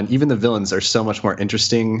 everyone, even the villains, are so much more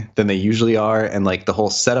interesting than they usually are. And like the whole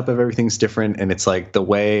setup of everything's different. And it's like the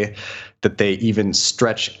way that they even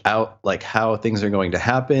stretch out like how things are going to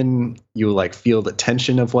happen. You like feel the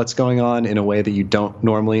tension of what's going on in a way that you don't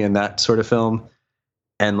normally in that sort of film.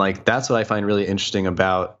 And like, that's what I find really interesting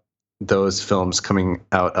about those films coming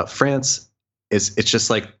out of France. Is it's just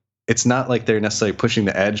like, it's not like they're necessarily pushing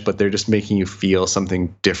the edge, but they're just making you feel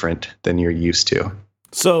something different than you're used to.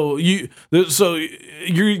 So you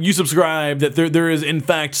subscribe that there is in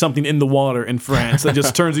fact something in the water in France that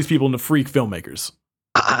just turns these people into freak filmmakers.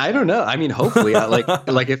 I don't know. I mean, hopefully,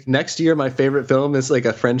 like if next year my favorite film is like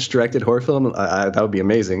a French directed horror film, that would be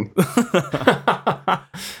amazing.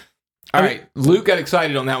 All right, Luke got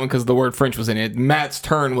excited on that one because the word French was in it. Matt's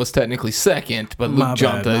turn was technically second, but Luke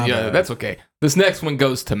jumped. That's okay. This next one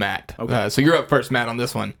goes to Matt. Okay, so you're up first, Matt, on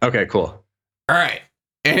this one. Okay, cool. All right.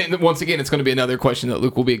 And once again, it's going to be another question that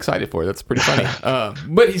Luke will be excited for. That's pretty funny.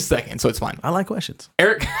 But he's second, so it's fine. I like questions.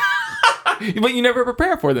 Eric, but you never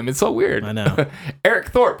prepare for them. It's so weird. I know. Eric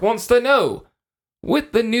Thorpe wants to know,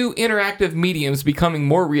 with the new interactive mediums becoming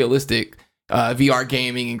more realistic, VR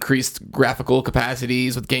gaming, increased graphical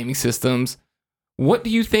capacities with gaming systems, what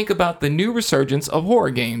do you think about the new resurgence of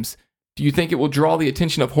horror games? Do you think it will draw the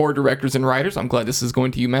attention of horror directors and writers? I'm glad this is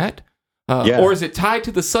going to you, Matt. Or is it tied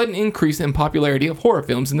to the sudden increase in popularity of horror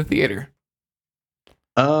films in the theater?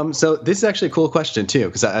 So this is actually a cool question too,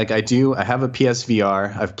 because I have a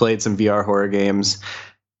PSVR. I've played some VR horror games,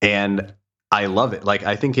 and I love it. Like,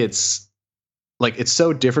 I think it's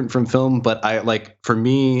so different from film, but for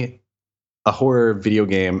me, a horror video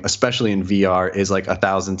game, especially in VR, is like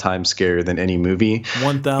 1,000 times scarier than any movie.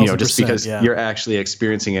 1,000%. Just because you're actually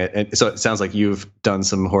experiencing it. And so it sounds like you've done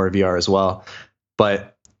some horror VR as well,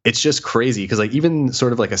 but it's just crazy because like even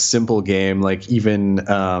sort of like a simple game, like even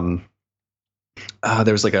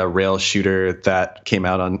there was like a rail shooter that came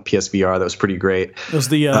out on PSVR that was pretty great. It was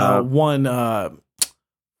the one.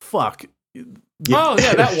 Fuck. Oh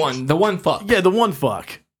yeah, that one. The one fuck. Yeah, the one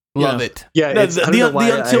fuck. Love it. Yeah,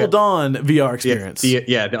 the Until Dawn VR experience. The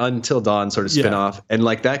Until Dawn sort of spin-off. And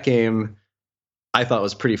like that game, I thought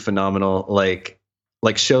was pretty phenomenal. Like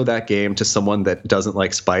show that game to someone that doesn't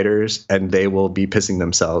like spiders and they will be pissing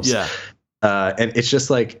themselves. Yeah. And it's just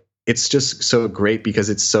like, it's just so great because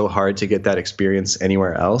it's so hard to get that experience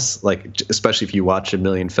anywhere else. Like, especially if you watch a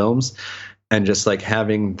million films, and just like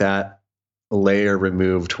having that layer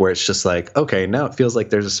removed where it's just like, okay, now it feels like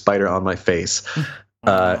there's a spider on my face.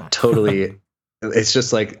 Totally. It's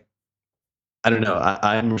just like, I don't know.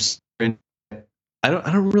 I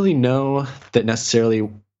don't really know that necessarily.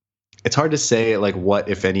 It's hard to say like what,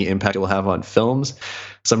 if any, impact it will have on films.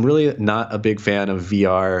 So I'm really not a big fan of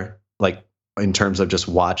VR, like in terms of just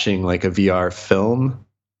watching like a VR film,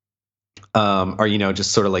 or, you know,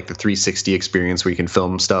 just sort of like the 360 experience where you can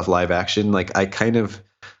film stuff live action. Like I kind of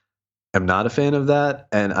am not a fan of that.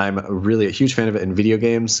 And I'm really a huge fan of it in video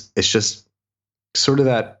games. It's just sort of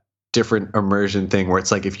that different immersion thing where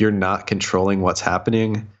it's like, if you're not controlling what's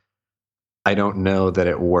happening, I don't know that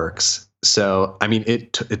it works. So, I mean,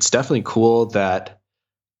 it's definitely cool that,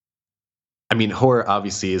 I mean, horror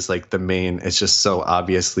obviously is like the main, it's just so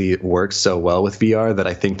obviously it works so well with VR that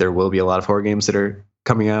I think there will be a lot of horror games that are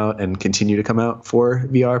coming out and continue to come out for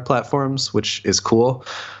VR platforms, which is cool.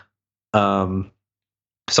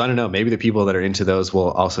 So I don't know, maybe the people that are into those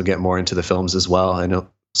will also get more into the films as well, and it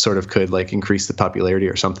sort of could like increase the popularity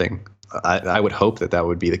or something. I would hope that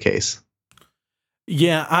would be the case.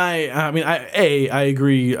 Yeah, I mean, I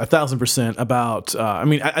agree 1,000% about. I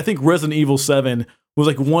mean, I think Resident Evil 7 was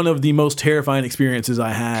like one of the most terrifying experiences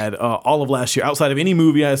I had all of last year. Outside of any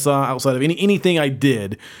movie I saw, outside of anything I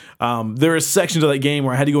did, there are sections of that game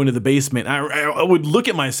where I had to go into the basement. I would look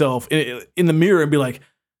at myself in the mirror and be like,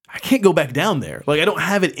 I can't go back down there. Like, I don't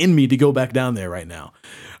have it in me to go back down there right now.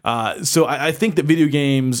 So I think that video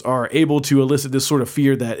games are able to elicit this sort of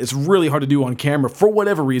fear that it's really hard to do on camera for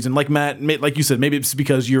whatever reason. Like Matt, like you said, maybe it's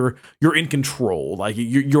because you're in control. Like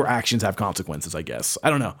your actions have consequences, I guess. I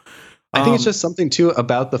don't know. I think it's just something too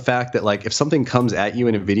about the fact that like if something comes at you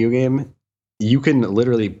in a video game, you can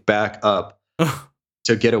literally back up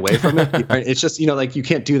to get away from it. It's just, you know, like you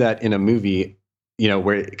can't do that in a movie. You know,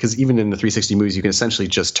 where, because even in the 360 movies, you can essentially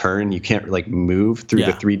just turn. You can't like move through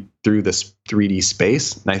this 3D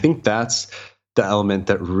space. And I think that's the element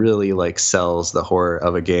that really like sells the horror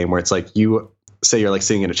of a game, where it's like, you say you're like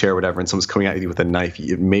sitting in a chair or whatever, and someone's coming at you with a knife.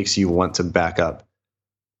 It makes you want to back up.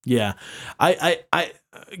 Yeah, I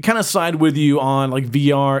kind of side with you on like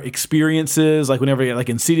VR experiences. Like whenever like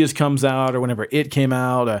Insidious comes out or whenever it came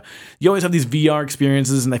out, you always have these VR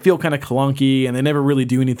experiences and they feel kind of clunky and they never really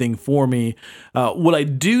do anything for me. What I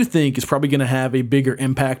do think is probably going to have a bigger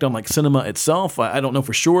impact on like cinema itself, I don't know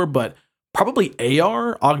for sure, but probably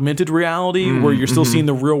AR, augmented reality, where you're still seeing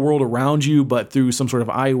the real world around you, but through some sort of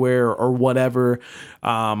eyewear or whatever,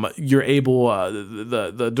 you're able,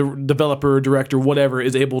 the developer, director, whatever,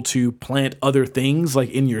 is able to plant other things like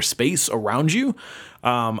in your space around you.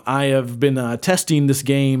 I have been testing this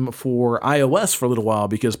game for iOS for a little while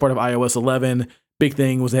because part of iOS 11, big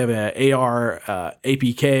thing was they have an AR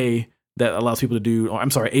APK that allows people to do,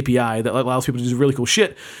 API that allows people to do really cool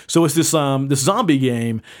shit. So it's this zombie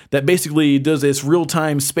game that basically does this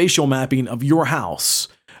real-time spatial mapping of your house.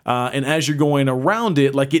 And as you're going around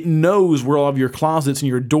it, like it knows where all of your closets and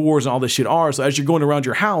your doors and all this shit are. So as you're going around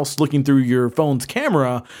your house, looking through your phone's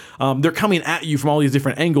camera, they're coming at you from all these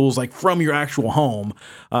different angles, like from your actual home.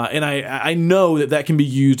 And I know that can be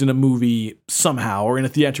used in a movie somehow or in a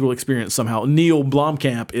theatrical experience somehow. Neil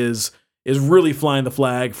Blomkamp is really flying the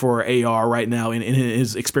flag for AR right now in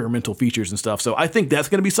his experimental features and stuff. So I think that's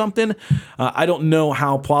going to be something. I don't know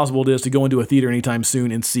how plausible it is to go into a theater anytime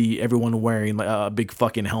soon and see everyone wearing like a big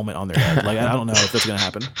fucking helmet on their head. Like, I don't know if that's going to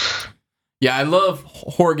happen. Yeah, I love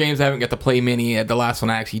horror games. I haven't got to play many. The last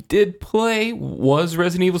one I actually did play was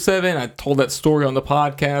Resident Evil 7. I told that story on the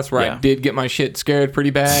podcast where I did get my shit scared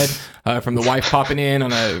pretty bad from the wife popping in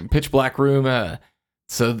on a pitch black room.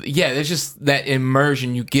 So, yeah, there's just that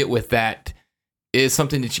immersion you get with that is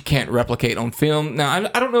something that you can't replicate on film. Now,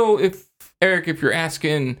 I don't know if, Eric, if you're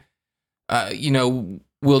asking,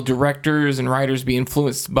 will directors and writers be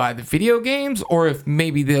influenced by the video games, or if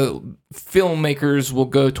maybe the filmmakers will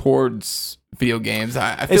go towards video games?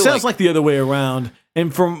 I feel it sounds like the other way around.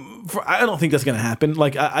 And I don't think that's going to happen.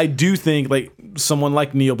 Like, I do think like someone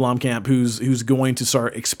like Neil Blomkamp, who's going to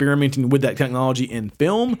start experimenting with that technology in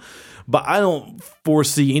film. But I don't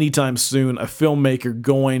foresee anytime soon a filmmaker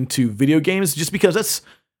going to video games, just because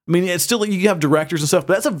I mean, it's still, you have directors and stuff,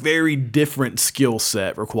 but that's a very different skill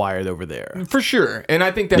set required over there. For sure. And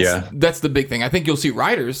I think that's the big thing. I think you'll see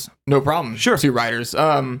writers, no problem. Sure. See writers.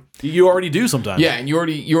 You already do sometimes. Yeah, and you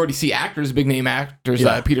already see actors, big name actors.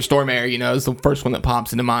 Yeah. Peter Stormare, is the first one that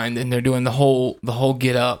pops into mind, and they're doing the whole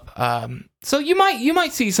Get Up. So you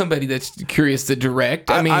might see somebody that's curious to direct.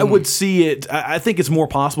 I would see it. I think it's more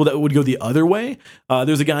possible that it would go the other way.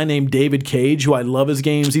 There's a guy named David Cage who I love his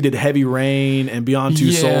games. He did Heavy Rain and Beyond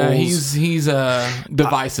Two Souls. Yeah, he's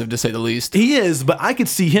divisive to say the least. He is, but I could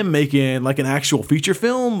see him making like an actual feature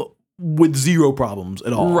film with zero problems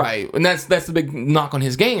at all. Right, and that's the big knock on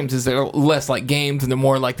his games is they're less like games and they're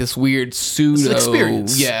more like this weird pseudo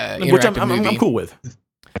experience. Yeah, which I'm cool with.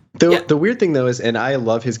 The weird thing though is, and I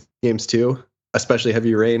love his games too, especially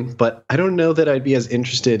Heavy Rain, but I don't know that I'd be as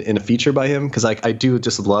interested in a feature by him because I do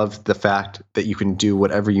just love the fact that you can do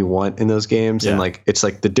whatever you want in those games, and like it's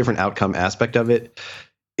like the different outcome aspect of it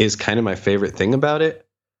is kind of my favorite thing about it.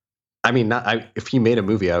 I mean, if he made a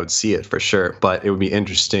movie, I would see it for sure, but it would be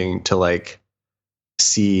interesting to like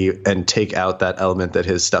see and take out that element that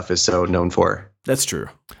his stuff is so known for. That's true.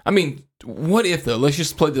 I mean, what if though? Let's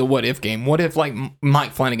just play the what if game. What if like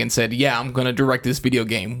Mike Flanagan said, "Yeah, I'm going to direct this video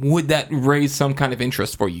game." Would that raise some kind of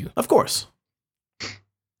interest for you? Of course.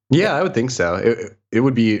 Yeah, I would think so. It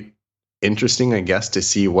would be interesting, I guess, to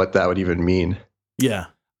see what that would even mean. Yeah.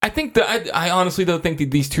 I think that I honestly don't think that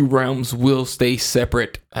these two realms will stay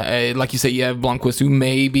separate. Like you say, you have Blomquist who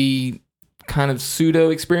may be kind of pseudo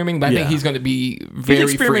experimenting, but I think he's going to be very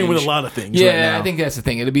he's experimenting fringe with a lot of things. Yeah, right now. I think that's the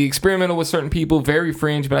thing. It'll be experimental with certain people, very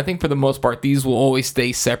fringe, but I think for the most part, these will always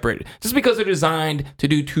stay separate just because they're designed to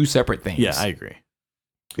do two separate things. Yeah, I agree.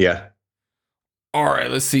 Yeah. All right,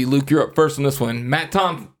 let's see. Luke, you're up first on this one. Matt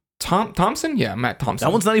Thompson? Yeah, Matt Thompson.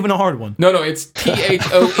 That one's not even a hard one. No, it's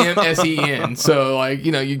Thomsen. So, like,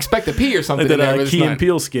 you expect a P or something. Like that in there, Key and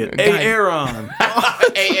Peele skit. Hey, Aaron.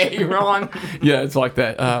 Hey, Ron. Yeah, it's like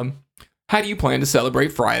that. How do you plan to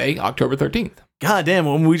celebrate Friday, October 13th? God damn,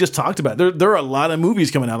 when we just talked about it, there are a lot of movies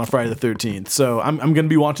coming out on Friday the 13th. So I'm going to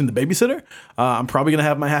be watching The Babysitter. I'm probably going to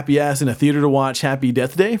have my happy ass in a theater to watch Happy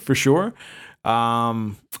Death Day for sure.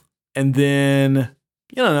 And then,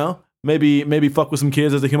 maybe fuck with some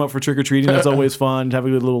kids as they come up for trick-or-treating. That's always fun to have a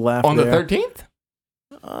good little laugh on there. The 13th?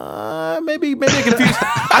 Maybe I confused.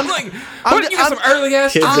 I'm like, you got some early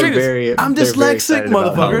ass kids trick-or-treaters. I'm dyslexic,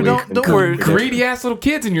 motherfucker. Don't worry. Greedy ass little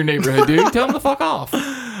kids in your neighborhood, dude. Tell them to fuck off.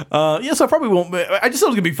 Yes, I probably won't. I just said I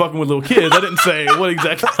was gonna be fucking with little kids. I didn't say what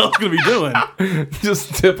exactly I was gonna be doing.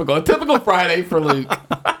 Just typical Friday for Luke.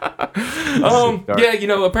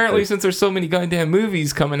 Apparently since there's so many goddamn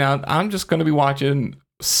movies coming out, I'm just gonna be watching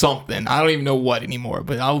something. I don't even know what anymore,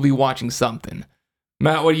 but I'll be watching something.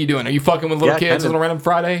 Matt, what are you doing? Are you fucking with little kids on a random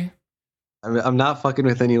Friday? I'm not fucking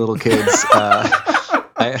with any little kids.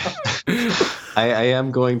 I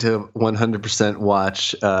am going to 100%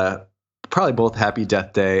 watch probably both Happy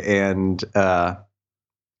Death Day and the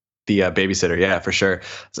Babysitter. Yeah, for sure.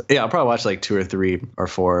 So, I'll probably watch like 2 or 3 or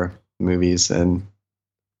 4 movies and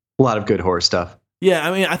a lot of good horror stuff. Yeah,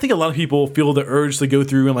 I mean, I think a lot of people feel the urge to go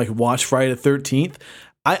through and like watch Friday the 13th.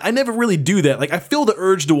 I never really do that. Like, I feel the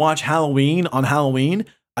urge to watch Halloween on Halloween.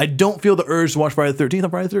 I don't feel the urge to watch Friday the 13th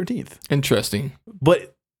on Friday the 13th. Interesting.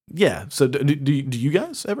 But, yeah. So, do you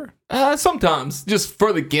guys ever? Sometimes. Just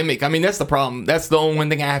for the gimmick. I mean, that's the problem. That's the only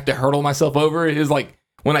one thing I have to hurdle myself over is, like,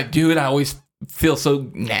 when I do it, I always feel so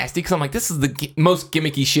nasty because I'm like, this is the most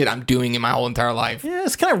gimmicky shit I'm doing in my whole entire life. Yeah,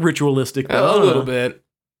 it's kind of ritualistic. A little bit.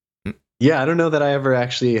 Yeah, I don't know that I ever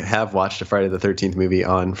actually have watched a Friday the 13th movie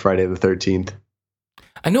on Friday the 13th.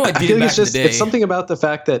 I know I did feel back in the day. It's something about the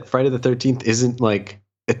fact that Friday the 13th isn't like,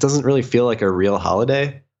 it doesn't really feel like a real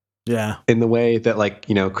holiday. Yeah. In the way that like,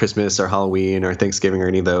 Christmas or Halloween or Thanksgiving or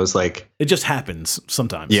any of those, like. It just happens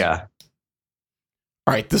sometimes. Yeah.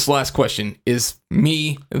 All right, this last question is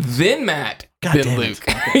me, then Matt, then Luke.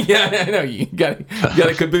 Yeah, I know. You gotta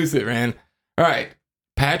caboose it, man. All right.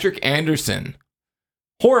 Patrick Anderson.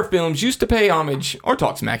 Horror films used to pay homage, or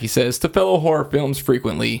talk smack, he says, to fellow horror films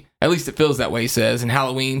frequently. At least it feels that way, he says. In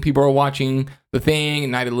Halloween, people are watching The Thing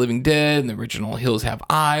and Night of the Living Dead, and the original Hills Have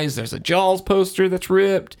Eyes. There's a Jaws poster that's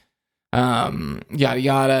ripped. Yada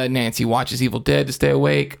yada. Nancy watches Evil Dead to stay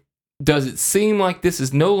awake. Does it seem like this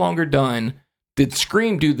is no longer done? Did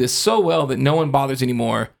Scream do this so well that no one bothers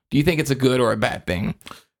anymore? Do you think it's a good or a bad thing?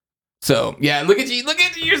 So, yeah, look at you.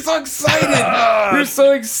 You're so excited. You're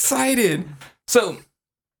so excited. So,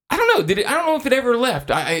 I don't know. I don't know if it ever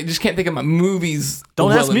left. I just can't think of my movies.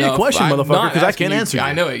 Don't ask me a question, motherfucker, because I can't answer you.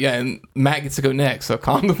 I know it. Yeah, and Matt gets to go next, so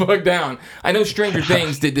calm the fuck down. I know Stranger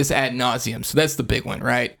Things did this ad nauseum, so that's the big one,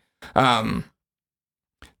 right?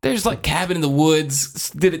 there's like Cabin in the Woods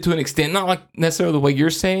did it to an extent, not like necessarily the way you're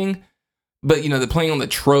saying, but they're playing on the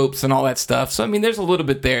tropes and all that stuff. So I mean, there's a little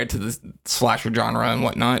bit there to the slasher genre and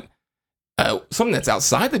whatnot. Something that's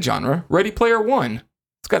outside the genre, Ready Player One.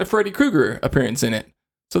 It's got a Freddy Krueger appearance in it,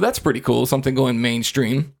 so that's pretty cool. Something going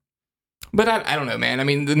mainstream. But I don't know, man. I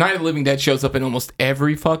mean, the Night of the Living Dead shows up in almost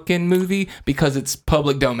every fucking movie because it's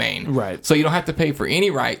public domain. Right. So you don't have to pay for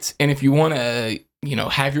any rights. And if you want to,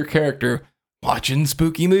 have your character watching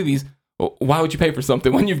spooky movies, well, why would you pay for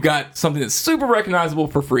something when you've got something that's super recognizable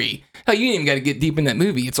for free? Hell, you ain't even got to get deep in that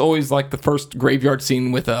movie. It's always like the first graveyard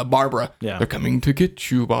scene with Barbara. Yeah. They're coming to get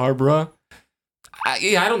you, Barbara.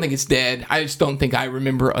 I don't think it's dead. I just don't think I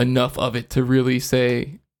remember enough of it to really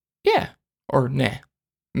say, yeah or nah.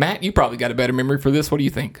 Matt, you probably got a better memory for this. What do you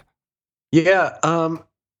think? Yeah,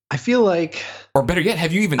 I feel like, or better yet,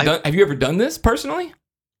 have you ever done this personally?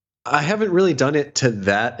 I haven't really done it to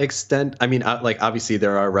that extent. I mean, obviously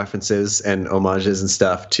there are references and homages and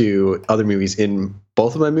stuff to other movies in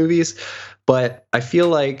both of my movies, but I feel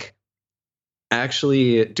like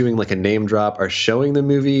actually doing like a name drop or showing the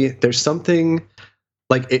movie, there's something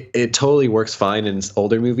like it totally works fine in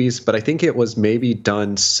older movies, but I think it was maybe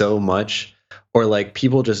done so much, or like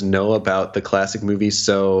people just know about the classic movies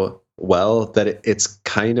so well that it's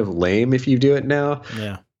kind of lame if you do it now.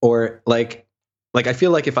 Yeah. Or like I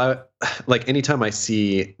feel like if I like anytime I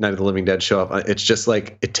see Night of the Living Dead show up, it's just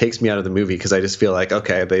like it takes me out of the movie because I just feel like,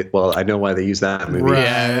 okay, I know why they use that movie. Right.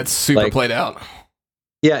 Yeah, it's super played out.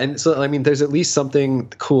 Yeah, and so I mean, there's at least something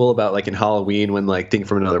cool about like in Halloween when like Thing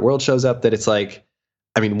from Another World shows up that it's like,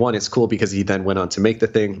 I mean, one, it's cool because he then went on to make the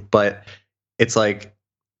thing, but it's like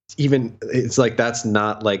it's like that's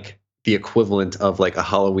not like the equivalent of like a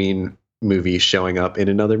Halloween movie showing up in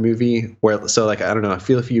another movie where, so like, I don't know, I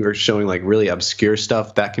feel if you were showing like really obscure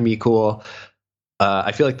stuff, that can be cool.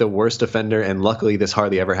 I feel like the worst offender, and luckily this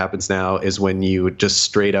hardly ever happens now, is when you just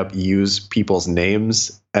straight up use people's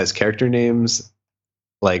names as character names.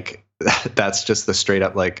 Like that's just the straight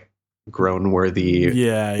up like groan worthy,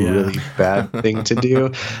 really bad thing to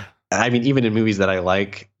do. I mean, even in movies that I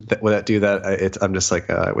like that do that, I'm just like,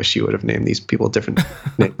 I wish you would have named these people different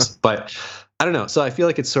names. But I don't know. So I feel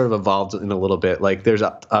like it's sort of evolved in a little bit. Like there's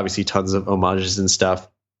obviously tons of homages and stuff.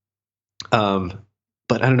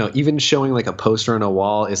 But I don't know. Even showing like a poster on a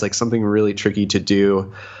wall is like something really tricky to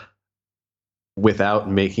do without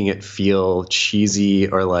making it feel cheesy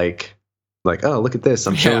or like, oh, look at this.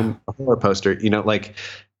 I'm showing a horror poster. Like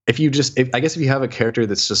I guess if you have a character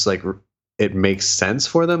that's just like, it makes sense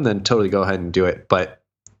for them, then totally go ahead and do it. But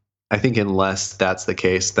I think unless that's the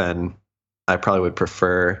case, then I probably would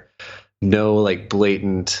prefer no like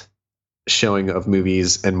blatant showing of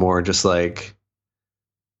movies and more like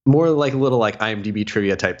little like IMDb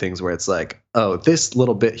trivia type things where it's like, oh, this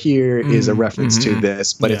little bit here is a reference to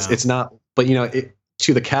this, but it's not. But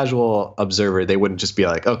to the casual observer, they wouldn't just be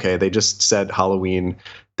like, okay, they just said Halloween,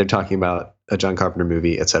 they're talking about a John Carpenter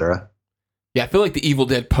movie, etc. Yeah, I feel like the Evil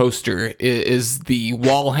Dead poster is the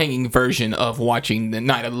wall-hanging version of watching the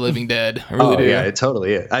Night of the Living Dead. I really do. Yeah, it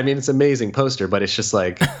totally is. I mean, it's an amazing poster, but it's just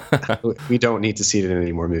like, we don't need to see it in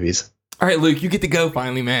any more movies. All right, Luke, you get to go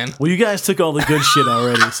finally, man. Well, you guys took all the good shit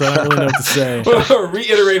already, so I don't really know what to say. Well,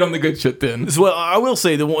 reiterate on the good shit then. Well, I will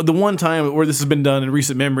say the one time where this has been done in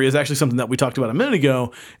recent memory is actually something that we talked about a minute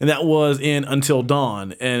ago, and that was in Until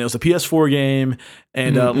Dawn. And it was a PS4 game,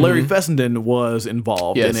 and Larry Fessenden was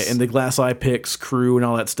involved in it, and the Glass Eye Pix crew and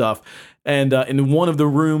all that stuff. And in one of the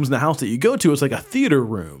rooms in the house that you go to, it's like a theater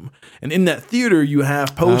room. And in that theater, you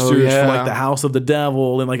have posters for like the House of the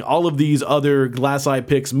Devil and like all of these other Glass Eye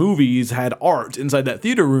Pix movies had art inside that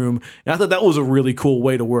theater room. And I thought that was a really cool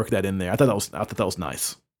way to work that in there. I thought that was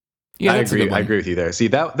nice. Yeah, I agree with you there. See,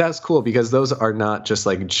 that's cool because those are not just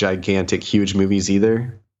like gigantic, huge movies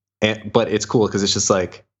either. But it's cool because it's just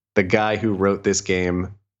like the guy who wrote this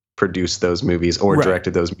game produced those movies or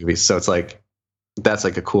directed those movies. So it's like, that's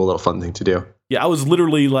like a cool little fun thing to do. Yeah, I was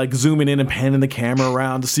literally like zooming in and panning the camera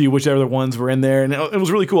around to see whichever ones were in there, and it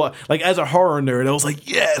was really cool. Like as a horror nerd, I was like,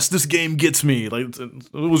 "Yes, this game gets me!" Like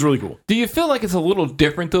it was really cool. Do you feel like it's a little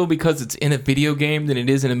different though because it's in a video game than it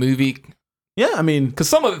is in a movie? Yeah, I mean, because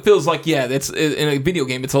some of it feels like that's in a video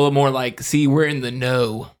game. It's a little more like, see, we're in the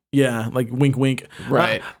know. Yeah, like wink, wink.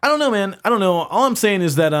 Right. I don't know, man. I don't know. All I'm saying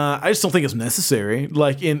is that I just don't think it's necessary,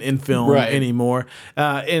 like in film anymore.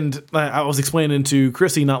 And I was explaining to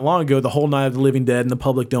Chrissy not long ago the whole Night of the Living Dead and the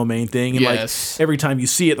public domain thing. And like every time you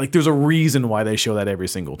see it, like there's a reason why they show that every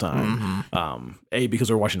single time. A, because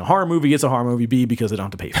they're watching a horror movie. It's a horror movie. B, because they don't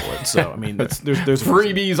have to pay for it. So I mean, there's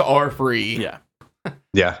freebies are free. Yeah.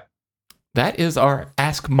 Yeah. That is our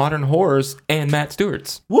Ask Modern Horrors and Matt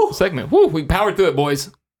Stuertz segment. Woo, we powered through it,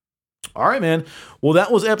 boys. All right, man. Well,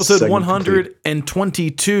 that was episode Segment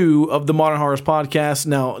 122 of the Modern Horrors Podcast.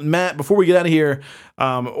 Now, Matt, before we get out of here,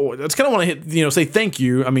 I just kind of want to say thank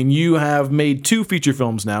you. I mean, you have made 2 feature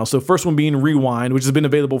films now. So, first one being Rewind, which has been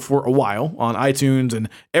available for a while on iTunes and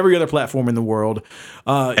every other platform in the world.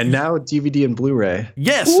 And now DVD and Blu-ray.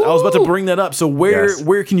 Yes, I was about to bring that up. So, where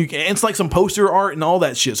can you? And it's like some poster art and all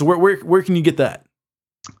that shit. So, where can you get that?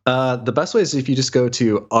 The best way is if you just go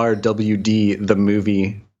to RWD the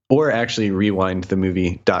movie, or actually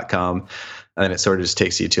rewindthemovie.com, and then it sort of just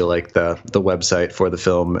takes you to like the website for the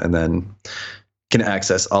film, and then can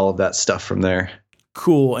access all of that stuff from there.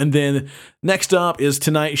 Cool. And then next up is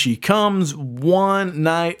Tonight She Comes, one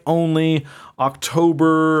night only,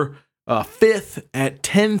 October 5th at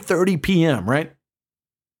 10:30 p.m., right?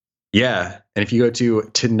 Yeah. And if you go to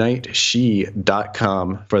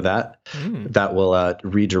tonightshe.com for that, that will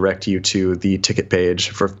redirect you to the ticket page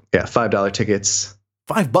for $5 tickets.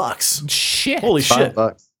 $5. Shit. Holy shit.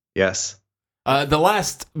 $5. Yes. The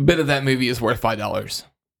last bit of that movie is worth $5.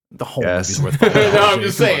 The whole Yes. movie's worth $5. No, I'm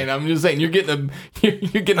just saying. You're getting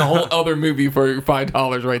a whole other movie for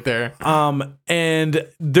 $5 right there. And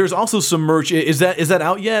there's also some merch. Is that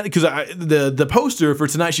out yet? Because the poster for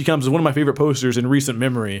Tonight She Comes is one of my favorite posters in recent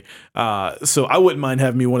memory. So I wouldn't mind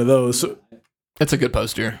having me one of those. So, That's a good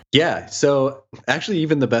poster. Yeah. So actually,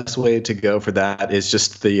 even the best way to go for that is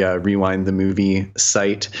just the Rewind the Movie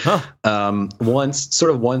site. Huh. Once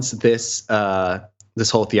this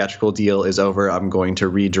whole theatrical deal is over, I'm going to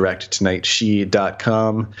redirect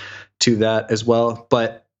tonightshe.com to that as well.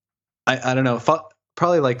 But I don't know.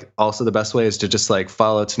 Probably like also the best way is to just like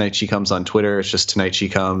follow Tonight She Comes on Twitter. It's just Tonight She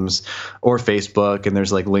Comes, or Facebook, and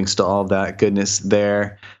there's like links to all of that goodness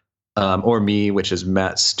there. Or me, which is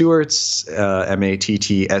Matt Stuertz,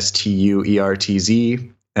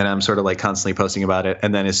 MATTSTUERTZ, and I'm sort of like constantly posting about it.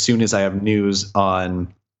 And then as soon as I have news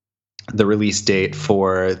on the release date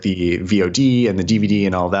for the VOD and the DVD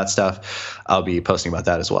and all that stuff, I'll be posting about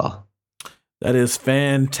that as well. that is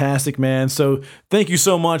fantastic, man. So thank you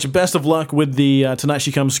so much. Best of luck with the Tonight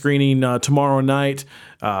She Comes screening tomorrow night.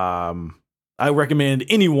 I recommend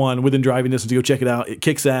anyone within driving distance to go check it out. It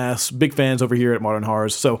kicks ass. Big fans over here at Modern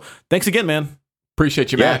Horrors. So thanks again, man.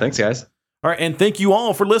 Appreciate you, Yeah, man. thanks, guys. All right, and thank you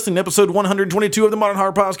all for listening. Episode 122 of the Modern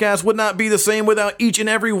Horror Podcast would not be the same without each and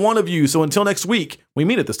every one of you. So until next week, we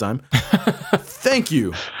mean it this time. Thank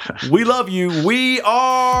you. We love you. We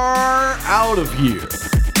are out of here.